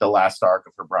think it's like the last arc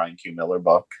of her Brian Q. Miller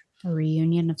book. A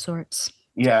reunion of sorts.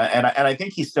 Yeah, and I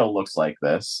think he still looks like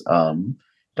this.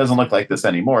 Doesn't look like this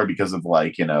anymore because of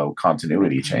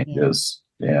continuity changes.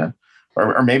 Yeah.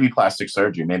 Or maybe plastic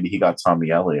surgery. Maybe he got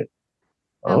Tommy Elliott.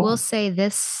 I will say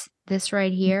this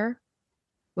right here,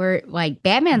 where like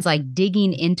Batman's like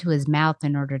digging into his mouth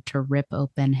in order to rip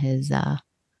open his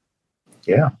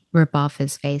rip off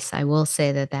his face. I will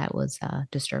say that was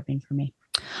disturbing for me.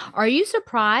 Are you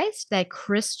surprised that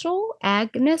Crystal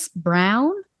Agnes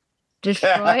Brown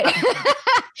destroyed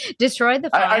the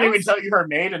files? I didn't even tell you her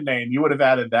maiden name. You would have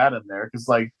added that in there because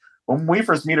when we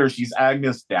first meet her, she's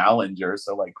Agnes Dallinger.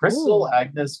 So Crystal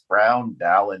Agnes Brown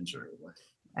Dallinger.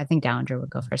 I think Dallinger would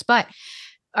go first. But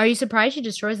are you surprised she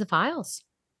destroys the files?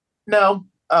 No,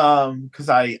 because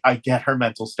I get her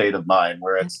mental state of mind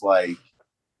where it's like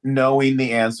knowing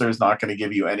the answer is not going to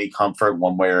give you any comfort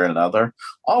one way or another.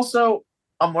 Also,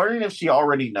 I'm wondering if she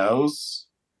already knows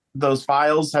those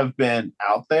files have been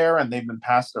out there and they've been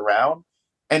passed around.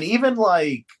 And even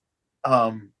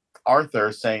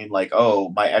Arthur saying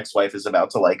oh, my ex-wife is about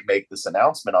to make this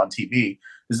announcement on TV.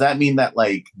 Does that mean that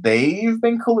they've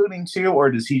been colluding too?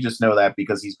 Or does he just know that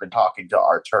because he's been talking to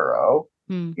Arturo?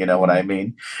 You know what I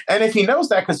mean? And if he knows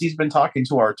that because he's been talking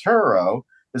to Arturo,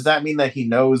 does that mean that he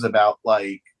knows about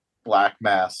Black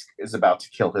Mask is about to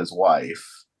kill his wife?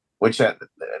 Which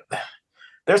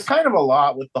there's kind of a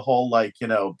lot with the whole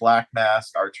Black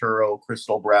Mask, Arturo,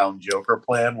 Crystal Brown, Joker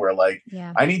plan where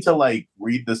I need to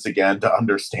read this again to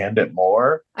understand it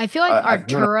more. I feel like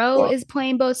Arturo is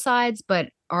playing both sides,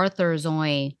 but Arthur's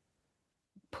only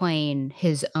playing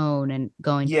his own and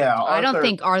going. Yeah, I don't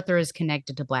think Arthur is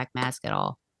connected to Black Mask at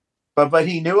all. But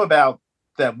he knew about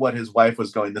that what his wife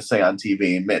was going to say on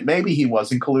TV. Maybe he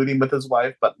wasn't colluding with his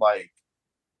wife, but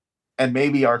and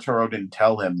maybe Arturo didn't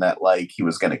tell him that he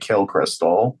was going to kill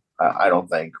Crystal. I don't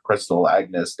think Crystal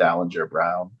Agnes Dallinger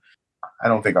Brown. I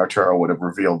don't think Arturo would have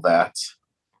revealed that.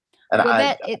 And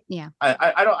I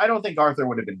don't think Arthur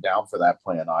would have been down for that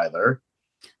plan either.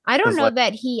 I don't know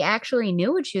that he actually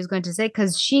knew what she was going to say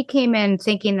because she came in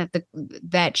thinking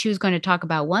that she was going to talk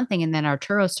about one thing, and then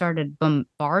Arturo started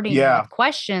bombarding her with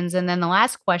questions, and then the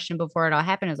last question before it all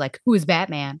happened is who is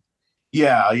Batman?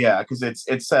 Yeah, because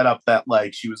it's set up that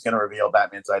she was going to reveal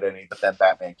Batman's identity, but then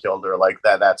Batman killed her.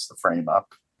 That's the frame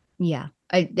up. Yeah,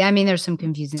 I mean, there's some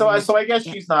confusing. So I guess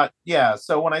she's not. Yeah.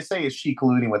 So when I say is she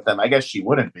colluding with them, I guess she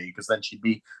wouldn't be because then she'd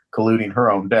be colluding her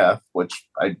own death, which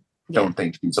I don't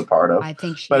think she's a part of. I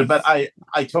think she's, but I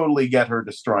totally get her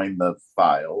destroying the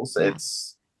files. Yeah.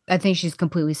 I think she's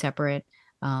completely separate,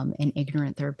 an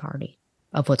ignorant third party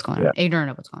of what's going on.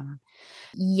 Ignorant of what's going on.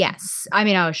 Yes. I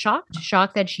mean, I was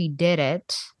shocked that she did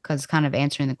it because kind of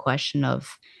answering the question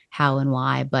of how and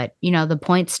why. But, the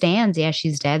point stands. Yeah,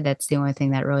 she's dead. That's the only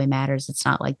thing that really matters. It's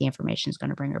not like the information is going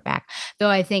to bring her back. Though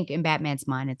I think in Batman's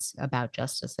mind, it's about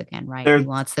justice again, right? He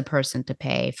wants the person to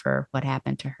pay for what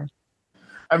happened to her.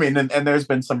 I mean, and there's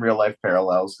been some real life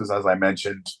parallels because, as I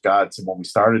mentioned, when we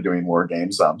started doing War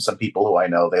Games, some people who I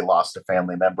know, they lost a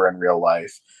family member in real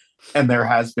life. And there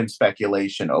has been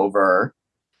speculation over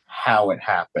how it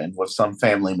happened, with some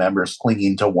family members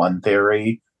clinging to one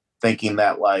theory, thinking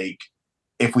that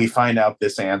if we find out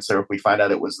this answer, if we find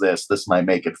out it was this might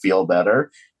make it feel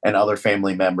better. And other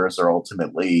family members are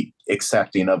ultimately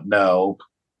accepting of no,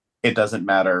 it doesn't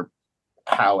matter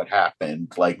how it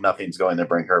happened. Nothing's going to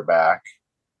bring her back.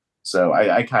 So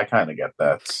I kind of get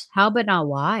that. How but not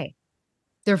why?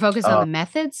 They're focused on the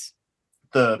methods?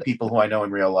 the people who I know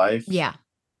in real life. Yeah.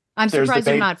 I'm surprised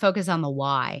they're not focused on the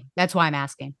why. That's why I'm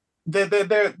asking.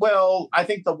 Well, I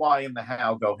think the why and the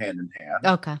how go hand in hand.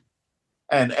 Okay.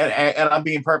 And I'm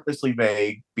being purposely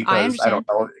vague because I don't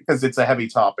know, because it's a heavy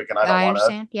topic and I don't want to.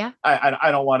 Understand. Yeah.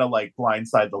 I don't want to like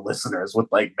blindside the listeners with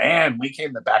like, man, we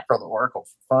came to Batgirl the Oracle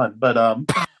for fun, but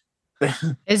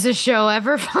is this show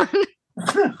ever fun?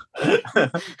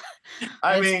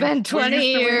 It's been 20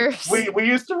 years. We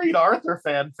used to read Arthur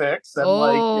fanfics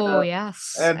and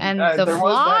yes, and the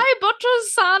fly butter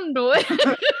sandwich.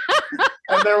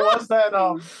 And there was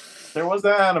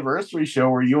that anniversary show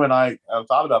where you and I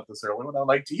thought about this earlier. And I'm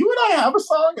like, do you and I have a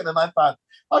song? And then I thought,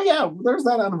 oh yeah, there's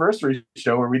that anniversary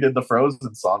show where we did the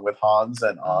Frozen song with Hans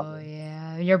and oh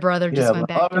yeah, your brother just went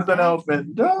back. Love is an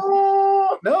open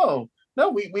door. No,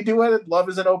 we do it. Love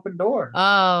is an open door.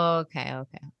 Oh, okay.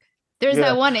 There's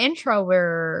that one intro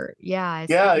where, my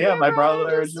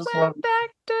brother just went back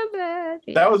to bed.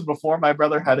 Yeah. That was before my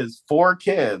brother had his 4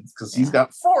 kids, because he's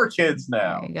got 4 kids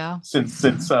now. There you go.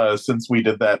 Since we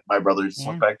did that, my brother just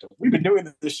went back to. We've been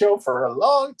doing the show for a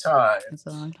long time. It's a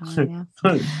long time.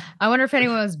 Yeah. I wonder if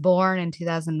anyone was born in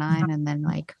 2009 and then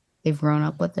like they've grown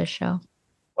up with this show.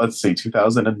 Let's see,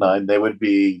 2009. They would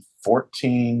be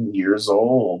 14 years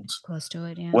old. Close to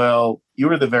it, yeah. Well, you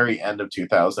were the very end of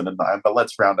 2009, but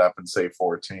let's round up and say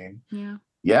 14. Yeah.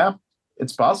 Yeah,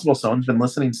 it's possible someone's been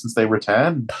listening since they were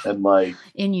 10 and like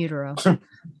in utero.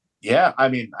 Yeah, I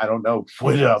mean, I don't know.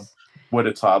 Would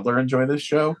a toddler enjoy this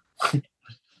show?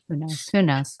 Who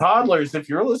knows? Toddlers, if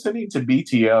you're listening to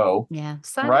BTO,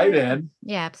 write in.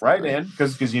 Yeah, absolutely. Write in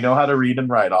because you know how to read and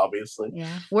write, obviously.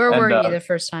 Yeah. Where were you the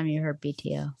first time you heard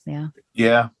BTO? Yeah.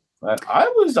 Yeah.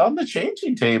 I was on the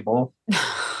changing table.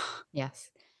 Yes.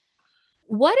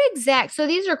 So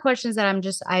these are questions that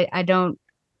I don't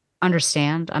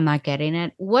understand. I'm not getting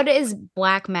it. What is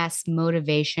Black Mask's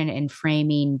motivation in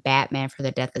framing Batman for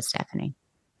the death of Stephanie?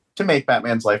 To make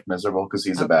Batman's life miserable because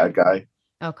he's a bad guy.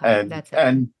 Okay. That's it.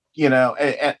 And you know,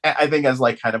 and I think as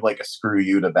like kind of like a screw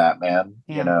you to Batman,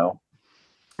 you know.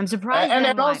 I'm surprised.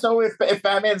 And also if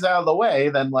Batman's out of the way,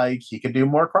 then like he could do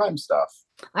more crime stuff.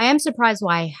 I am surprised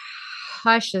why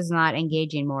Hush is not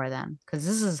engaging more then, because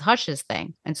this is Hush's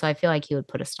thing. And so I feel like he would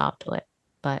put a stop to it.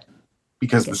 But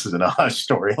because this isn't a Hush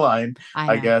storyline,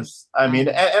 I guess. I mean,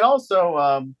 and also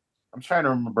I'm trying to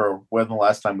remember when the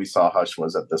last time we saw Hush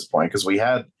was at this point, because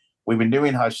we've been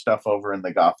doing Hush stuff over in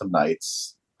the Gotham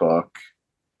Knights book.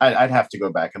 I'd have to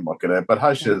go back and look at it, but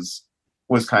Hush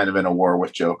was kind of in a war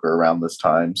with Joker around this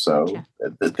time, so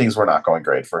things were not going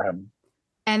great for him.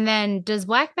 And then, does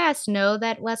Black Mask know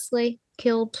that Wesley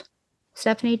killed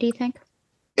Stephanie? Do you think?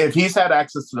 If he's had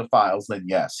access to the files, then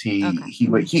yes, he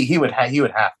would have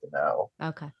to know.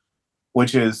 Okay.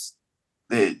 Which is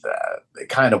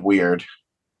kind of weird.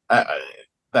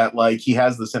 That like he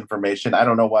has this information. I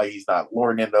don't know why he's not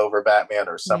lording it over Batman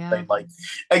or something. Like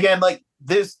again, like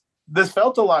this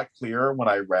felt a lot clearer when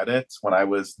I read it when I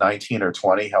was 19 or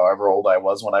 20, however old I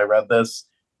was when I read this,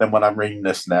 than when I'm reading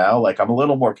this now. Like I'm a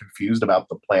little more confused about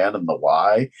the plan and the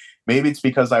why. Maybe it's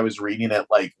because I was reading it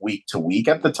like week to week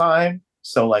at the time.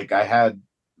 So like I had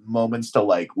moments to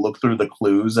like look through the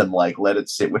clues and like let it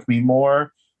sit with me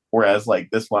more. Whereas like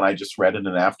this one, I just read in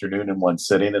an afternoon in one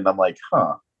sitting and I'm like,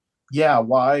 yeah,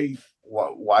 why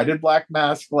did Black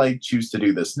Mask like choose to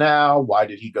do this now? Why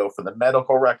did he go for the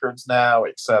medical records now,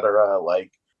 etc.?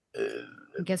 Like,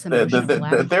 I guess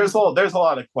there's a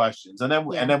lot of questions, and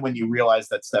then when you realize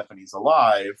that Stephanie's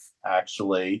alive,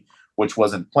 actually, which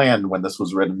wasn't planned when this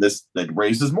was written, that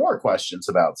raises more questions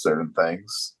about certain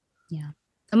things. Yeah,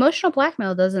 emotional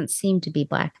blackmail doesn't seem to be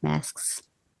Black Mask's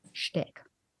shtick,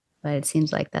 but it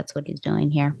seems like that's what he's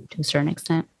doing here to a certain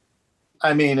extent.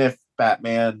 I mean, if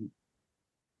Batman.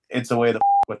 It's a way to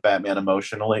with Batman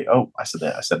emotionally. Oh, I said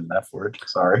an F word.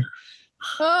 Sorry.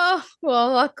 Oh,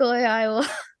 well, luckily I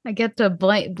get to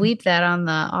bleep that on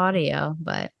the audio,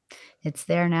 but it's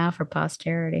there now for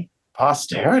posterity.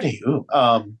 Posterity? Ooh.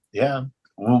 Yeah.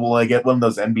 Will I get one of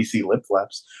those NBC lip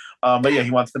flaps? But yeah,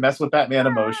 he wants to mess with Batman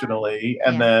emotionally.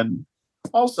 And then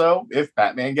also, if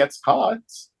Batman gets caught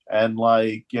and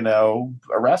like,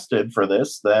 arrested for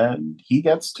this, then he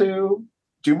gets to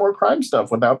do more crime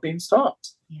stuff without being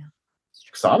stopped. Yeah.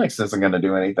 Sonics isn't going to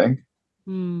do anything.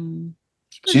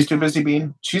 She's too busy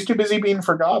being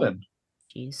forgotten.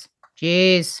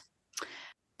 Jeez.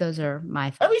 Those are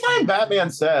my thoughts. Every time Batman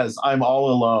says, I'm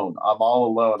all alone,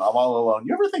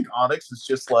 you ever think Onyx is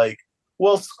just like,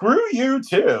 well, screw you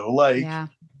too. Like,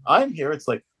 I'm here. It's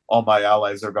like, all my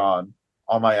allies are gone.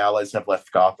 All my allies have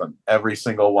left Gotham. Every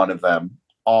single one of them.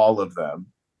 All of them.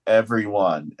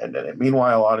 Everyone. And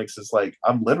meanwhile, Onyx is like,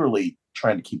 I'm literally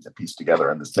trying to keep the peace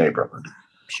together in this neighborhood.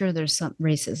 I'm sure there's some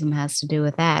racism has to do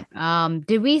with that.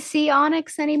 Did we see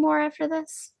Onyx anymore after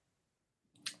this?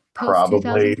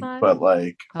 Probably, but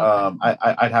like, okay.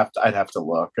 I'd have to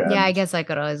look. And I guess I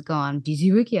could always go on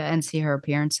DZ Wikia and see her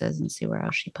appearances and see where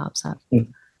else she pops up.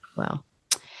 Well,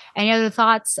 any other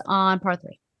thoughts on part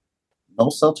 3? No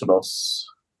Celtinos.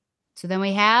 So then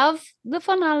we have the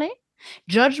finale,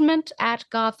 Judgment at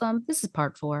Gotham. This is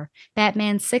part 4,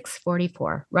 Batman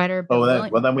 644. Writer Bill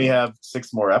well, then we have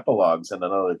 6 more epilogues and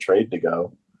another trade to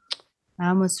go. I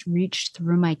almost reached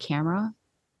through my camera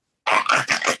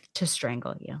to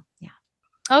strangle you. Yeah.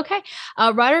 Okay.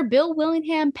 Writer Bill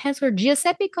Willingham, penciler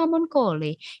Giuseppe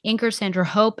Camuncoli, inker Sandra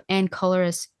Hope, and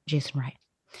colorist Jason Wright.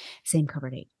 Same cover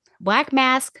date. Black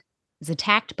Mask is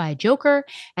attacked by Joker,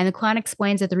 and the clown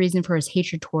explains that the reason for his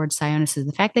hatred towards Sionis is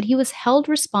the fact that he was held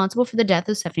responsible for the death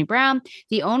of Stephanie Brown,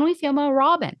 the only female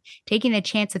Robin, taking the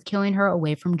chance of killing her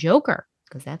away from Joker,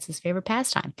 because that's his favorite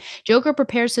pastime. Joker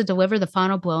prepares to deliver the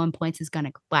final blow and points his gun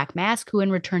at Black Mask, who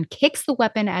in return kicks the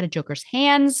weapon out of Joker's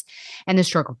hands, and the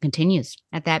struggle continues.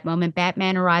 At that moment,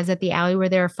 Batman arrives at the alley where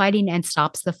they are fighting and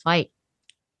stops the fight.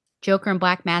 Joker and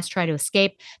Black Mask try to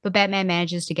escape, but Batman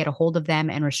manages to get a hold of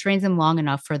them and restrains them long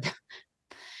enough for the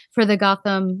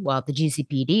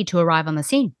GCPD to arrive on the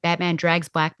scene. Batman drags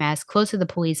Black Mask close to the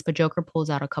police, but Joker pulls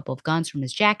out a couple of guns from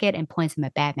his jacket and points them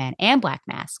at Batman and Black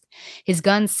Mask. His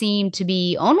guns seem to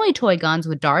be only toy guns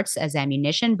with darts as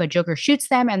ammunition, but Joker shoots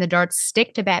them and the darts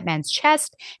stick to Batman's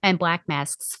chest and Black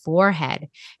Mask's forehead.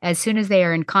 As soon as they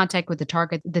are in contact with the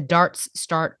target, the darts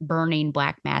start burning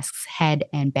Black Mask's head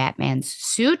and Batman's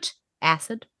suit.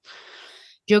 Acid.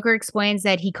 Joker explains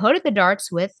that he coated the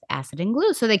darts with acid and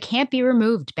glue, so they can't be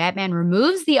removed. Batman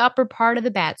removes the upper part of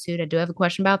the Batsuit. I do have a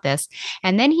question about this.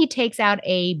 And then he takes out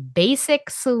a basic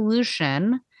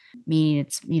solution, meaning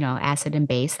it's, acid and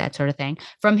base, that sort of thing,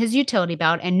 from his utility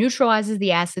belt and neutralizes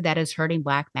the acid that is hurting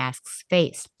Black Mask's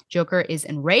face. Joker is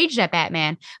enraged at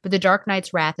Batman, but the Dark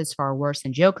Knight's wrath is far worse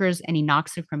than Joker's, and he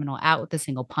knocks the criminal out with a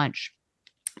single punch.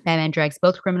 Batman drags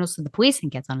both criminals to the police and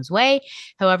gets on his way.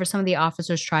 However, some of the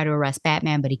officers try to arrest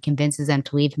Batman, but he convinces them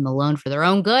to leave him alone for their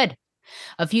own good.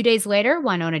 A few days later,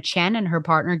 Winona Chen and her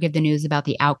partner give the news about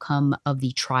the outcome of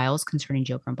the trials concerning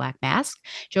Joker and Black Mask.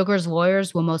 Joker's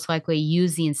lawyers will most likely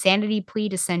use the insanity plea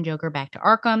to send Joker back to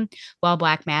Arkham, while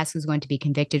Black Mask is going to be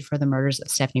convicted for the murders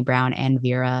of Stephanie Brown and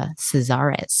Vera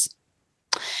Cesares.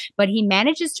 But he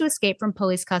manages to escape from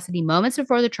police custody moments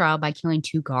before the trial by killing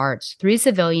 2 guards, 3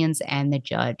 civilians, and the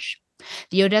judge.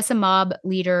 The Odessa mob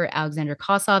leader, Alexander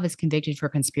Kosov, is convicted for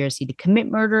conspiracy to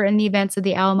commit murder in the events of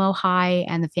the Alamo High,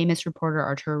 and the famous reporter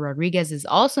Arturo Rodriguez is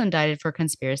also indicted for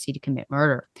conspiracy to commit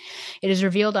murder. It is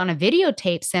revealed on a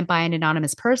videotape sent by an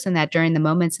anonymous person that during the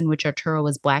moments in which Arturo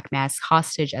was Black Mask's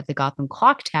hostage at the Gotham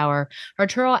Clock Tower,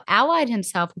 Arturo allied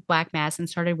himself with Black Mask and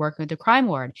started working with the crime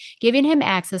lord, giving him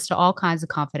access to all kinds of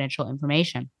confidential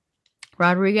information.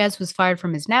 Rodriguez was fired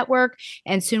from his network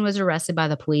and soon was arrested by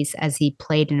the police as he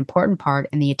played an important part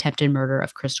in the attempted murder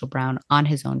of Crystal Brown on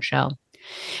his own show.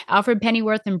 Alfred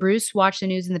Pennyworth and Bruce watch the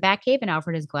news in the Batcave, and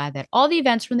Alfred is glad that all the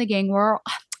events from the gang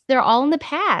they're all in the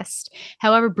past.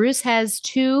 However, Bruce has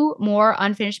 2 more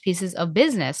unfinished pieces of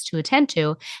business to attend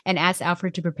to and asks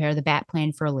Alfred to prepare the Bat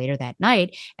plane for later that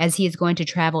night, as he is going to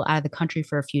travel out of the country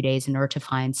for a few days in order to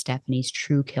find Stephanie's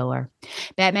true killer.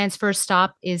 Batman's first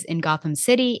stop is in Gotham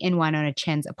City in Winona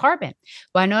Chen's apartment.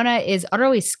 Winona is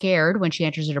utterly scared when she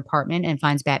enters her apartment and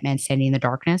finds Batman standing in the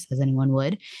darkness, as anyone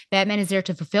would. Batman is there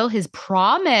to fulfill his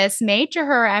promise made to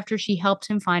her after she helped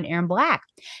him find Aaron Black.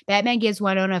 Batman gives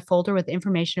Winona a folder with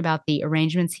information about the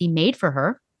arrangements he made for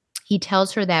her. He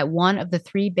tells her that one of the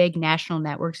 3 big national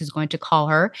networks is going to call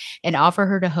her and offer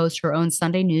her to host her own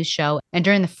Sunday news show. And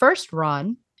during the first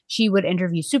run, she would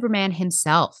interview Superman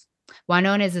himself.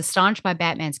 Winona is astonished by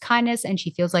Batman's kindness, and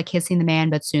she feels like kissing the man,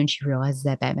 but soon she realizes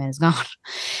that Batman is gone.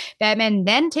 Batman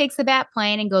then takes the Bat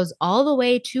plane and goes all the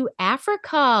way to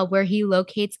Africa, where he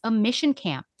locates a mission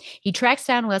camp. He tracks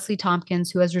down Leslie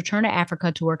Tompkins, who has returned to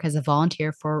Africa to work as a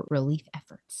volunteer for relief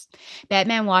efforts.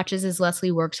 Batman watches as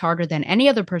Leslie works harder than any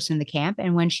other person in the camp,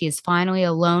 and when she is finally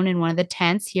alone in one of the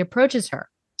tents, he approaches her.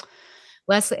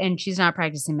 Leslie, and she's not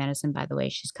practicing medicine, by the way.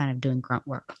 She's kind of doing grunt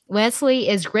work. Leslie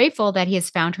is grateful that he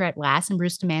has found her at last, and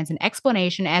Bruce demands an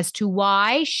explanation as to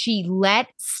why she let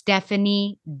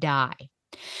Stephanie die.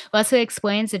 Leslie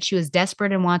explains that she was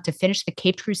desperate and wanted to finish the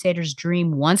Caped Crusader's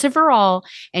dream once and for all,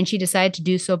 and she decided to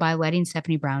do so by letting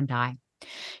Stephanie Brown die.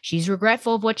 She's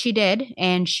regretful of what she did,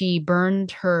 and she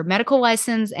burned her medical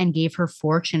license and gave her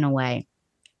fortune away.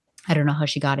 I don't know how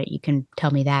she got it. You can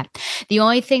tell me that. The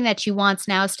only thing that she wants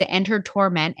now is to end her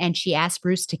torment, and she asks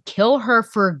Bruce to kill her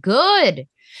for good.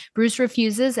 Bruce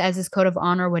refuses, as his code of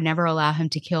honor would never allow him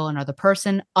to kill another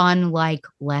person, unlike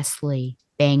Leslie.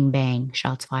 Bang, bang,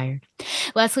 shots fired.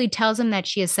 Leslie tells him that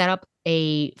she has set up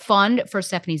a fund for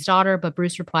Stephanie's daughter, but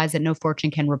Bruce replies that no fortune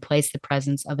can replace the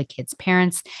presence of a kid's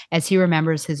parents, as he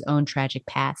remembers his own tragic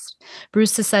past.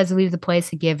 Bruce decides to leave the place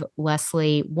and give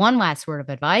Leslie one last word of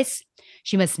advice.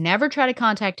 She must never try to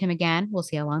contact him again. We'll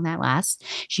see how long that lasts.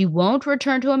 She won't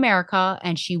return to America,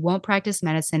 and she won't practice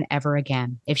medicine ever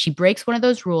again. If she breaks one of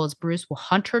those rules, Bruce will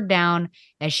hunt her down,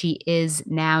 as she is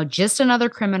now just another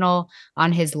criminal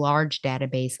on his large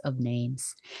database of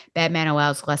names. Batman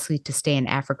allows Leslie to stay in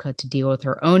Africa to deal with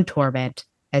her own torment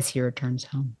as he returns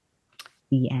home.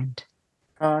 The end.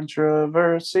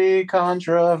 Controversy.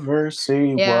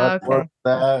 Yeah, What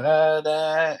was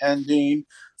that ending?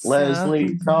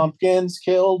 Leslie Tompkins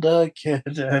killed a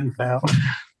kid, and now.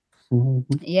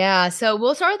 Yeah, so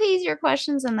we'll start with the easier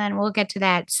questions and then we'll get to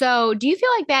that. So, do you feel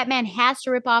like Batman has to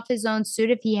rip off his own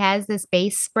suit if he has this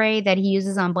base spray that he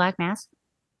uses on Black Mask?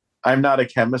 I'm not a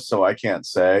chemist, so I can't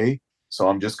say. So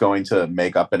I'm just going to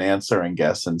make up an answer and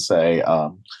guess and say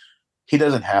he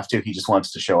doesn't have to. He just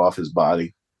wants to show off his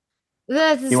body.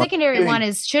 The secondary one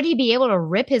is, should he be able to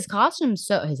rip his costume,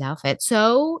 his outfit,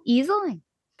 so easily?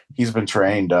 He's been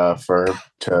trained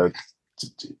to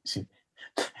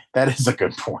that is a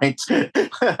good point.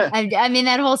 I mean,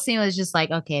 that whole scene was just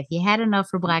like, okay, if you had enough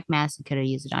for Black Mask, you could have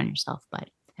used it on yourself, but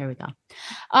there we go.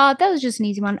 That was just an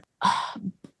easy one.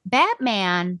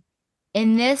 Batman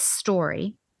in this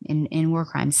story, in War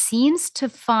Crimes, seems to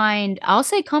find, I'll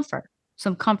say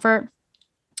some comfort.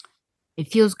 It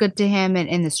feels good to him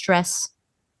in the stress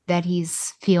that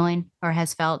he's feeling or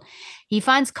has felt. He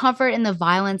finds comfort in the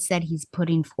violence that he's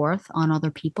putting forth on other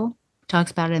people.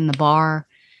 Talks about it in the bar.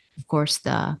 Of course,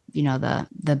 the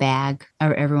bag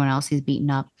or everyone else he's beaten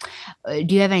up. Do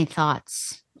you have any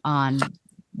thoughts on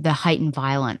the heightened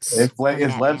violence? If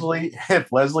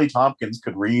Leslie Tompkins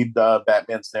could read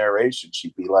Batman's narration,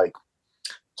 she'd be like,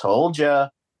 "Told ya."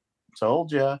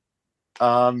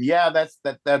 Yeah,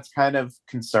 that's kind of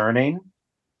concerning.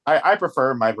 I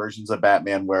prefer my versions of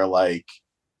Batman where like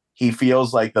he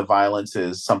feels like the violence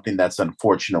is something that's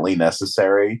unfortunately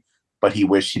necessary, but he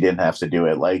wished he didn't have to do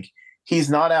it. Like he's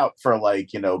not out for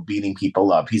like, beating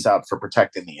people up. He's out for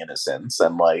protecting the innocents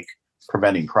and like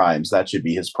preventing crimes. That should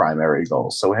be his primary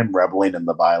goal. So him reveling in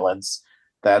the violence,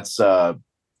 that's a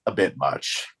bit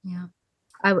much. Yeah.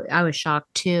 I was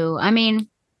shocked too. I mean,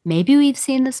 maybe we've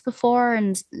seen this before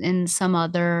in some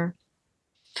other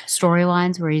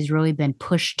storylines where he's really been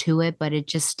pushed to it, but it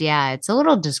just, it's a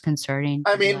little disconcerting.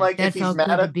 I mean, like if he's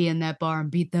mad to be in that bar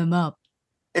and beat them up.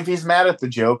 If he's mad at the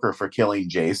Joker for killing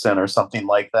Jason or something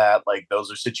like that, like those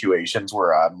are situations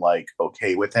where I'm like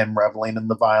okay with him reveling in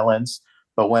the violence.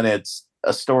 But when it's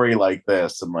a story like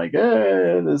this, I'm like,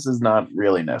 this is not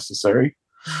really necessary.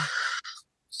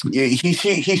 He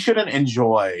shouldn't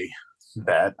enjoy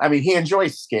that. I mean, he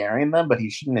enjoys scaring them, but he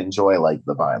shouldn't enjoy like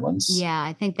the violence. Yeah,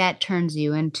 I think that turns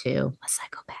you into a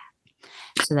psychopath.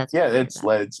 So that's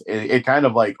it kind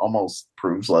of like almost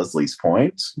proves Leslie's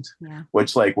point,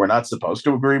 which like we're not supposed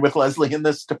to agree with Leslie in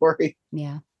this story.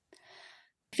 Yeah.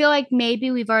 I feel like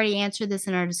maybe we've already answered this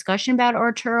in our discussion about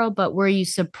Arturo, but were you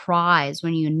surprised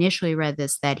when you initially read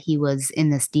this that he was in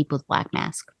this deep with Black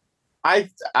Mask? I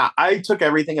took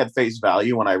everything at face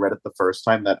value when I read it the first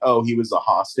time that, he was a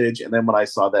hostage. And then when I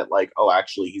saw that, like,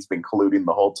 actually he's been colluding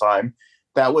the whole time,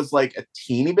 that was like a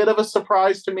teeny bit of a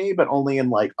surprise to me, but only in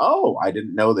like, I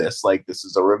didn't know this. Like, this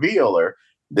is a reveal or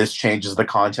this changes the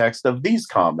context of these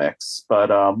comics. But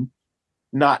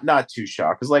not too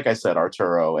shocked. Because like I said,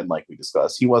 Arturo, and like we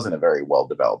discussed, he wasn't a very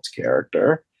well-developed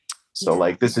character. So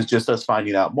like, this is just us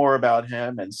finding out more about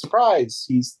him and surprise,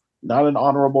 he's not an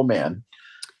honorable man.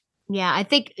 Yeah, I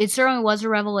think it certainly was a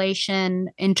revelation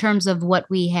in terms of what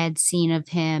we had seen of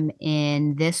him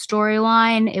in this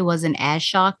storyline. It wasn't as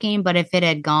shocking, but if it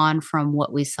had gone from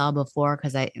what we saw before,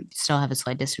 because I still have a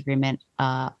slight disagreement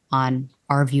on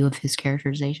our view of his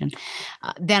characterization,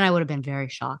 then I would have been very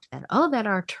shocked that, that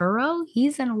Arturo,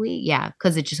 he's in a league. Yeah,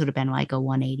 because it just would have been like a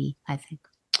 180, I think.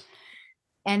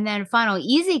 And then final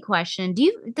easy question.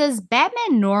 Does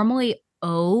Batman normally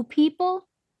owe people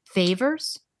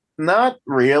favors? Not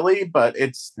really, but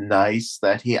it's nice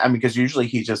that because usually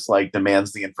he just like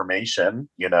demands the information,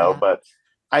 but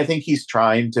I think he's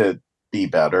trying to be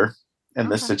better in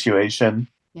this situation.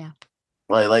 Yeah.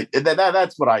 Like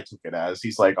that's what I took it as.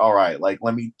 He's like, all right, like,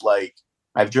 let me, like,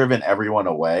 I've driven everyone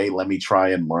away. Let me try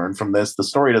and learn from this. The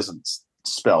story doesn't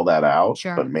spell that out,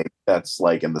 but maybe that's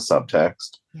like in the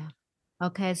subtext. Yeah.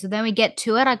 Okay, so then we get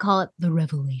to it. I call it the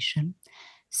revelation.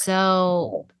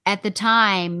 So at the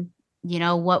time,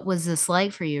 what was this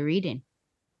like for you reading?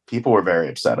 People were very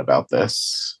upset about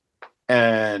this.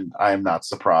 And I'm not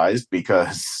surprised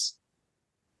because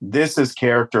this is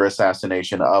character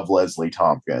assassination of Leslie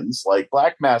Tompkins. Like,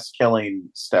 Black Mask killing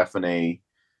Stephanie,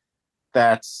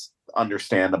 that's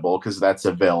understandable because that's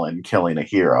a villain killing a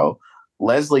hero.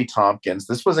 Leslie Tompkins,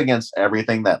 this was against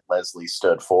everything that Leslie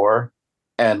stood for.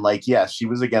 And, like, yes, she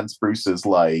was against Bruce's,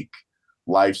 like,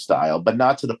 lifestyle, but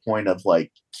not to the point of,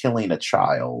 like, killing a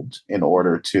child in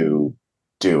order to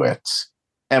do it.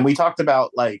 And we talked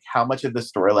about, like, how much of the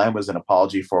storyline was an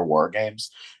apology for War Games.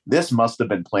 This must have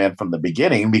been planned from the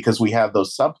beginning because we have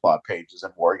those subplot pages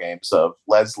in War Games of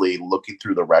Leslie looking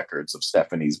through the records of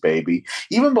Stephanie's baby.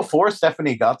 Even before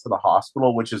Stephanie got to the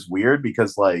hospital, which is weird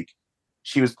because, like,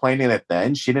 she was planning it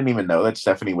then. She didn't even know that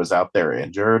Stephanie was out there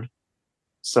injured.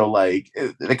 So, like,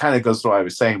 it kind of goes to what I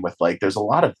was saying with, like, there's a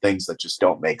lot of things that just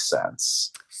don't make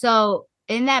sense. So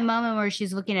in that moment where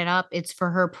she's looking it up, it's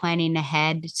for her planning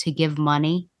ahead to give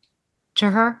money to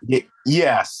her?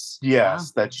 Yes. Wow.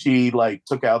 That she, like,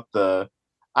 took out the...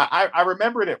 I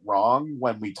remembered it wrong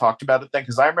when we talked about it then,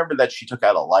 because I remember that she took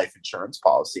out a life insurance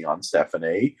policy on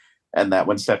Stephanie, and that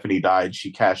when Stephanie died,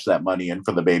 she cashed that money in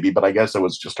for the baby, but I guess it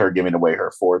was just her giving away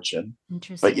her fortune.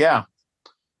 Interesting. But yeah,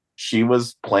 she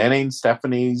was planning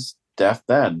Stephanie's death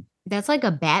then. That's like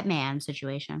a Batman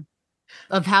situation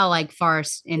of how, like, far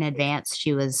in advance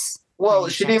she was. Well,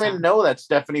 she didn't even know that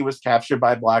Stephanie was captured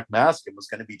by Black Mask and was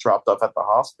going to be dropped off at the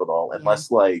hospital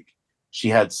unless, like, she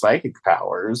had psychic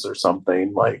powers or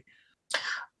something. Like,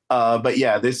 but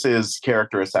yeah, this is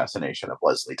character assassination of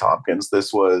Leslie Tompkins.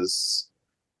 This was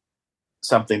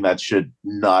something that should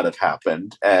not have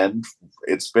happened, and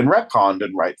it's been retconned,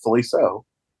 and rightfully so.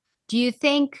 Do you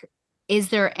think, is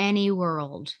there any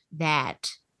world that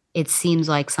it seems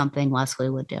like something Leslie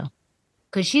would do?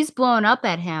 Because she's blown up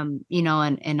at him,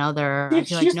 and other, I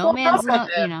feel like No Man's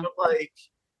Land, like,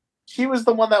 she was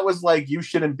the one that was like, you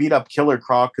shouldn't beat up Killer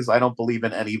Croc because I don't believe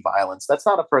in any violence. That's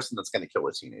not a person that's going to kill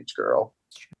a teenage girl.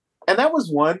 And that was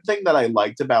one thing that I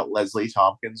liked about Leslie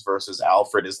Tompkins versus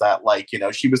Alfred is that, like,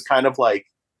 she was kind of like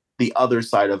the other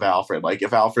side of Alfred. Like,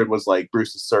 if Alfred was like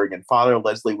Bruce's surrogate father,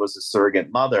 Leslie was his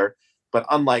surrogate mother. But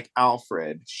unlike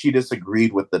Alfred, she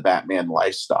disagreed with the Batman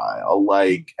lifestyle,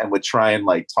 like, and would try and,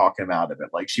 like, talk him out of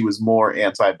it. Like, she was more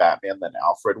anti-Batman than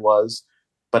Alfred was.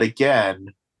 But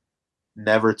again,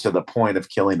 never to the point of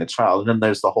killing a child. And then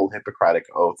there's the whole Hippocratic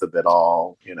Oath of it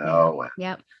all,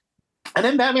 Yep. And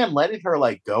then Batman letting her,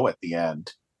 like, go at the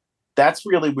end. That's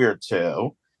really weird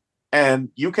too. And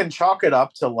you can chalk it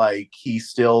up to, like, he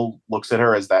still looks at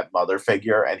her as that mother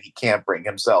figure and he can't bring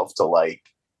himself to, like,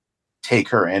 take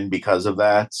her in because of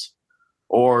that.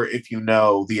 Or if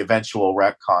the eventual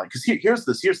retcon, because here's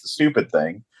the stupid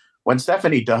thing. When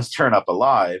Stephanie does turn up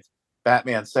alive,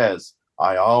 Batman says,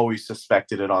 I always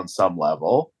suspected it on some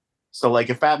level. So, like,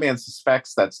 if Batman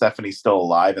suspects that Stephanie's still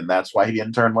alive and that's why he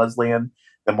didn't turn Leslie in,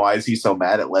 then why is he so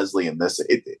mad at Leslie in this?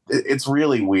 It's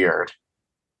really weird.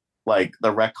 Like,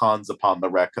 the retcons upon the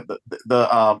retcon.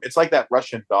 It's like that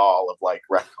Russian doll of, like,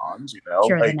 retcons,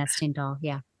 Sure, like, the nesting doll,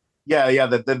 yeah. Yeah,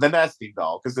 the nesting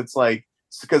doll, because it's like,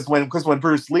 because when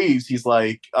Bruce leaves, he's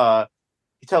like,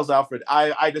 he tells Alfred,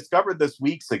 I discovered this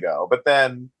weeks ago, but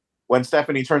then when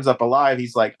Stephanie turns up alive,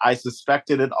 he's like, I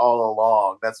suspected it all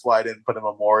along. That's why I didn't put a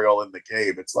memorial in the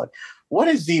cave. It's like, what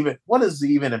is even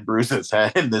in Bruce's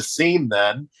head in this scene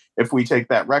then, if we take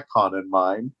that retcon in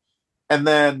mind? And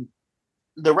then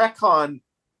the retcon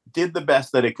did the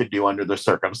best that it could do under the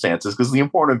circumstances, because the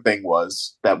important thing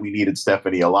was that we needed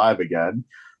Stephanie alive again.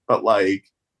 But, like,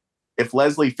 if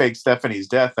Leslie faked Stephanie's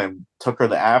death and took her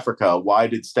to Africa, why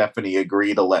did Stephanie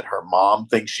agree to let her mom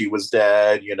think she was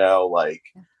dead?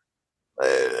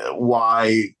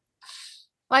 Why?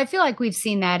 Well, I feel like we've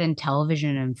seen that in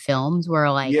television and films where,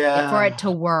 like, for it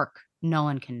to work, no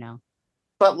one can know.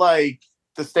 But, like,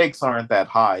 the stakes aren't that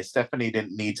high. Stephanie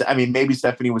didn't need to. I mean, maybe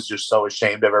Stephanie was just so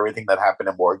ashamed of everything that happened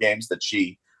in War Games that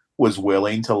she was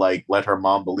willing to, like, let her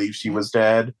mom believe she was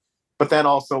dead. But then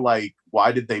also, like,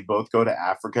 why did they both go to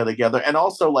Africa together? And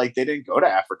also, like, they didn't go to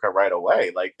Africa right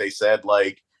away. Like, they said,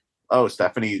 like, oh,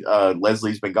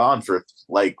 Leslie's been gone for,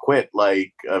 like, quit,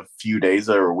 like, a few days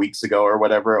or weeks ago or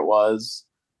whatever it was.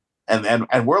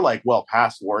 And we're, like, well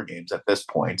past War Games at this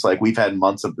point. It's like, we've had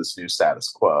months of this new status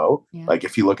quo. Yeah. Like,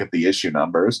 if you look at the issue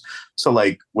numbers. So,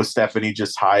 like, was Stephanie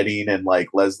just hiding in, like,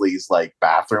 Leslie's, like,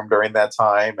 bathroom during that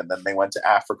time? And then they went to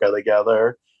Africa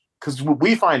together? Because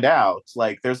we find out,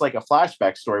 like, there's, like, a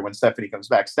flashback story when Stephanie comes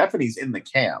back. Stephanie's in the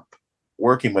camp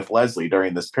working with Leslie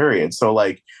during this period. So,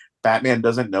 like, Batman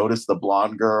doesn't notice the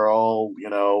blonde girl,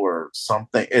 or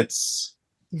something. It's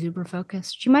super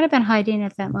focused. She might have been hiding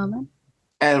at that moment.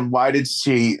 And why did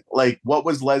she, what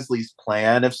was Leslie's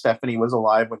plan if Stephanie was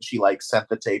alive when she, sent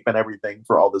the tape and everything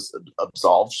for all this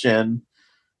absolution?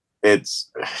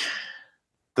 It's,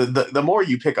 the more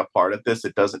you pick apart at this,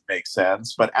 it doesn't make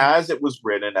sense. But as it was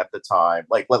written at the time,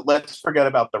 let's forget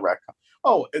about the retcon.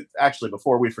 Oh, actually,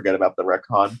 before we forget about the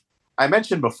retcon, I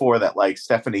mentioned before that,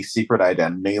 Stephanie's secret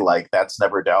identity, that's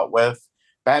never dealt with.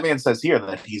 Batman says here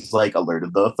that he's,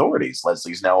 alerted the authorities.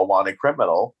 Leslie's now a wanted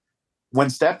criminal. When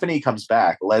Stephanie comes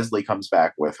back, Leslie comes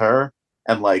back with her,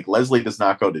 and Leslie does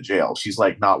not go to jail. She's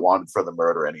not wanted for the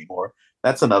murder anymore.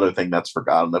 That's another thing that's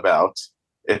forgotten about.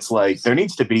 It's there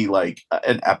needs to be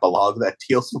an epilogue that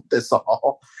deals with this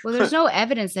all. Well, there's no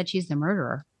evidence that she's the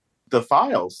murderer. The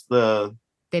files,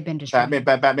 they've been destroyed.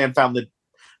 Batman found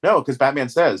because Batman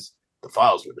says the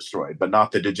files were destroyed, but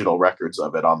not the digital records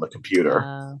of it on the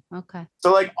computer. Okay.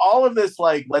 So all of this,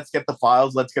 let's get the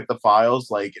files. It's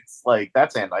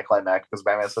that's anticlimactic because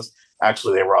Batman says,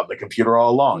 actually, they were on the computer all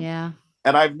along. Yeah.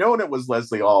 And I've known it was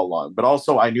Leslie all along, but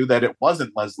also I knew that it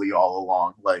wasn't Leslie all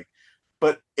along.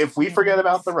 But if we forget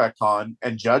about the retcon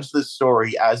and judge this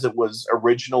story as it was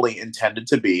originally intended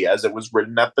to be, as it was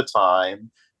written at the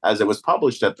time, as it was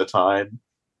published at the time,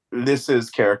 this is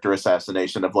character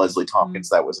assassination of Leslie Tompkins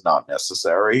that was not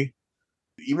necessary.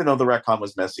 Even though the retcon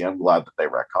was messy, I'm glad that they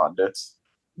retconned it.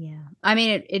 Yeah. I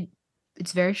mean,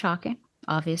 it's very shocking,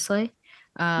 obviously.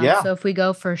 Yeah. So if we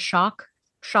go for shock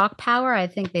power, I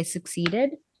think they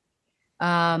succeeded.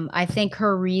 I think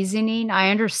her reasoning, I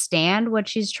understand what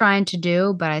she's trying to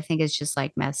do, but I think it's just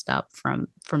messed up from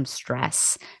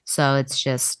stress. So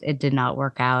it did not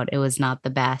work out. It was not the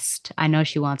best. I know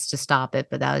she wants to stop it,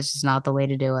 but that was just not the way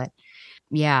to do it.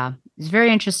 Yeah, it's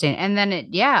very interesting. And then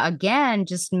again,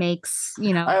 just makes,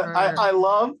 I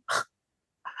love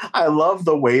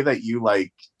the way that you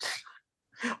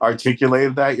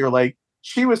articulated that. You're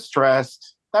she was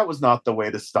stressed. That was not the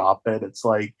way to stop it. It's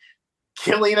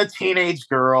killing a teenage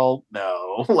girl.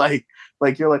 No,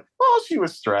 you're oh, she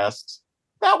was stressed.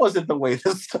 That wasn't the way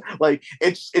to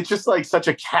it's just such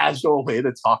a casual way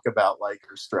to talk about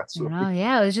her stress. Oh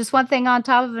yeah, it was just one thing on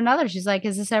top of another. She's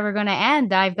is this ever going to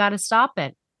end? I've got to stop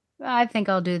it. I think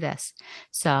I'll do this.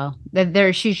 So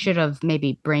she should have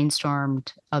maybe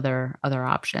brainstormed other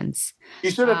options.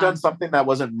 She should have done something that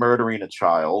wasn't murdering a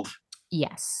child.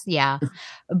 Yes. Yeah.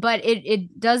 But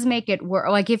it does make it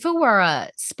work. If it were a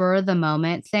spur of the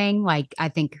moment thing, I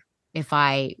think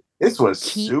this was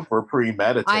super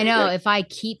premeditated. I know. If I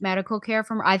keep medical care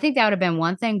from her, I think that would have been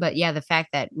one thing. But yeah, the fact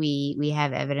that we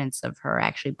have evidence of her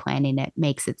actually planning it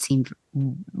makes it seem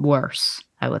worse,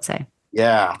 I would say.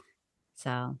 Yeah.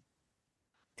 So,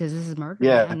 because this is murder.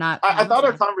 Yeah. I thought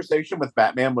our conversation with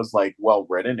Batman was well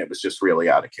written. It was just really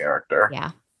out of character.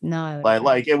 Yeah. No.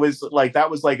 It was that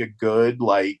was a good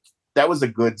that was a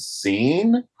good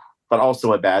scene, but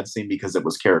also a bad scene because it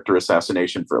was character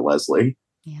assassination for Leslie.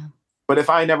 Yeah. But if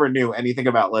I never knew anything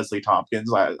about Leslie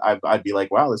Tompkins, I'd be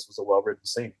wow, this was a well-written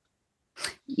scene.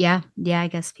 Yeah. Yeah, I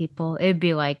guess it'd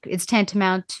be it's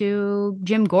tantamount to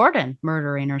Jim Gordon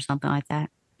murdering or something like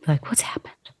that. What's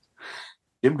happened?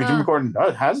 Jim Gordon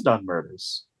has done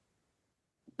murders.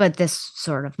 But this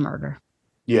sort of murder.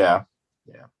 Yeah.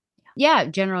 Yeah. Yeah,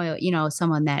 generally,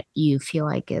 someone that you feel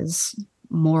is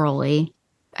morally,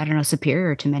 I don't know,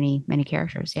 superior to many, many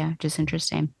characters. Yeah, just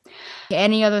interesting.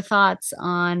 Any other thoughts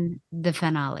on the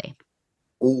finale?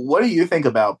 What do you think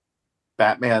about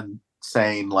Batman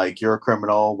saying, you're a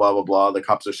criminal, blah, blah, blah, the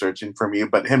cops are searching for you,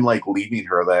 but him, leaving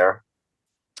her there?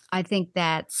 I think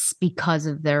that's because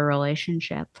of their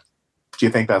relationship. Do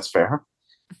you think that's fair?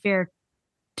 Fair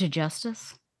to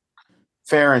justice?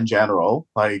 Fair in general.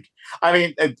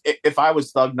 If I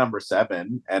was thug number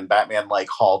 7 and Batman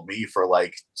hauled me for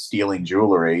stealing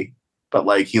jewelry,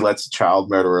 but he lets a child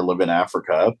murderer live in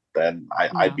Africa, then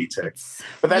I'd be ticked.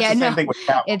 But that's the same thing with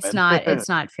Catwoman. It's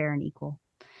not fair and equal.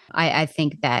 I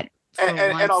think that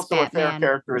and also Batman, a fair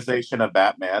characterization of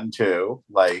Batman too.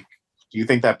 Do you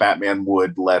think that Batman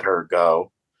would let her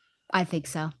go? I think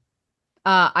so.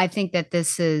 I think that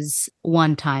this is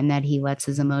one time that he lets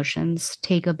his emotions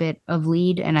take a bit of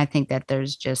lead. And I think that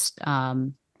there's just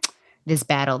this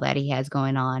battle that he has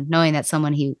going on, knowing that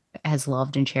someone he has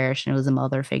loved and cherished and was a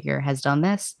mother figure has done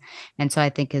this. And so I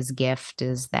think his gift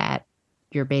is that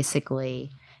you're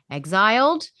basically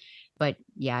exiled. But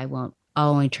yeah,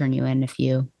 I'll only turn you in if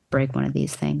you break one of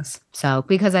these things. So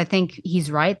because I think he's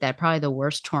right that probably the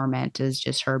worst torment is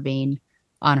just her being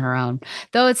on her own.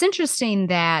 Though it's interesting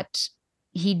that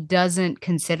he doesn't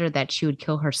consider that she would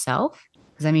kill herself.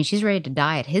 Because I mean, she's ready to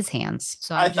die at his hands.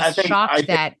 So I'm just shocked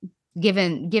that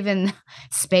given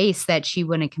space that she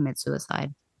wouldn't commit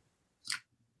suicide.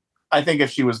 I think if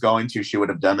she was going to, she would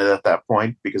have done it at that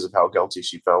point because of how guilty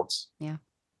she felt. Yeah.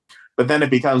 But then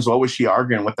it becomes, what was she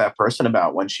arguing with that person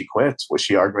about when she quit? Was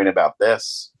she arguing about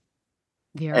this?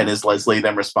 Vera. And is Leslie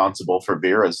then responsible for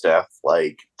Vera's death,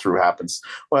 like through happens?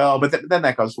 Well, but then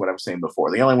that goes to what I was saying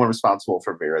before. The only one responsible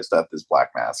for Vera's death is Black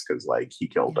Mask, because like he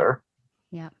killed her.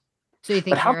 Yeah. So you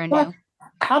think Vera knew?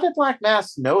 How did Black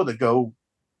Mask know to go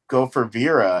for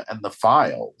Vera and the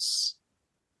files?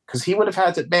 Because he would have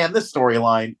had to. Man, this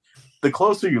storyline. The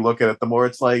closer you look at it, the more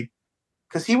it's like,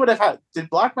 because he would have had.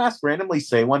 Did Black Mask randomly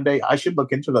say one day, I should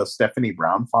look into those Stephanie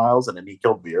Brown files, and then he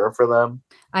killed Vera for them?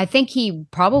 I think he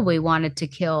probably wanted to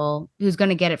kill. He was going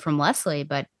to get it from Leslie,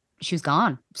 but she was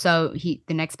gone. So the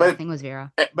next best thing was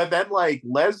Vera. But then, like,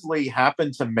 Leslie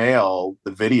happened to mail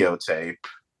the videotape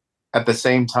at the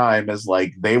same time as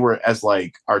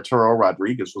Arturo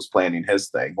Rodriguez was planning his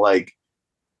thing.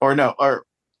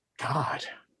 God.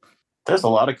 There's a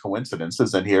lot of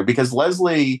coincidences in here because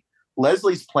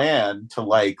Leslie's plan to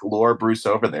like lure Bruce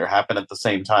over there happened at the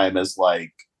same time as Black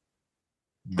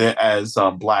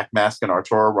Mask and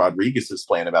Arturo Rodriguez's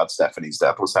plan about Stephanie's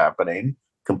death was happening,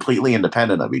 completely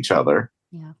independent of each other.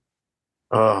 Yeah.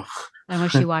 Ugh. I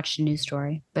wish you watched a news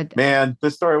story, but man,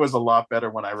 this story was a lot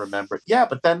better when I remember. Yeah,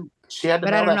 but then she had to.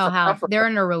 But I don't know how they're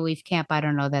in a relief camp. I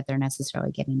don't know that they're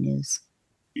necessarily getting news.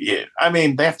 Yeah, I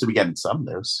mean they have to be getting some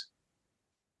news.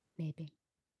 Maybe.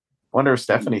 I wonder if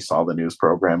Stephanie saw the news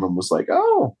program and was like,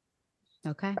 "Oh,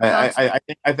 okay." I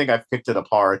think I've picked it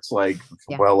apart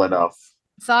well enough.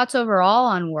 Thoughts overall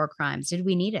on War Crimes? Did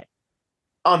we need it?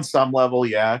 On some level,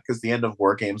 yeah, because the end of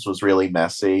War Games was really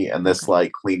messy, and this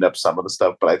cleaned up some of the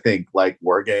stuff. But I think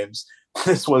War Games,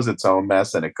 this was its own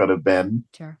mess, and it could have been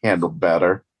handled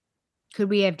better. Could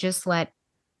we have just let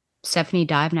Stephanie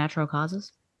die of natural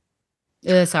causes?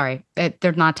 Sorry,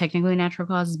 they're not technically natural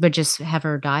causes, but just have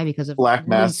her die because of Black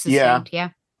Mask. Yeah.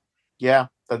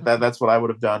 That's what I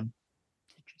would have done.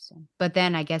 Interesting, but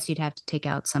then I guess you'd have to take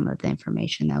out some of the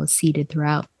information that was seeded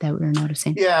throughout that we were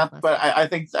noticing. Yeah, but I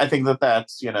think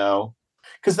that's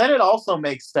because then it also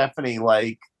makes Stephanie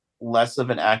less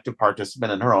of an active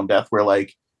participant in her own death, where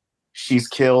she's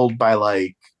killed by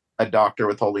a doctor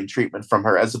withholding treatment from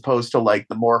her, as opposed to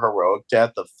the more heroic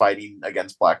death of fighting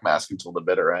against Black Mask until the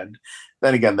bitter end.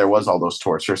 Then again, there was all those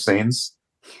torture scenes.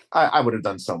 I would have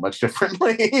done so much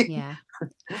differently. Yeah.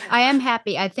 I am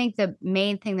happy. I think the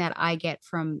main thing that I get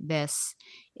from this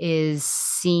is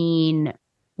seeing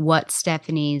what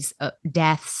Stephanie's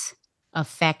death's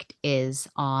effect is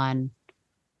on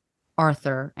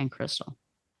Arthur and Crystal.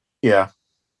 Yeah.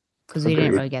 Because we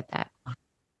didn't really get that.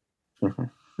 Mm-hmm.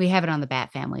 We have it on the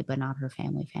Bat family, but not her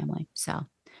family. So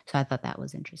I thought that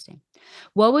was interesting.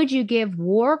 What would you give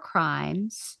War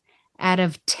Crimes out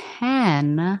of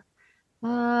 10?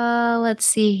 Let's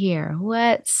see here.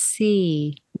 Let's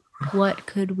see. What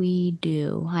could we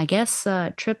do? I guess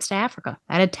trips to Africa.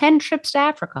 Out of 10 trips to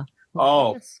Africa.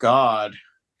 Oh, God.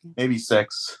 Maybe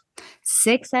 6.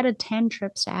 6 out of 10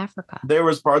 trips to Africa. There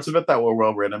was parts of it that were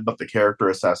well written, but the character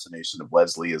assassination of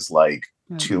Leslie is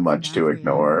too much to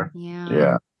ignore.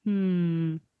 Yeah.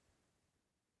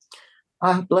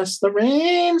 I bless the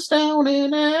rains down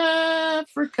in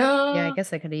Africa. Yeah, I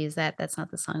guess I could have used that. That's not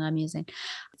the song I'm using.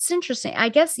 It's interesting. I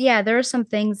guess, there are some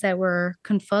things that were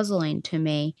confuzzling to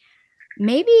me.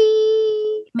 Maybe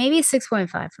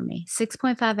 6.5 for me.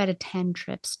 6.5 out of 10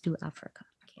 trips to Africa.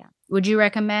 Yeah. Would you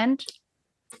recommend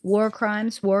War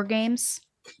Crimes, War Games?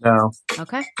 No.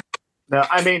 Okay. No,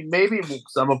 I mean, maybe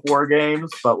some of War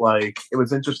Games, but it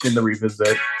was interesting to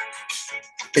revisit.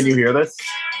 Can you hear this?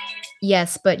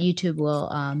 Yes, but YouTube will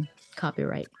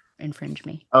copyright infringe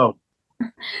me. Oh.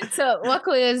 So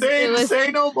luckily it was say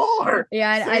no more.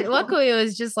 Yeah, luckily it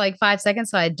was just 5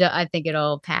 seconds, so I think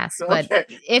it'll pass. Okay. But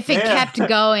if it kept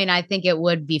going, I think it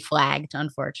would be flagged,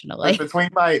 unfortunately.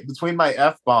 Between my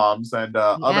F-bombs and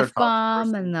other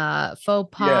F-bomb and the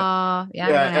faux pas. I'm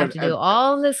gonna have to do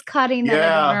all this cutting that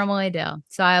I don't normally do.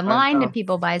 So I'm lying to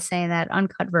people by saying that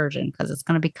uncut version because it's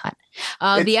gonna be cut.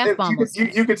 The F-bomb.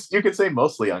 You could say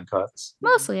mostly uncut.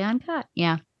 Mostly uncut,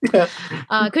 yeah.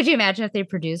 Could you imagine if they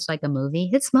produced a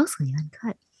movie? It's mostly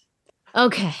uncut.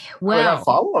 Okay, well, I would have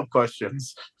follow-up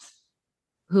questions.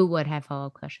 Who would have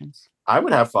follow-up questions? I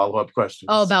would have follow-up questions.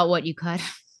 Oh, about what you cut?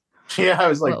 Yeah, I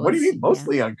was what do you mean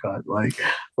mostly uncut?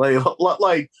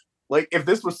 If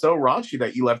this was so raunchy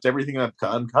that you left everything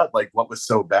uncut, what was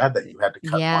so bad that you had to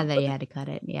cut? Yeah, that you had to cut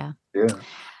it. Yeah. Yeah.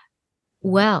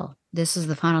 Well, this is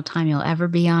the final time you'll ever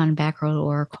be on Back Row to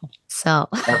Oracle. So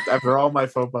after all my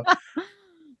faux pas.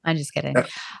 I'm just kidding.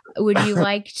 Would you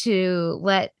like to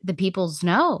let the peoples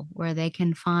know where they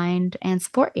can find and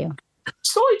support you?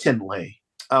 Certainly.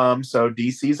 So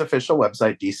DC's official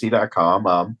website,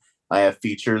 dc.com. I have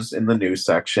features in the news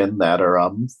section that are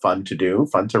fun to do,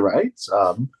 fun to write.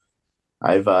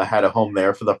 I've had a home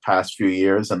there for the past few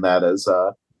years, and that is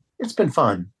it's been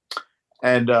fun.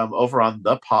 And over on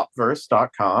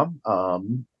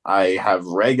thepopverse.com, I have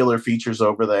regular features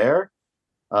over there.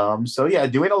 So yeah, I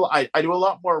do a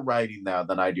lot more writing now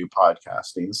than I do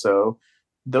podcasting. So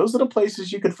those are the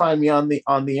places you can find me on the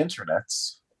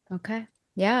internets. Okay.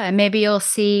 Yeah, and maybe you'll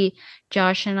see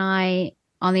Josh and I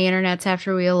on the internets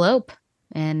after we elope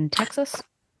in Texas.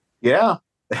 Yeah.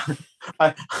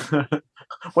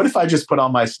 What if I just put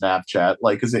on my Snapchat,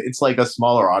 like, because it's like a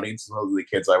smaller audience than the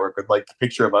kids I work with, like the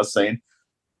picture of us saying,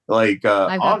 like,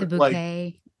 I've got the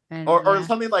bouquet, like, or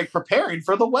something like preparing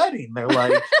for the wedding. They're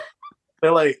like,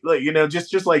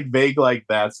 just like vague like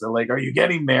that. So like, are you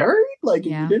getting married? Like,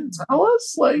 you didn't tell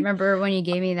us. Like, remember when you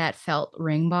gave me that felt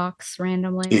ring box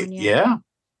randomly? Yeah.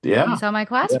 You saw my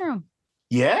classroom.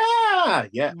 Yeah.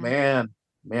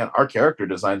 Man, our character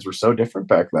designs were so different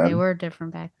back then. They were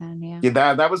different back then, yeah.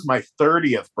 That was my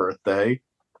 30th birthday.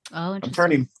 Oh, I'm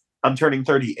turning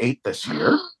 38 this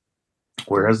year.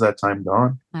 Where has that time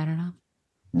gone? I don't know.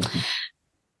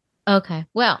 Okay,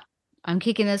 well, I'm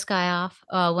kicking this guy off.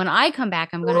 When I come back,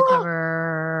 I'm going to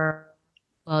cover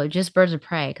just Birds of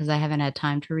Prey, because I haven't had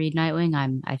time to read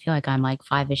Nightwing. I feel like I'm like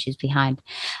 5 issues behind.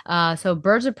 So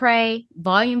Birds of Prey,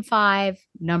 Volume 5,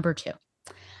 number 2.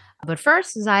 But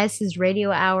first, Zaius'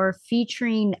 Radio Hour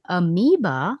featuring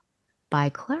Amoeba by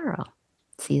Claro.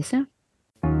 See you soon.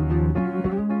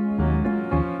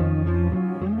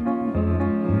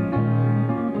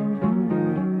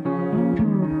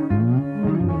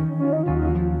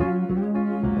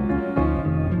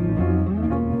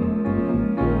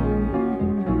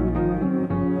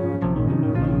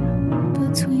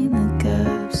 Between the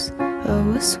gaps, I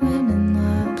was swimming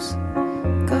laps.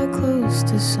 Got close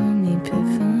to some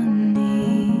epiphany.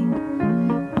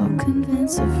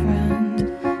 Convince a friend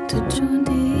to join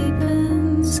deep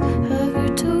ends. Have your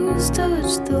toes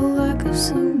touch the lack of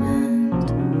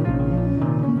cement.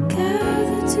 And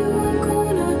gather to one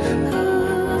corner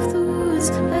of the woods.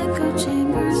 Echo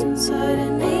chambers inside a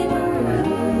neighborhood.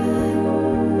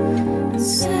 And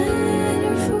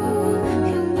centerfold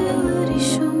humility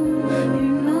shown.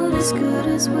 You're not as good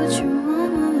as what your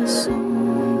mama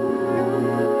assumed.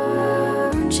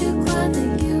 Aren't you glad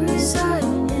that you reside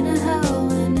in a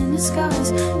hell skies?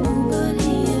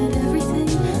 Nobody had everything.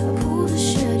 A pool to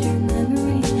shed your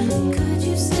memory. Could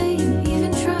you say you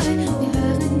even tried? You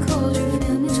haven't called your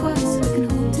family twice. I can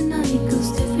hope tonight goes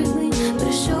differently, but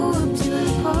I show up to the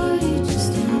party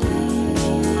just in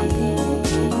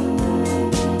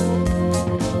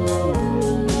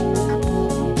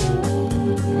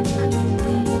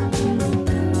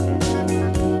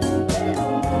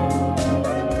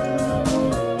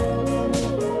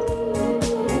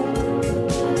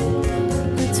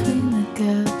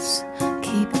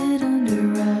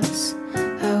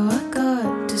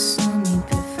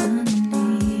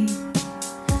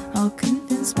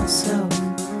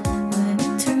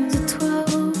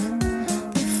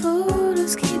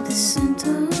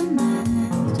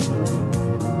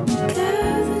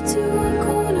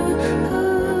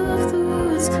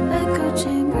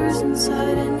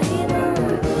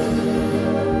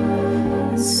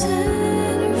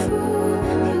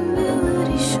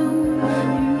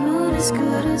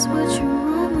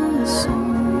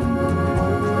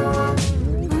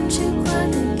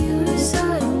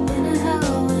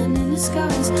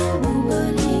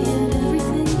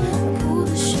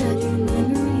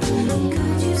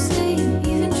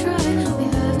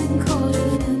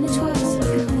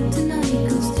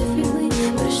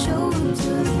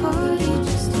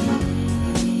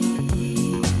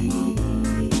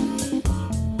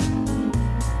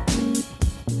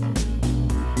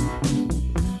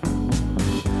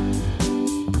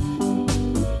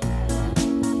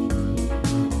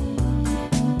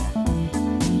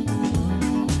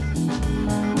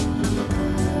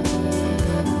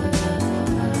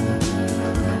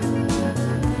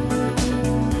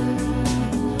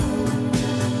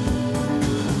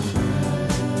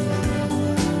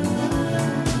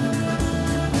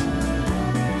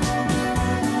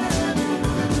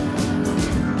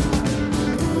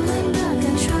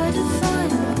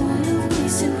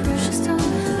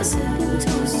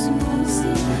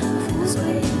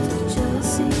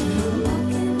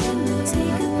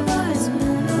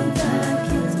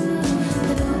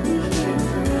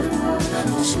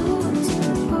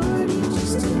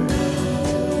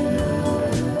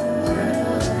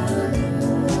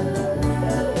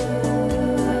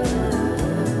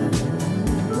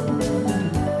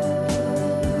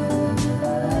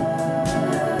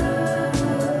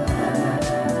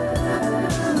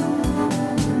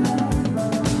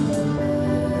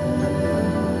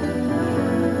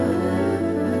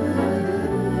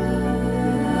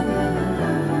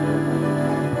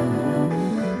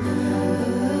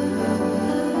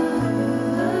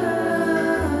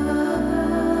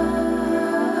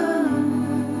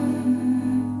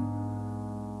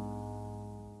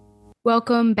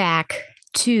Welcome back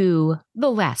to the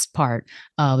last part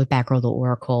of Batgirl the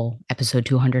Oracle, episode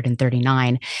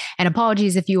 239. And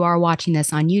apologies if you are watching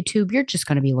this on YouTube, you're just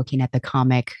going to be looking at the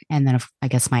comic and then, I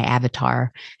guess, my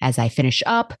avatar as I finish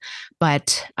up.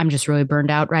 But I'm just really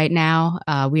burned out right now.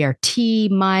 We are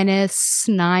T-minus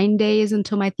 9 days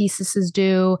until my thesis is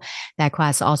due. That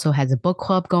class also has a book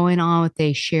club going on with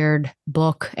a shared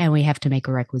book, and we have to make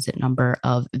a requisite number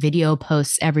of video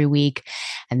posts every week.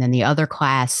 And then the other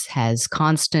class has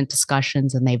constant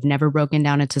discussions, and they've never broken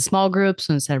down into small groups.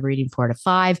 So instead of reading 4 to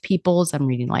 5 people's, I'm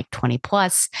reading like 20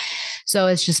 plus. So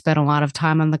it's just been a lot of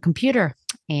time on the computer.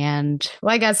 And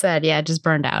like I said, yeah, just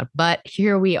burned out. But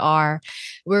here we are.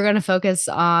 We're going to focus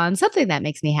on something that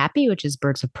makes me happy, which is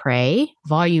Birds of Prey,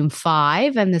 Volume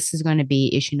 5. And this is going to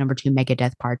be issue number 2,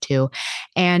 Megadeth Part 2.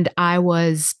 And I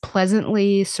was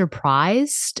pleasantly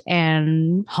surprised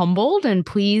and humbled and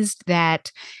pleased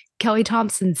that Kelly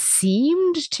Thompson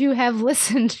seemed to have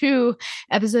listened to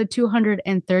episode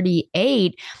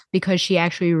 238 because she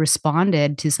actually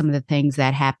responded to some of the things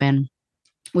that happen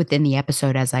within the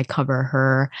episode as I cover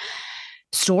her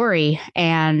story.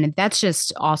 And that's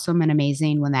just awesome and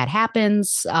amazing when that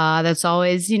happens. That's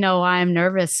always, I'm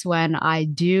nervous when I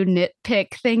do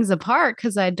nitpick things apart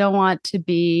because I don't want to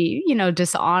be,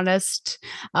 dishonest.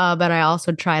 But I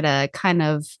also try to kind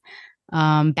of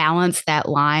balance that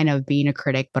line of being a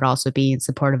critic, but also being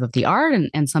supportive of the art.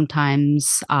 And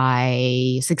sometimes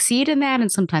I succeed in that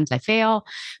and sometimes I fail.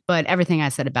 But everything I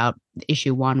said about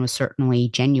issue 1 was certainly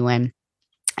genuine.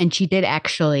 And she did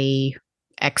actually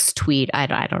X-tweet,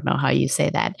 I don't know how you say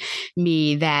that,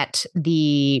 me, that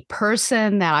the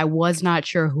person that I was not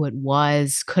sure who it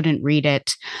was, couldn't read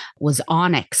it, was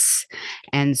Onyx.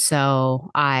 And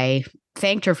so I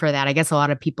thanked her for that. I guess a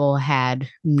lot of people had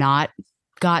not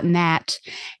gotten that.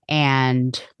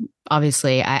 And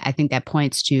obviously, I think that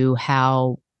points to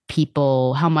how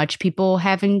much people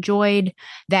have enjoyed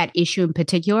that issue in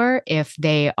particular. If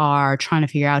they are trying to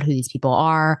figure out who these people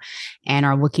are and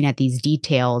are looking at these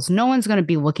details, no one's going to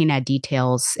be looking at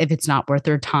details if it's not worth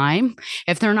their time.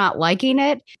 If they're not liking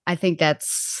it, I think that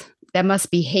must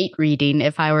be hate reading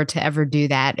if I were to ever do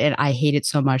that. And I hate it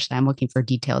so much that I'm looking for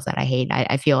details that I hate.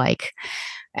 I feel like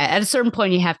at a certain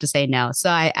point, you have to say no. So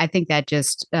I think that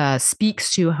just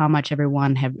speaks to how much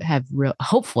everyone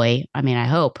hopefully, I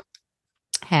hope,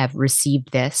 have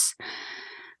received this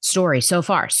story so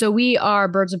far. So we are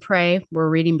Birds of Prey. We're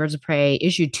reading Birds of Prey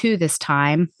issue 2 this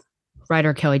time.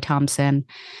 Writer Kelly Thompson,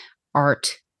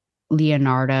 art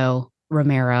Leonardo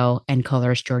Romero, and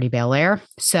colorist Jordi Belair.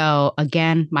 So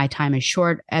again, my time is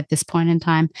short at this point in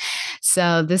time.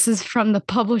 So this is from the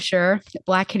publisher.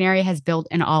 Black Canary has built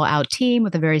an all-out team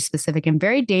with a very specific and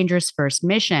very dangerous first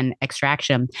mission,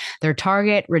 Extraction. Their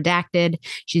target, Redacted.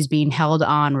 She's being held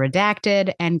on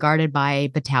Redacted and guarded by a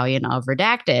battalion of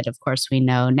Redacted. Of course, we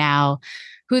know now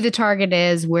who the target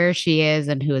is, where she is,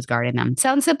 and who is guarding them.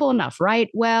 Sounds simple enough, right?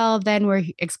 Well, then we're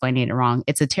explaining it wrong.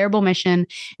 It's a terrible mission,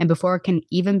 and before it can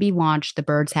even be launched, the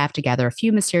birds have to gather a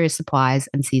few mysterious supplies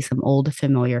and see some old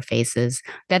familiar faces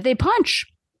that they punch.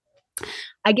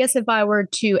 I guess if I were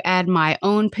to add my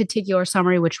own particular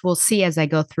summary, which we'll see as I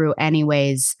go through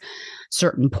anyways,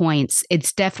 certain points,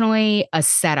 it's definitely a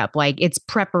setup, like it's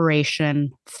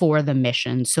preparation for the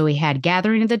mission. So we had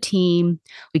gathering of the team.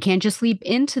 We can't just leap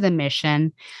into the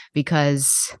mission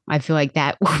because I feel like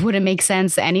that wouldn't make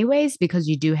sense anyways, because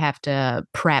you do have to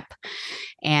prep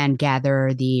and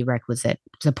gather the requisite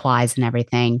supplies and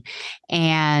everything.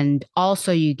 And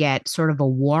also you get sort of a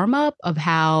warm up of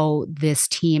how this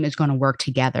team is going to work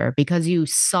together, because you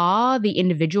saw the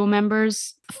individual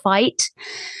members fight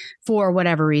for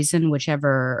whatever reason,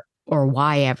 whichever or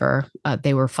why ever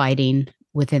they were fighting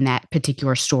within that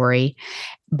particular story.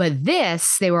 But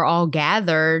this, they were all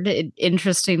gathered.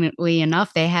 Interestingly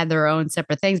enough, they had their own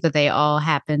separate things, but they all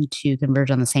happened to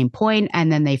converge on the same point,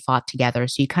 and then they fought together.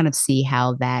 So you kind of see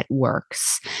how that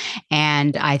works.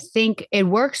 And I think it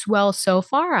works well so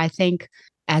far. I think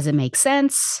as it makes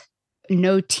sense,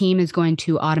 no team is going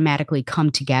to automatically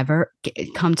come together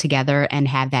and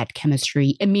have that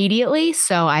chemistry immediately.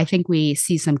 So I think we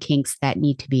see some kinks that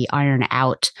need to be ironed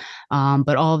out.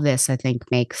 But all of this, I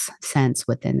think, makes sense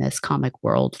within this comic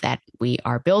world that we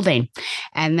are building.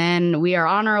 And then we are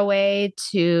on our way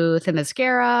to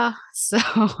Themyscira.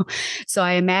 So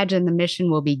I imagine the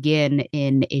mission will begin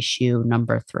in issue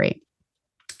number 3.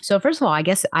 So first of all, I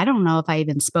guess I don't know if I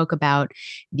even spoke about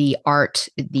the art,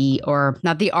 or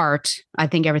not the art. I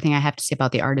think everything I have to say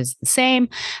about the art is the same,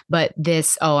 but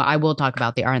I will talk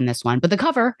about the art in this one, but the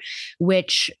cover,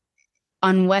 which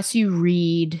unless you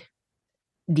read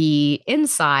the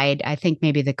inside, I think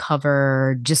maybe the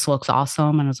cover just looks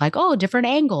awesome. And it's like, oh, different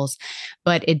angles.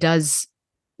 But it does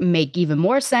make even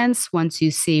more sense once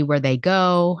you see where they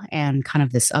go and kind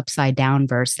of this upside down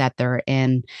verse that they're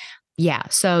in. Yeah.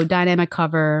 So dynamic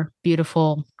cover,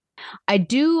 beautiful. I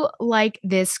do like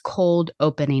this cold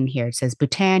opening here. It says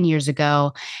Bhutan years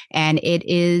ago, and it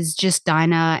is just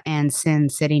Dinah and Sin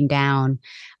sitting down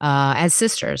as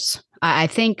sisters. I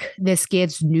think this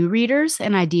gives new readers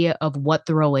an idea of what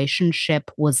the relationship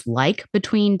was like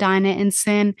between Dinah and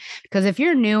Sin. Because if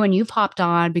you're new and you've hopped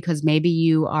on because maybe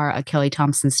you are a Kelly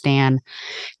Thompson stan,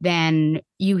 then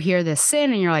you hear this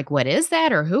Sin and you're like, what is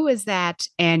that? Or who is that?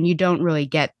 And you don't really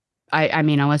get, I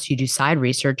mean, unless you do side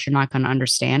research, you're not going to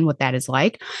understand what that is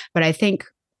like. But I think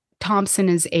Thompson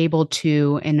is able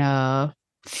to, in a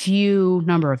few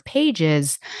number of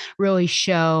pages, really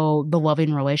show the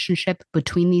loving relationship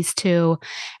between these two,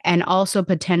 and also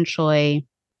potentially,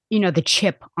 the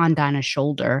chip on Dinah's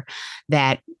shoulder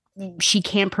that she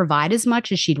can't provide as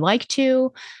much as she'd like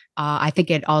to. I think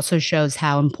it also shows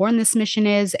how important this mission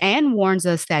is and warns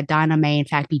us that Dinah may, in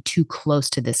fact, be too close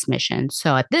to this mission.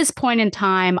 So at this point in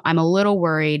time, I'm a little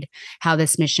worried how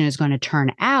this mission is going to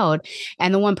turn out.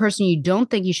 And the one person you don't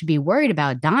think you should be worried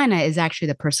about, Dinah, is actually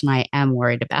the person I am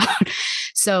worried about.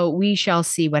 So we shall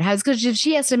see what happens, because if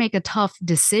she has to make a tough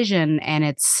decision and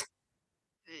it's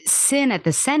Sin at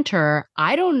the center,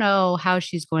 I don't know how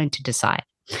she's going to decide.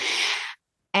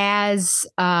 As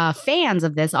fans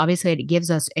of this, obviously, it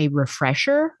gives us a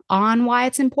refresher on why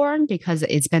it's important, because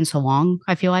it's been so long,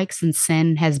 I feel like, since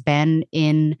Sin has been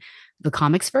in the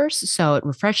comics verse. So it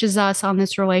refreshes us on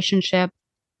this relationship.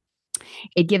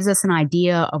 It gives us an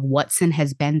idea of what Sin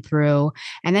has been through,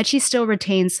 and that she still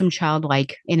retains some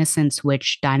childlike innocence,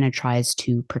 which Dinah tries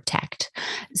to protect.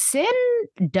 Sin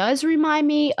does remind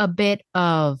me a bit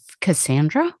of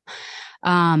Cassandra.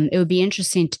 It would be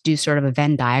interesting to do sort of a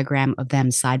Venn diagram of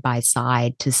them side by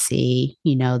side to see,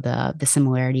 the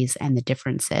similarities and the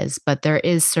differences. But there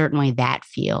is certainly that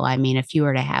feel. I mean, if you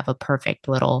were to have a perfect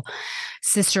little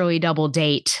sisterly double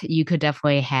date, you could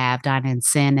definitely have Dinah and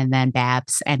Sin, and then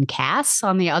Babs and Cass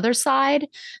on the other side,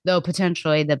 though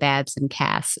potentially the Babs and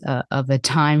Cass of a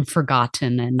time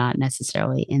forgotten and not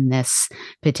necessarily in this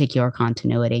particular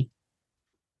continuity.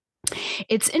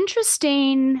 It's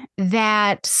interesting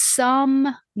that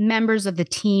some members of the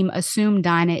team assume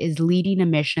Dinah is leading a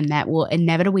mission that will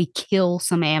inevitably kill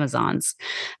some Amazons.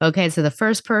 Okay, so the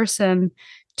first person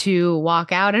to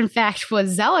walk out, in fact,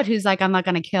 was Zealot, who's like, I'm not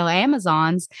going to kill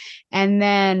Amazons. And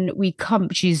then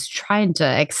she's trying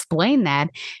to explain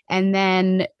that. And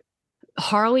then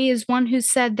Harley is one who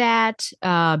said that.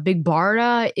 Big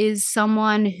Barda is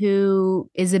someone who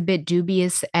is a bit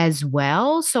dubious as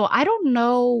well. So I don't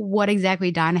know what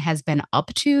exactly Dinah has been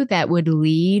up to that would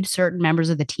lead certain members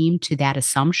of the team to that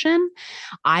assumption.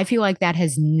 I feel like that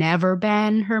has never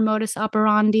been her modus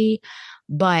operandi,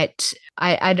 but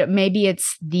I maybe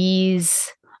it's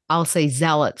these, I'll say,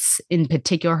 zealots in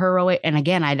particular, and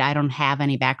again, I don't have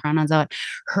any background on Zealot,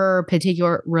 her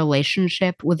particular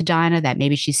relationship with Dinah, that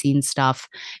maybe she's seen stuff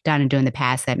Dinah do in the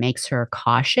past that makes her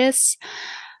cautious.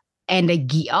 And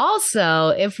also,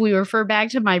 if we refer back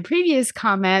to my previous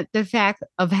comment, the fact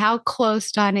of how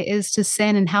close Dinah is to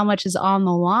Sin and how much is on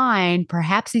the line,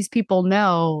 perhaps these people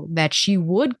know that she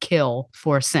would kill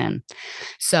for Sin.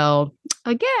 So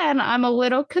again, I'm a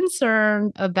little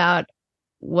concerned about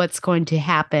what's going to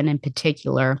happen in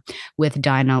particular with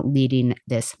Dinah leading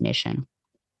this mission.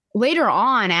 Later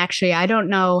on, actually, I don't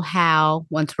know how,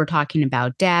 once we're talking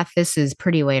about death, this is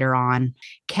pretty later on,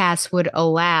 Cass would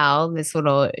allow this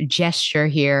little gesture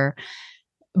here,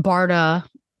 Barda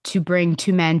to bring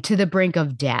two men to the brink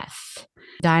of death.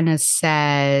 Dinah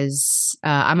says,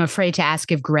 I'm afraid to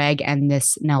ask if Greg and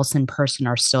this Nelson person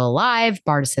are still alive.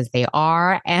 Barda says they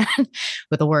are. And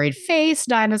with a worried face,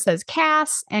 Dinah says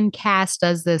Cass. And Cass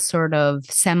does this sort of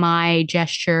semi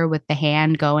gesture with the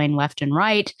hand going left and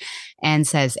right and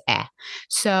says, eh.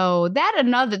 So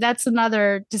that's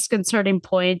another disconcerting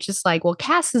point. Just like, well,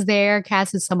 Cass is there.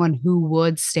 Cass is someone who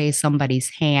would stay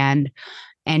somebody's hand.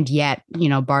 And yet,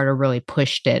 Barda really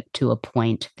pushed it to a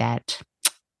point that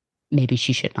maybe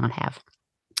she should not have.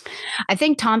 I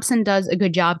think Thompson does a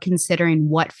good job considering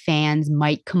what fans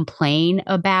might complain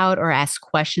about or ask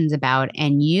questions about,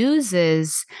 and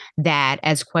uses that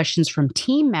as questions from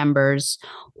team members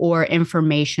or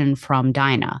information from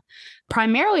Dinah.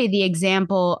 Primarily the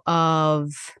example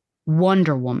of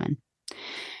Wonder Woman.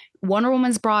 Wonder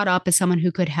Woman's brought up as someone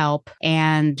who could help.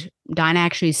 And Dinah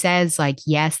actually says, like,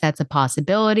 yes, that's a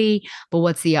possibility. But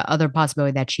what's the other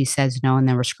possibility that she says no, and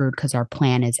then we're screwed because our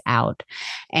plan is out.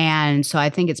 And so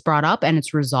I think it's brought up and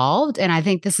it's resolved. And I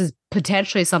think this is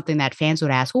potentially something that fans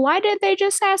would ask, well, why didn't they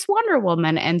just ask Wonder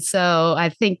Woman? And so I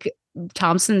think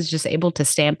Thompson's just able to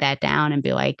stamp that down and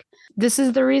be like, this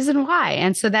is the reason why.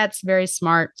 And so that's very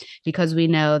smart, because we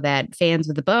know that fans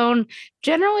with a bone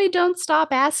generally don't stop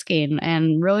asking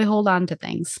and really hold on to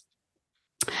things.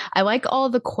 I like all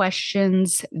the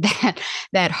questions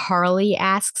that Harley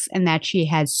asks, and that she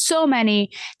has so many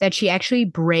that she actually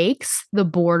breaks the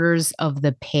borders of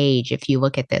the page. If you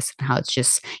look at this and how it's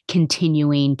just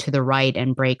continuing to the right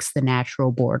and breaks the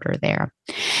natural border there.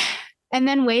 And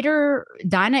then later,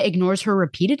 Dinah ignores her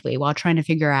repeatedly while trying to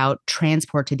figure out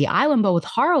transport to the island. But with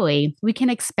Harley, we can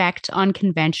expect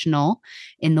unconventional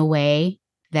in the way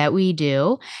that we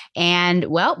do. And,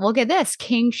 well, look at this.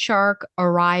 King Shark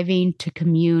arriving to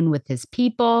commune with his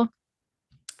people.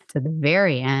 To the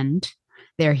very end,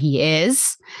 there he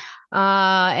is.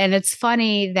 And it's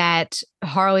funny that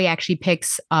Harley actually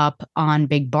picks up on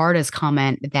Big Barda's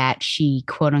comment that she,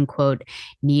 quote unquote,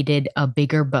 needed a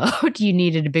bigger boat. You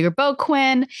needed a bigger boat,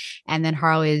 Quinn. And then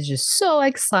Harley is just so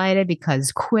excited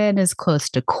because Quinn is close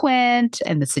to Quint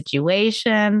and the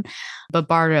situation. But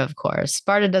Barda, of course,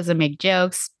 Barda doesn't make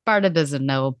jokes. Barda doesn't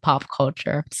know pop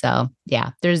culture. So yeah,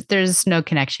 there's no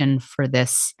connection for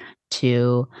this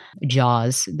to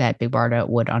Jaws that Big Barda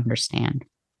would understand.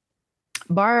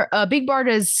 Big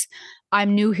Barda's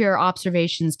I'm new here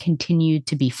observations continue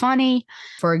to be funny.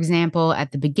 For example,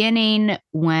 at the beginning,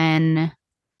 when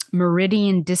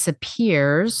Meridian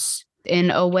disappears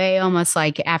in a way almost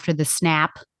like after the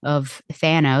snap of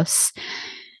Thanos,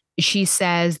 she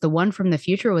says the one from the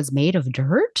future was made of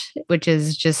dirt, which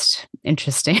is just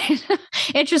interesting.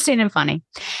 Interesting and funny.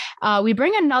 We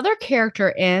bring another character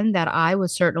in that I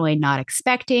was certainly not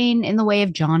expecting in the way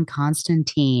of John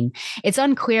Constantine. It's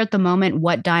unclear at the moment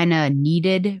what Dinah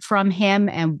needed from him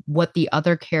and what the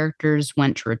other characters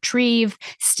went to retrieve.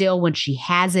 Still, when she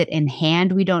has it in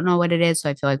hand, we don't know what it is. So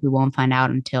I feel like we won't find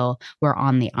out until we're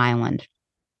on the island.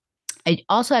 I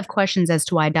also have questions as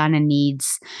to why Dinah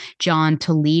needs John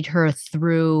to lead her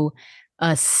through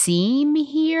a seam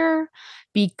here,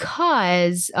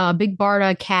 because Big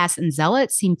Barda, Cass, and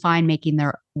Zealot seem fine making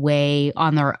their way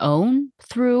on their own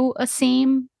through a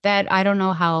seam that I don't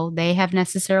know how they have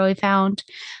necessarily found.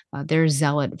 There's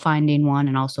Zealot finding one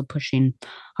and also pushing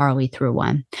Harley through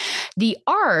one. The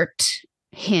art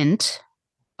hint,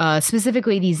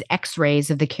 specifically these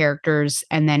x-rays of the characters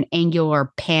and then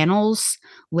angular panels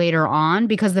later on,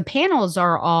 because the panels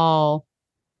are all,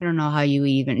 I don't know how you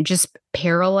even, just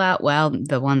parallel. Well,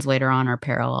 the ones later on are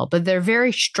parallel, but they're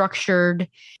very structured,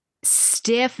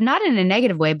 stiff, not in a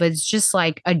negative way, but it's just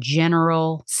like a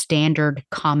general standard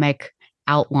comic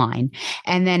outline.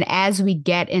 And then as we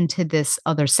get into this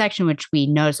other section, which we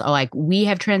notice, like we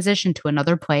have transitioned to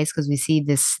another place because we see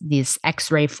this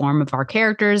x-ray form of our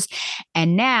characters.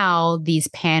 And now these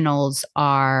panels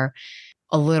are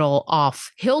a little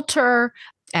off kilter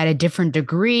at a different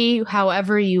degree,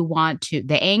 however you want to.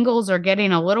 The angles are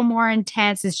getting a little more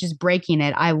intense. It's just breaking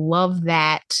it. I love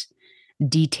that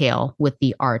detail with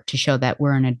the art to show that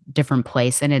we're in a different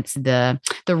place, and it's the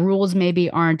rules maybe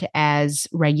aren't as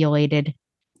regulated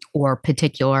or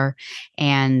particular,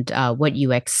 and what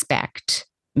you expect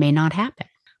may not happen.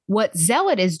 What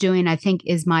Zealot is doing, I think,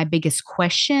 is my biggest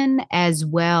question, as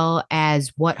well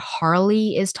as what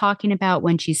Harley is talking about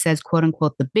when she says, quote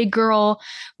unquote, the big girl,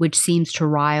 which seems to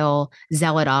rile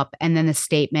Zealot up. And then the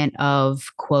statement of,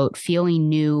 quote, feeling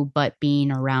new, but being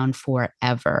around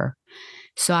forever.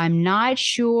 So I'm not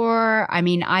sure. I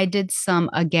mean, I did some,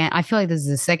 again, I feel like this is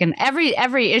the second,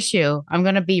 every issue, I'm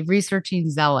going to be researching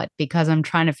Zealot because I'm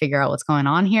trying to figure out what's going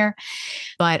on here.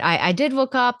 But I did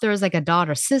look up, there was like a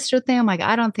daughter-sister thing. I'm like,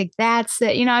 I don't think that's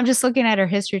it. You know, I'm just looking at her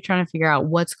history, trying to figure out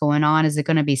what's going on. Is it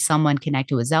going to be someone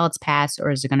connected with Zealot's past,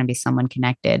 or is it going to be someone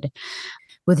connected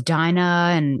with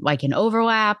Dinah and like an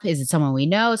overlap? Is it someone we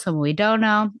know, someone we don't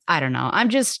know? I don't know. I'm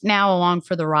just now along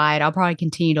for the ride. I'll probably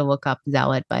continue to look up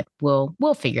Zealot, but we'll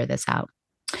figure this out.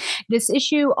 This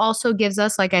issue also gives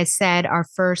us, like I said, our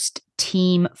first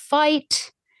team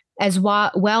fight, as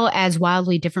well as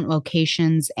wildly different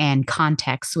locations and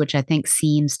contexts, which I think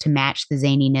seems to match the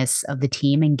zaniness of the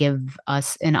team and give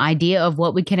us an idea of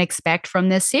what we can expect from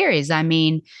this series. I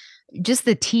mean, just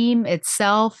the team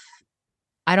itself,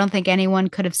 I don't think anyone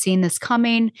could have seen this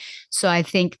coming. So I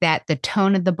think that the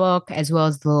tone of the book, as well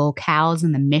as the locales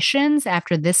and the missions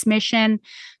after this mission,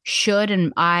 should,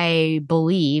 and I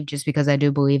believe, just because I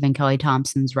do believe in Kelly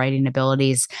Thompson's writing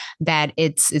abilities, that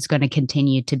it's going to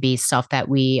continue to be stuff that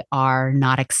we are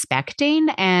not expecting.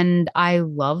 And I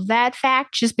love that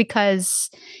fact, just because,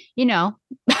 you know,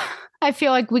 I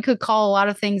feel like we could call a lot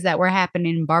of things that were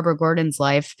happening in Barbara Gordon's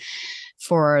life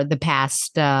for the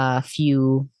past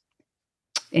few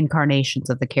incarnations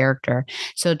of the character.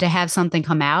 So to have something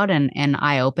come out and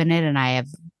I open it and I have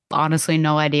honestly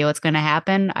no idea what's going to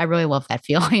happen, I really love that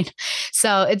feeling.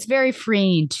 So it's very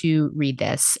freeing to read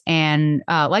this. And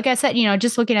like I said, you know,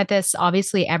 just looking at this,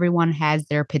 obviously everyone has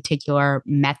their particular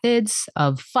methods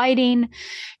of fighting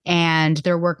and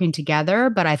they're working together.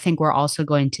 But I think we're also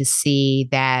going to see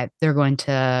that they're going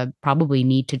to probably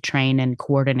need to train and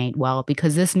coordinate well,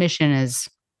 because this mission it's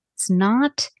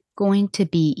not going to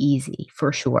be easy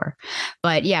for sure.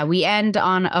 But yeah, we end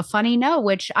on a funny note,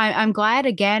 which I'm glad,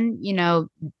 again, you know,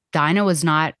 Dinah was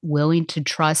not willing to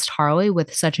trust Harley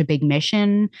with such a big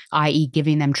mission, i.e.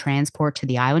 giving them transport to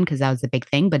the island, because that was the big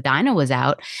thing. But Dinah was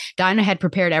out. Dinah had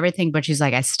prepared everything, but she's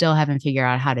like, I still haven't figured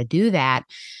out how to do that,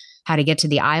 how to get to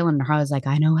the island. And Harley's like,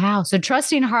 I know how. So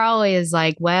trusting Harley is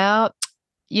like, well,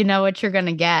 you know what you're going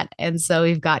to get. And so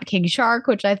we've got King Shark,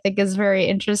 which I think is very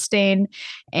interesting.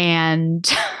 And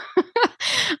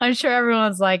I'm sure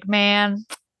everyone's like, man,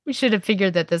 we should have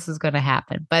figured that this was going to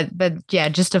happen. But yeah,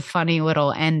 just a funny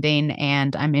little ending.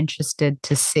 And I'm interested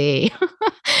to see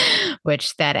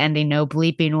which that ending, no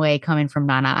bleeping way, coming from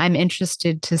Nana. I'm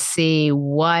interested to see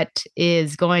what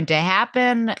is going to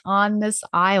happen on this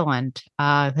island,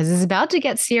 because it's about to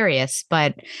get serious.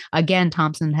 But again,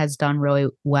 Thompson has done really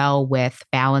well with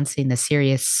balancing the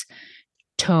serious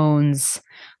tones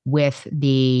with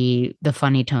the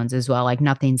funny tones as well. Like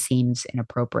nothing seems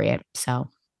inappropriate. So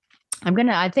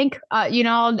I think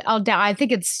I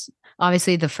think it's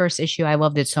obviously the first issue. I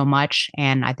loved it so much.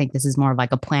 And I think this is more of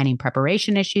like a planning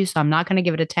preparation issue. So I'm not going to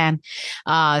give it a 10.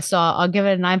 So I'll give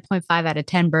it a 9.5 out of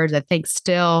 10 birds. I think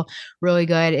still really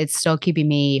good. It's still keeping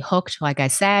me hooked. Like I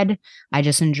said, I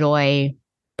just enjoy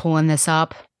pulling this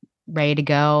up, ready to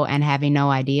go, and having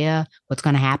no idea what's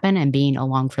going to happen and being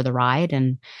along for the ride.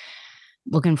 And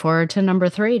looking forward to number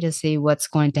 3 to see what's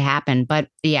going to happen. But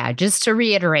yeah, just to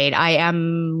reiterate, I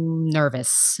am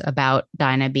nervous about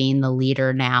Dinah being the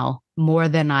leader now, more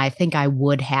than I think I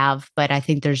would have. But I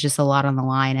think there's just a lot on the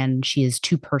line and she is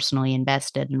too personally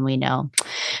invested. And we know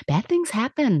bad things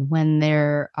happen when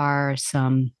there are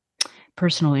some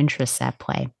personal interests at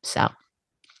play. So,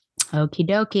 okie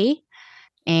dokie.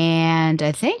 And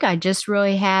I think I just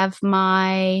really have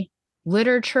my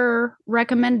literature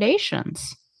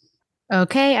recommendations.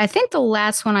 Okay, I think the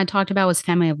last one I talked about was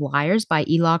Family of Liars by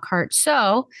E. Lockhart.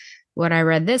 So what I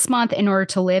read this month, In Order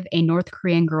to Live, A North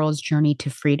Korean Girl's Journey to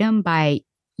Freedom by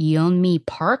Yeonmi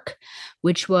Park,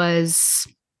 which was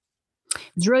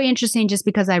really interesting just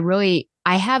because I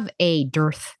have a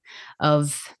dearth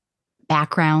of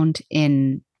background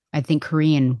in, I think,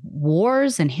 Korean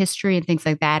wars and history and things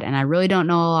like that. And I really don't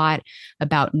know a lot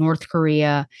about North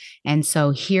Korea. And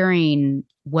so hearing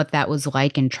what that was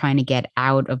like and trying to get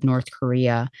out of North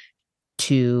Korea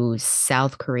to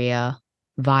South Korea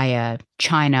via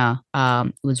China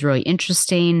was really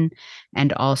interesting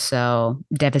and also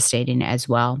devastating as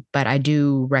well. But I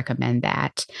do recommend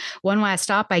that. One Last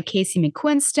Stop by Casey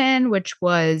McQuiston, which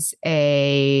was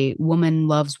a woman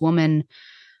loves woman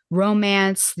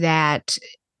romance that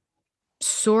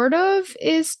sort of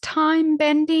is time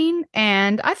bending,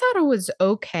 and I thought it was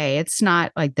okay. It's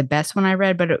not like the best one I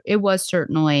read, but it was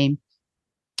certainly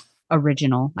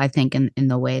original, I think, in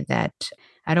the way that,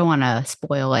 I don't want to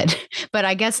spoil it, but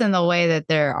I guess in the way that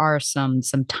there are some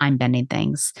time bending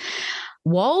things.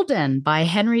 Walden by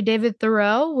Henry David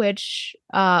Thoreau, which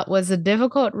was a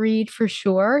difficult read for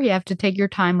sure. You have to take your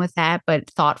time with that, but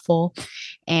thoughtful,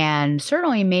 and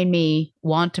certainly made me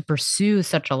want to pursue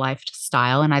such a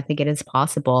lifestyle. And I think it is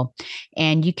possible.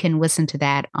 And you can listen to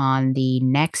that on the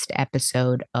next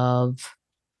episode of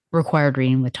Required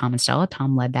Reading with Tom and Stella.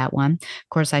 Tom led that one. Of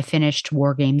course, I finished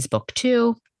War Games Book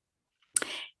 2.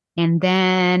 And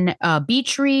then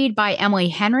Beach Read by Emily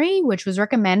Henry, which was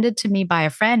recommended to me by a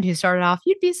friend who started off,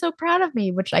 "You'd be so proud of me,"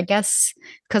 which I guess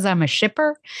because I'm a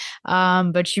shipper.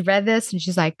 But she read this and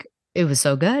she's like, it was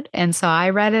so good. And so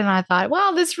I read it and I thought,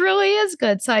 wow, this really is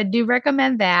good. So I do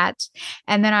recommend that.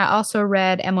 And then I also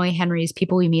read Emily Henry's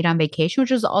People We Meet on Vacation,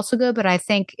 which was also good. But I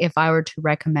think if I were to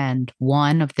recommend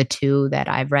one of the two that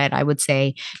I've read, I would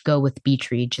say go with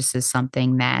Beach Read, just as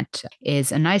something that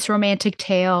is a nice romantic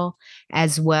tale,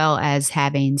 as well as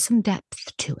having some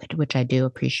depth to it, which I do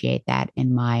appreciate that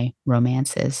in my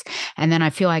romances. And then I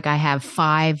feel like I have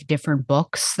 5 different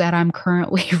books that I'm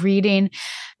currently reading,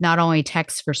 not only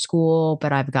texts for school,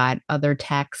 but I've got other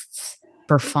texts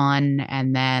for fun.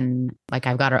 And then like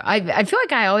I feel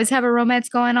like I always have a romance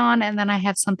going on, and then I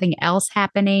have something else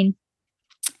happening.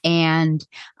 And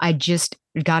I just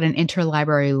got an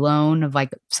interlibrary loan of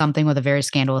like something with a very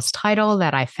scandalous title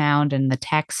that I found in the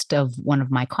text of one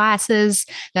of my classes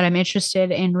that I'm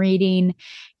interested in reading,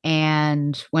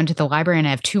 and went to the library, and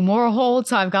I have 2 more holds.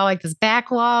 So I've got like this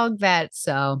backlog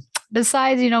so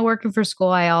besides, working for school,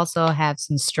 I also have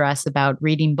some stress about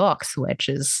reading books, which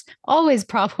is always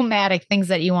problematic, things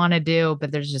that you want to do,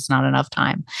 but there's just not enough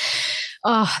time.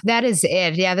 Oh, that is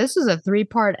it. Yeah, this was a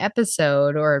 3-part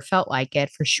episode, or it felt like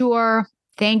it for sure.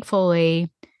 Thankfully,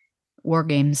 War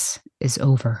Games is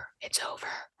over. It's over.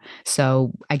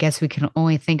 So I guess we can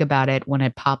only think about it when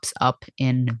it pops up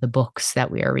in the books that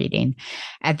we are reading.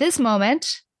 At this moment,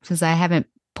 since I haven't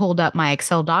pulled up my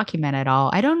Excel document at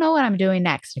all, I don't know what I'm doing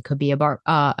next. It could be a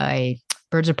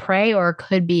Birds of Prey, or it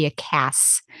could be a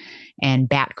Cass and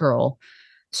Batgirl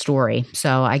story.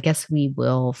 So I guess we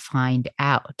will find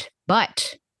out.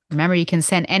 But remember, you can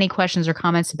send any questions or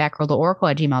comments to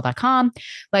batgirltheoracle@gmail.com.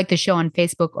 Like the show on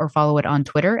Facebook or follow it on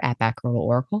Twitter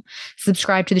 @batgirltheoracle.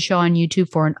 Subscribe to the show on YouTube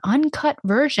for an uncut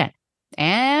version.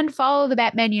 And follow the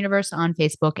Batman Universe on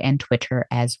Facebook and Twitter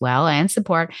as well. And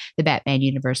support the Batman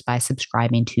Universe by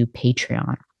subscribing to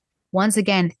Patreon. Once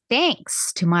again,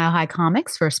 thanks to Mile High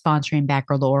Comics for sponsoring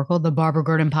Batgirl the Oracle, the Barbara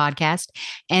Gordon podcast.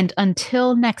 And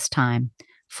until next time,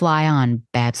 fly on,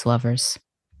 Babs lovers.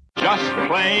 Just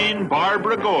plain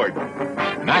Barbara Gordon,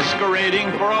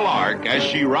 masquerading for a lark as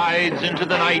she rides into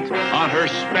the night on her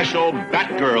special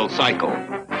Batgirl cycle.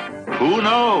 Who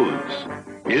knows?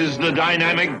 Is the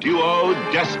dynamic duo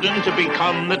destined to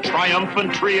become the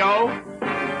triumphant trio?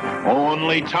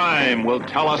 Only time will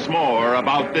tell us more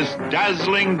about this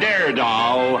dazzling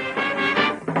daredoll.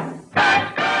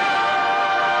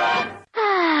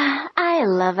 I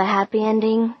love a happy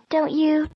ending, don't you?